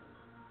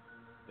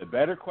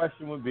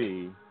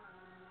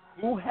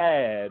 who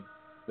had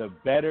the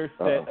better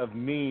set of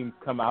memes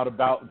come out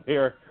about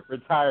their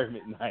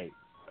retirement night?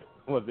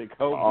 Was it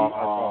Kobe or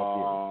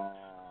Paul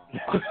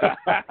Pierce?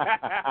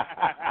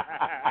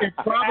 It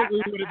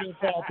probably would have been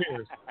Paul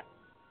Pierce.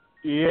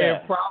 Yeah.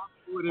 It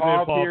probably would have Paul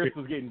been Paul Pierce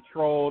was getting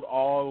trolled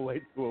all the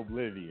way to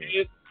oblivion.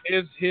 His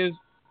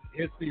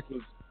speech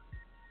was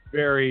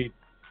very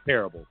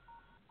terrible.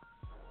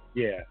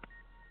 Yeah.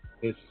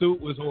 His suit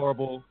was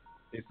horrible.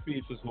 His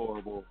speech was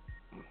horrible.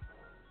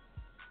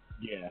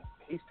 Yeah.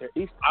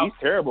 He's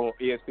terrible on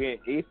ESPN.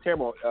 He's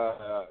terrible.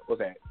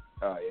 What's that?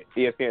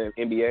 ESPN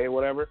NBA or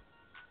whatever.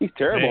 He's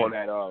terrible on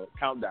that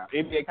countdown.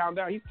 NBA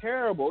countdown. He's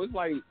terrible. It's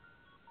like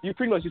you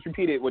pretty much just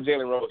repeated what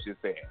Jalen Rose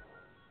just said.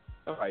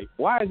 I'm like,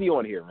 why is he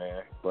on here,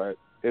 man? But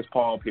it's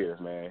Paul Pierce,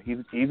 man.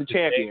 He's a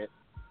champion.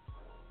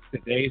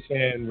 Today's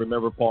fan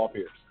remember Paul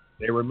Pierce.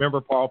 They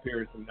remember Paul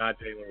Pierce and not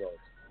Jalen Rose.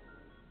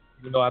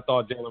 Even though I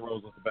thought Jalen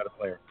Rose was a better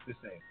player. Just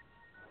saying.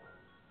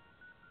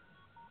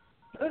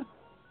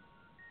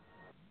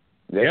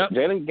 Yep.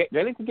 Jalen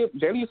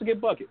used to get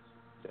buckets.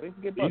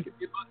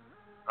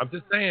 I'm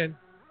just saying.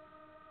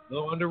 A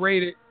little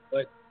underrated,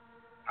 but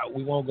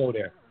we won't go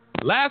there.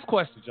 Last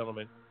question,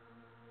 gentlemen.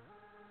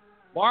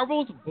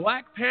 Marvel's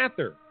Black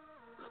Panther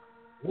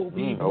will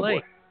be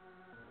blank.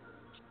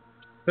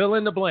 Fill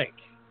in the blank.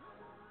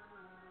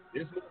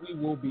 This movie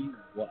will be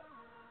what?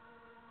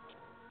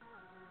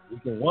 We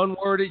can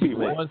one-word it.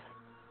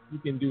 You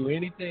can do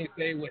anything.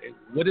 Say what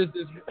is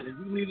this? If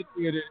you leave the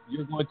theater,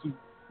 you're going to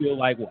feel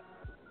like what?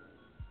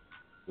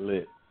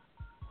 Lit.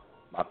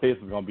 My fist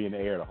was going to be in the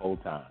air the whole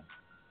time.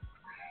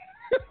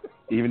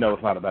 Even though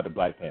it's not about the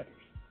Black Panthers.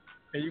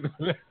 And you're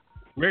going to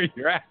wear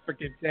your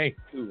African chain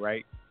too,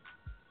 right?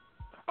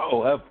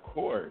 Oh, of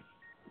course.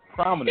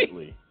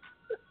 Prominently.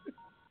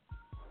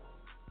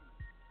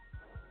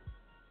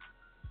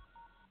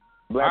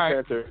 Black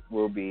Panther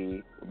will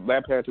be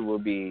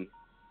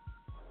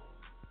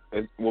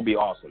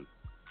awesome.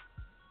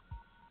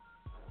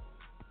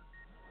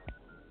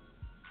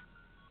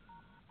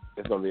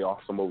 It's going to be an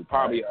awesome movie.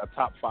 Probably a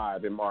top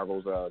 5 in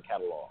Marvel's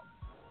catalog.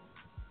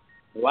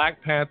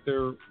 Black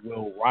Panther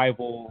will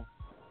rival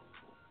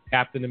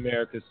Captain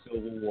America's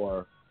Civil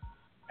War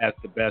as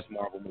the best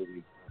Marvel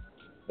movie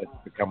that's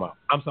to come out.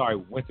 I'm sorry,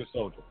 Winter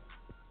Soldier.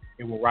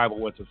 It will rival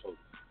Winter Soldier.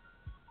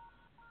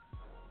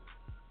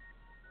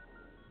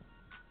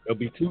 It'll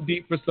be too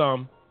deep for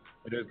some,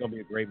 but it's going to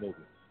be a great movie.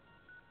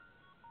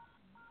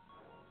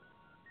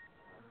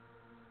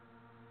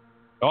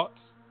 Thoughts?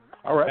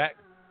 All right.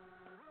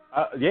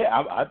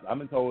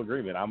 I'm in total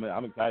agreement.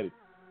 I'm excited.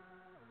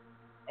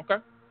 Okay,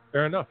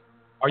 fair enough.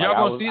 Are y'all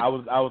going to see it?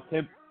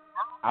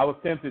 I was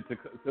tempted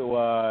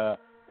to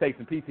take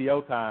some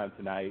PTO time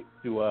tonight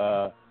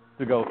to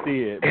go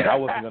see it, but I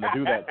wasn't going to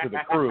do that to the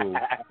crew.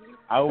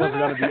 I wasn't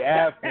going to be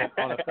absent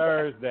on a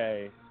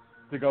Thursday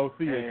to go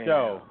see a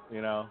show, I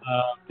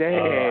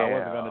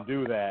wasn't going to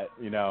do that,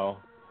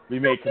 We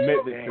made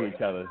commitments to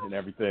each other and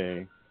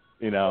everything,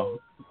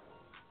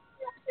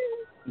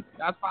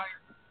 That's fire.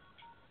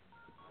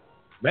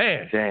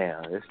 Man.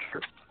 Damn, it's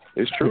true.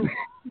 It's true.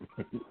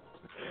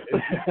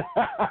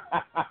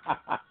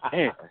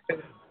 Man.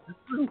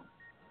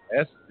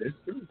 It's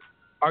true.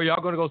 Are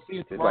y'all going to go see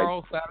it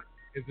tomorrow, Saturday?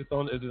 Is it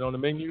on the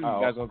menu? You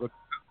guys going to go?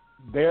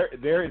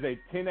 There is a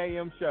 10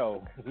 a.m.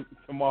 show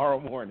tomorrow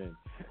morning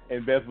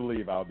and best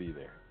believe I'll be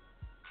there.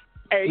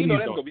 Hey, you know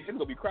it's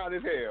gonna be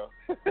crowded as hell.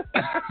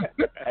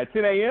 At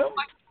 10 a.m.?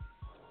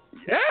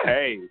 Yeah.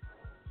 Hey,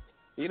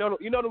 you know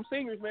them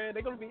singers, man.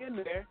 They're gonna be in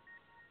there.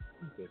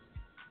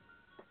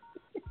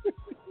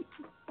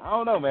 I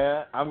don't know,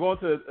 man. I'm going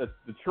to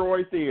the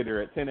Troy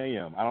Theater at 10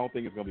 a.m. I don't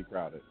think it's gonna be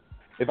crowded.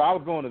 If I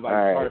was going to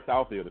Carter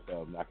Southfield or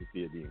something, I could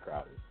see it being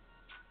crowded.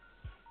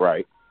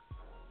 Right.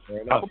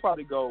 I'll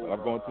probably go. I'll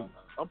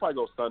probably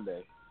go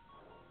Sunday,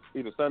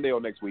 either Sunday or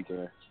next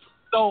weekend.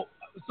 So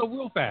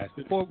real fast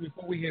before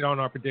we hit on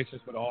our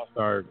predictions for the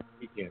All-Star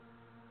weekend,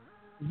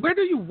 where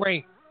do you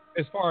rank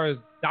as far as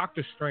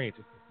Doctor Strange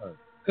is concerned?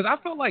 Because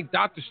I felt like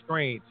Doctor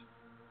Strange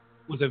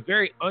was a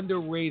very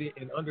underrated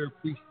and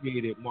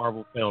underappreciated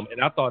Marvel film,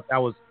 and I thought that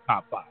was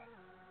top 5.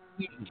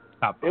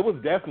 Top 5. It was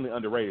definitely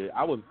underrated.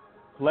 I was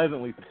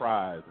pleasantly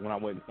surprised when I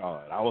went and saw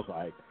it. I was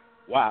like,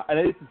 wow. And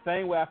it's the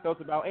same way I felt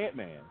about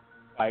Ant-Man.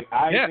 Like,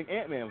 I didn't think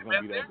Ant-Man was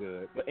going to be that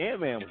good, but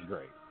Ant-Man was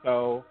great.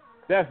 So,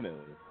 definitely.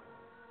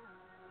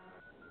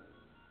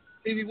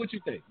 Stevie, what you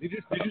think? Did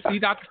you see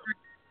Doctor Strange?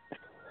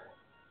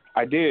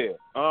 I did.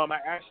 I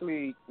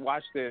actually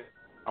watched it,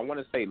 I want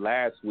to say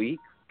last week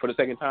for the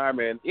second time,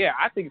 and yeah,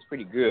 I think it's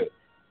pretty good.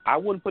 I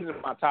wouldn't put it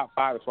in my top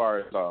 5 as far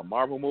as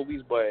Marvel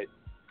movies, but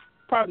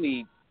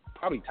probably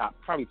top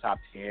 10,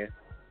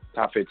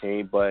 top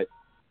 15. But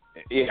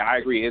yeah, I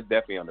agree, it's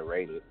definitely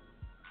underrated.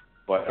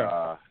 But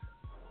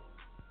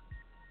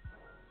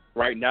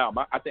right now,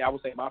 I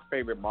would say my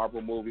favorite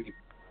Marvel movie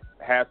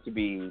has to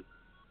be,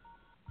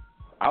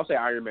 I'll say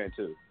Iron Man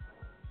 2.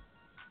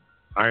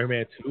 Iron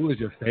Man 2 is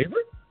your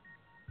favorite?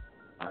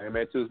 Iron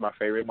Man 2 is my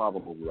favorite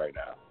Marvel movie right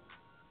now.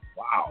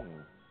 Wow.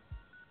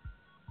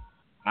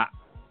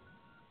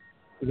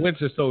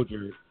 Winter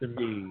Soldier, to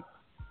me,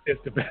 is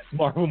the best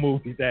Marvel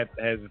movie that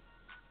has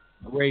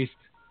graced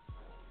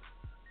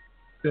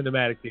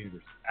cinematic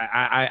theaters.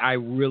 I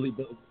really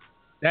believe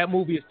that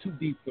movie is too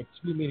deep for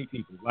too many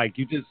people. Like,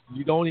 you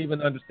don't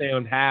even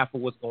understand half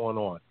of what's going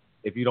on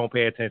if you don't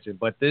pay attention.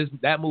 But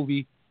that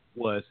movie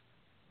was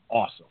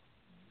awesome.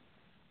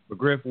 But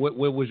Griff, what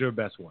was your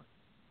best one?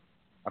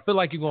 I feel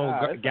like you're going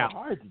to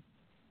Galaxy.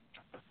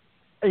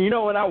 And you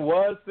know what? I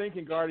was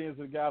thinking Guardians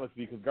of the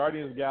Galaxy because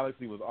Guardians of the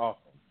Galaxy was awesome.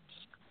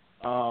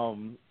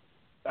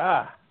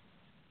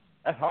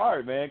 That's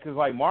hard, man, because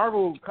like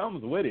Marvel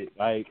comes with it.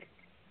 Like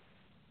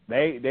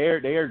they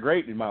are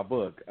great in my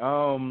book.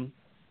 I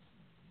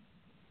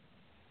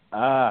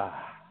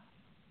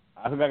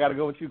think I got to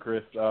go with you,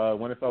 Chris.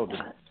 Winter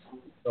Soldier.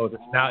 So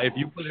now, if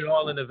you put it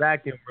all in the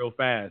vacuum real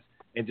fast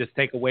and just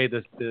take away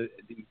the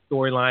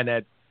storyline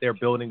that they're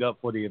building up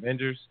for the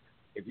Avengers,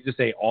 if you just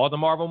say all the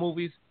Marvel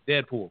movies,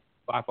 Deadpool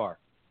by far.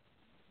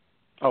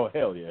 Oh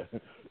hell yeah.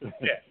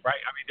 Yeah, right.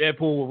 I mean, Deadpool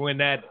will win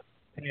that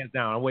hands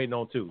down. I'm waiting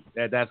on 2.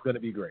 That's going to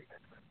be great.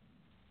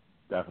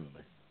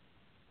 Definitely.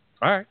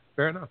 All right,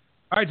 fair enough.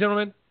 All right,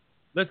 gentlemen,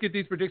 let's get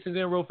these predictions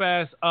in real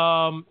fast.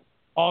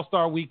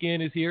 All-Star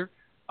Weekend is here.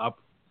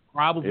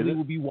 Probably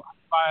will be watched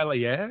by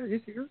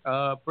it's here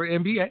for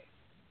NBA.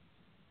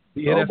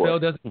 The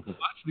NFL doesn't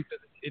watch because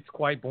it's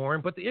quite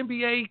boring, but the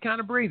NBA kind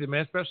of brings it,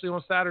 man, especially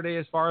on Saturday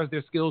as far as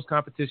their skills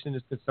competition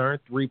is concerned,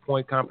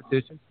 3-point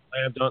competition,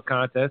 slam dunk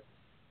contest,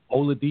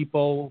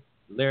 Oladipo,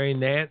 Larry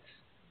Nance.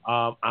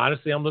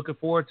 Honestly, I'm looking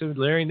forward to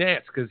Larry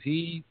Nance because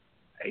he's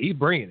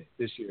bringing it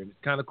this year, and it's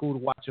kind of cool to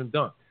watch him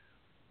dunk.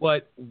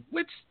 But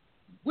which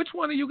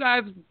one are you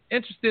guys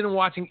interested in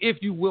watching if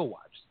you will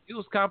watch?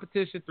 Skills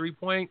competition,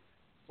 3-point,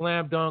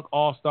 slam dunk,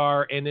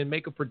 All-Star, and then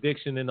make a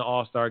prediction in the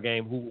All-Star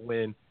game who will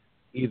win,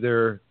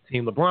 either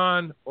Team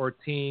LeBron or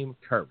Team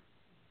Curry.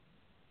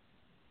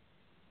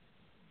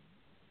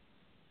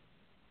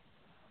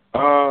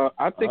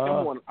 I think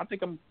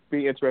I'm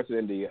be interested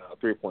in the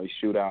 3-point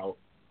shootout.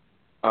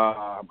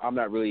 I'm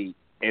not really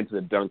into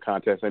the dunk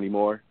contest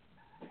anymore.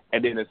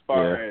 And then as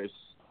far as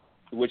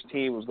which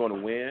team was going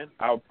to win,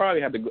 I'll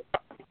probably have to go.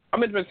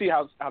 I'm interested to see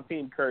how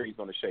Team Curry is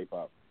going to shape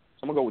up.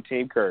 So I'm going to go with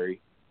Team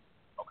Curry.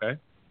 Okay.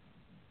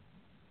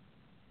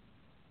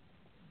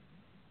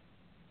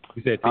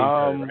 You said Team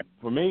Curry, right?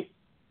 For me,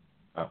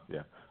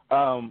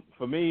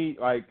 for me,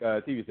 like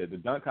TV said, the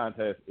dunk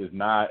contest is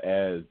not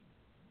as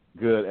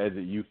good as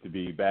it used to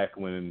be back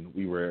when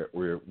we were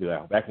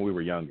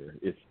younger.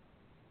 It's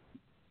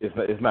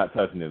not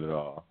touching it at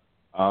all.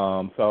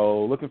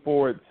 So looking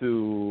forward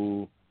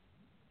to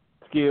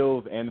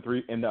skills and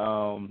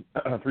the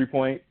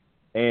 3-point,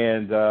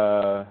 and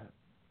I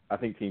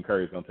think Team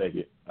Curry's gonna take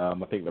it. I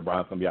think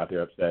LeBron's gonna be out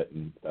there upset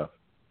and stuff.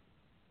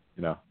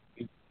 You know,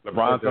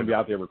 LeBron's gonna be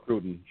out there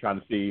recruiting, trying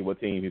to see what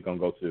team he's gonna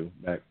go to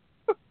next,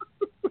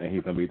 and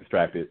he's gonna be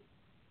distracted.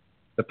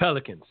 The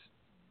Pelicans.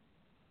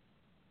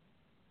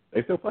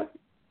 They still play?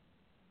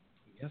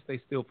 Yes, they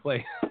still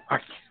play.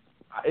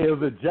 It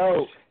was a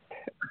joke.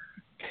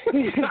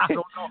 I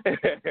don't know.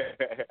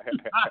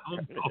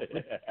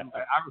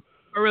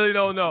 I really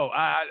don't know.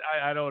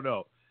 I don't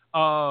know.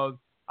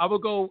 I will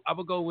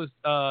go with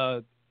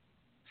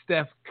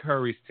Steph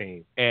Curry's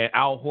team and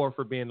Al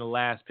Horford being the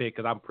last pick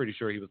because I'm pretty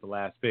sure he was the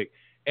last pick.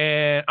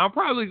 And I'm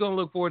probably going to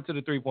look forward to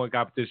the 3-point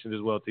competition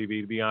as well, TV,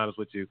 to be honest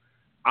with you.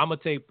 I'm going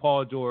to take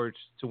Paul George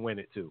to win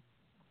it, too.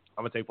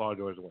 I'm going to take Paul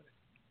George to win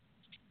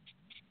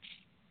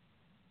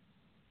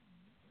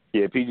it.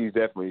 Yeah, PG's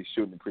definitely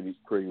shooting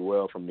pretty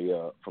well from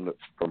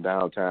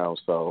downtown.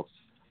 So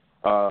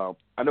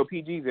I know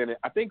PG's in it.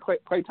 I think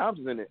Klay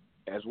Thompson's in it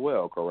as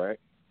well,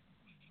 correct?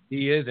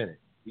 He is in it.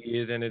 He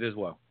is in it as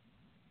well.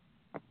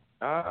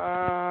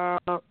 I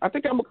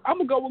think I'm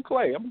gonna go with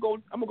Klay. I'm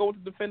gonna go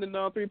with the defending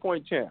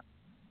 3-point champ.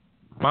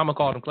 Mama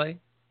called him Klay.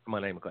 I'm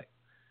gonna name him Klay.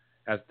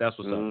 That's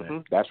what's up,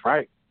 man. That's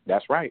right.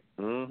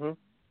 Mm-hmm.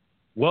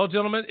 Well,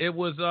 gentlemen, it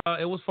was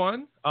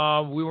fun.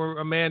 We were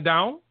a man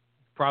down.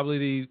 Probably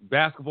the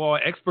basketball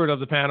expert of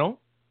the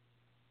panel.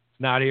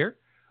 Not here,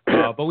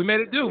 but we made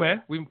it do,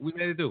 man. We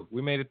made it do.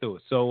 We made it through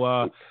it.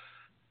 So.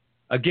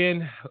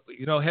 Again,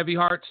 heavy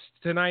hearts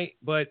tonight,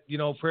 but,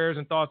 prayers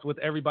and thoughts with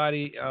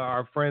everybody,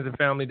 our friends and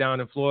family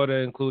down in Florida,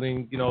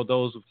 including,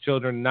 those with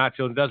children, not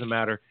children, doesn't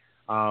matter.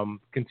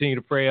 Continue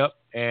to pray up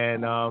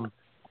and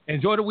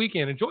enjoy the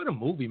weekend. Enjoy the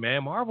movie,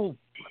 man. Marvel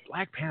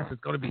Black Panther is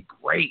going to be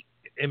great.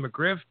 And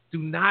McGriff, do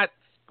not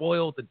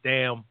spoil the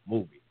damn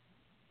movie.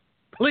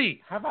 Please.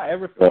 Have I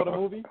ever spoiled a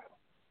movie?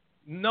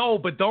 No,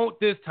 but don't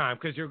this time,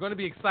 because you're going to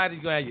be excited.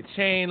 You're going to have your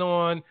chain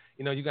on.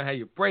 You're going to have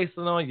your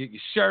bracelet on, your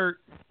shirt.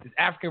 There's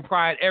African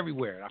pride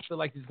everywhere. And I feel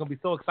like you're going to be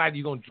so excited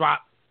you're going to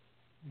drop.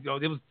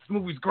 This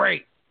movie's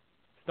great.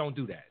 Don't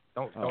do that.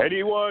 Don't.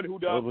 Anyone who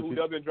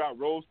doesn't drop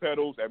rose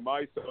petals at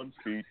my son's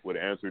feet would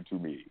answer to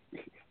me.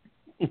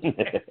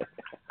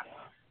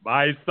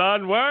 My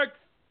son works.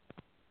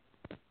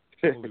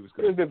 This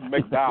is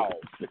McDowell.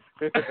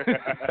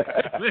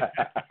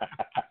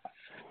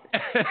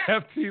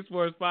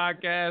 FTsports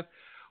Podcast.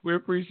 We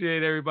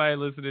appreciate everybody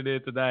listening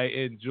in tonight.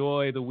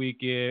 Enjoy the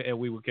weekend, and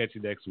we will catch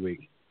you next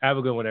week. Have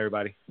a good one,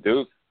 everybody.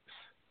 Deuce.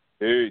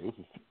 Peace.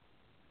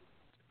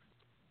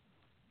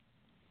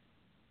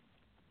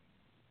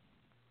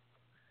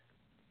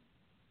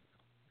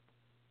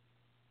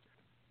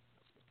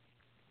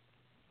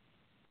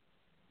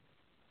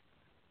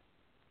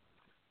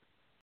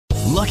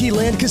 Lucky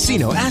Land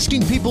Casino,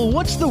 asking people,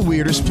 what's the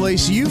weirdest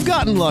place you've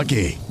gotten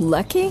lucky?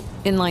 Lucky?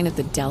 In line at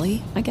the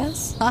deli, I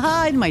guess?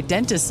 Aha, in my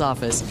dentist's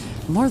office.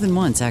 More than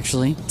once,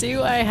 actually.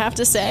 Do I have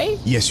to say?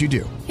 Yes, you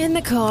do. In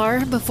the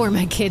car before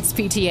my kids'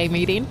 PTA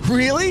meeting.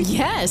 Really?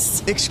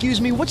 Yes. Excuse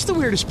me, what's the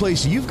weirdest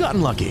place you've gotten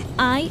lucky?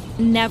 I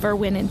never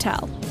win and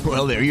tell.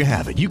 Well, there you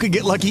have it. You can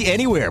get lucky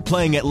anywhere,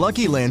 playing at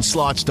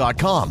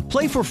LuckyLandSlots.com.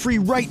 Play for free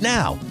right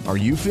now. Are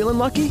you feeling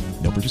lucky?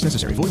 No purchase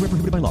necessary. Void where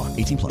prohibited by law.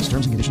 18+.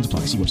 Terms and conditions apply.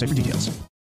 See website for details.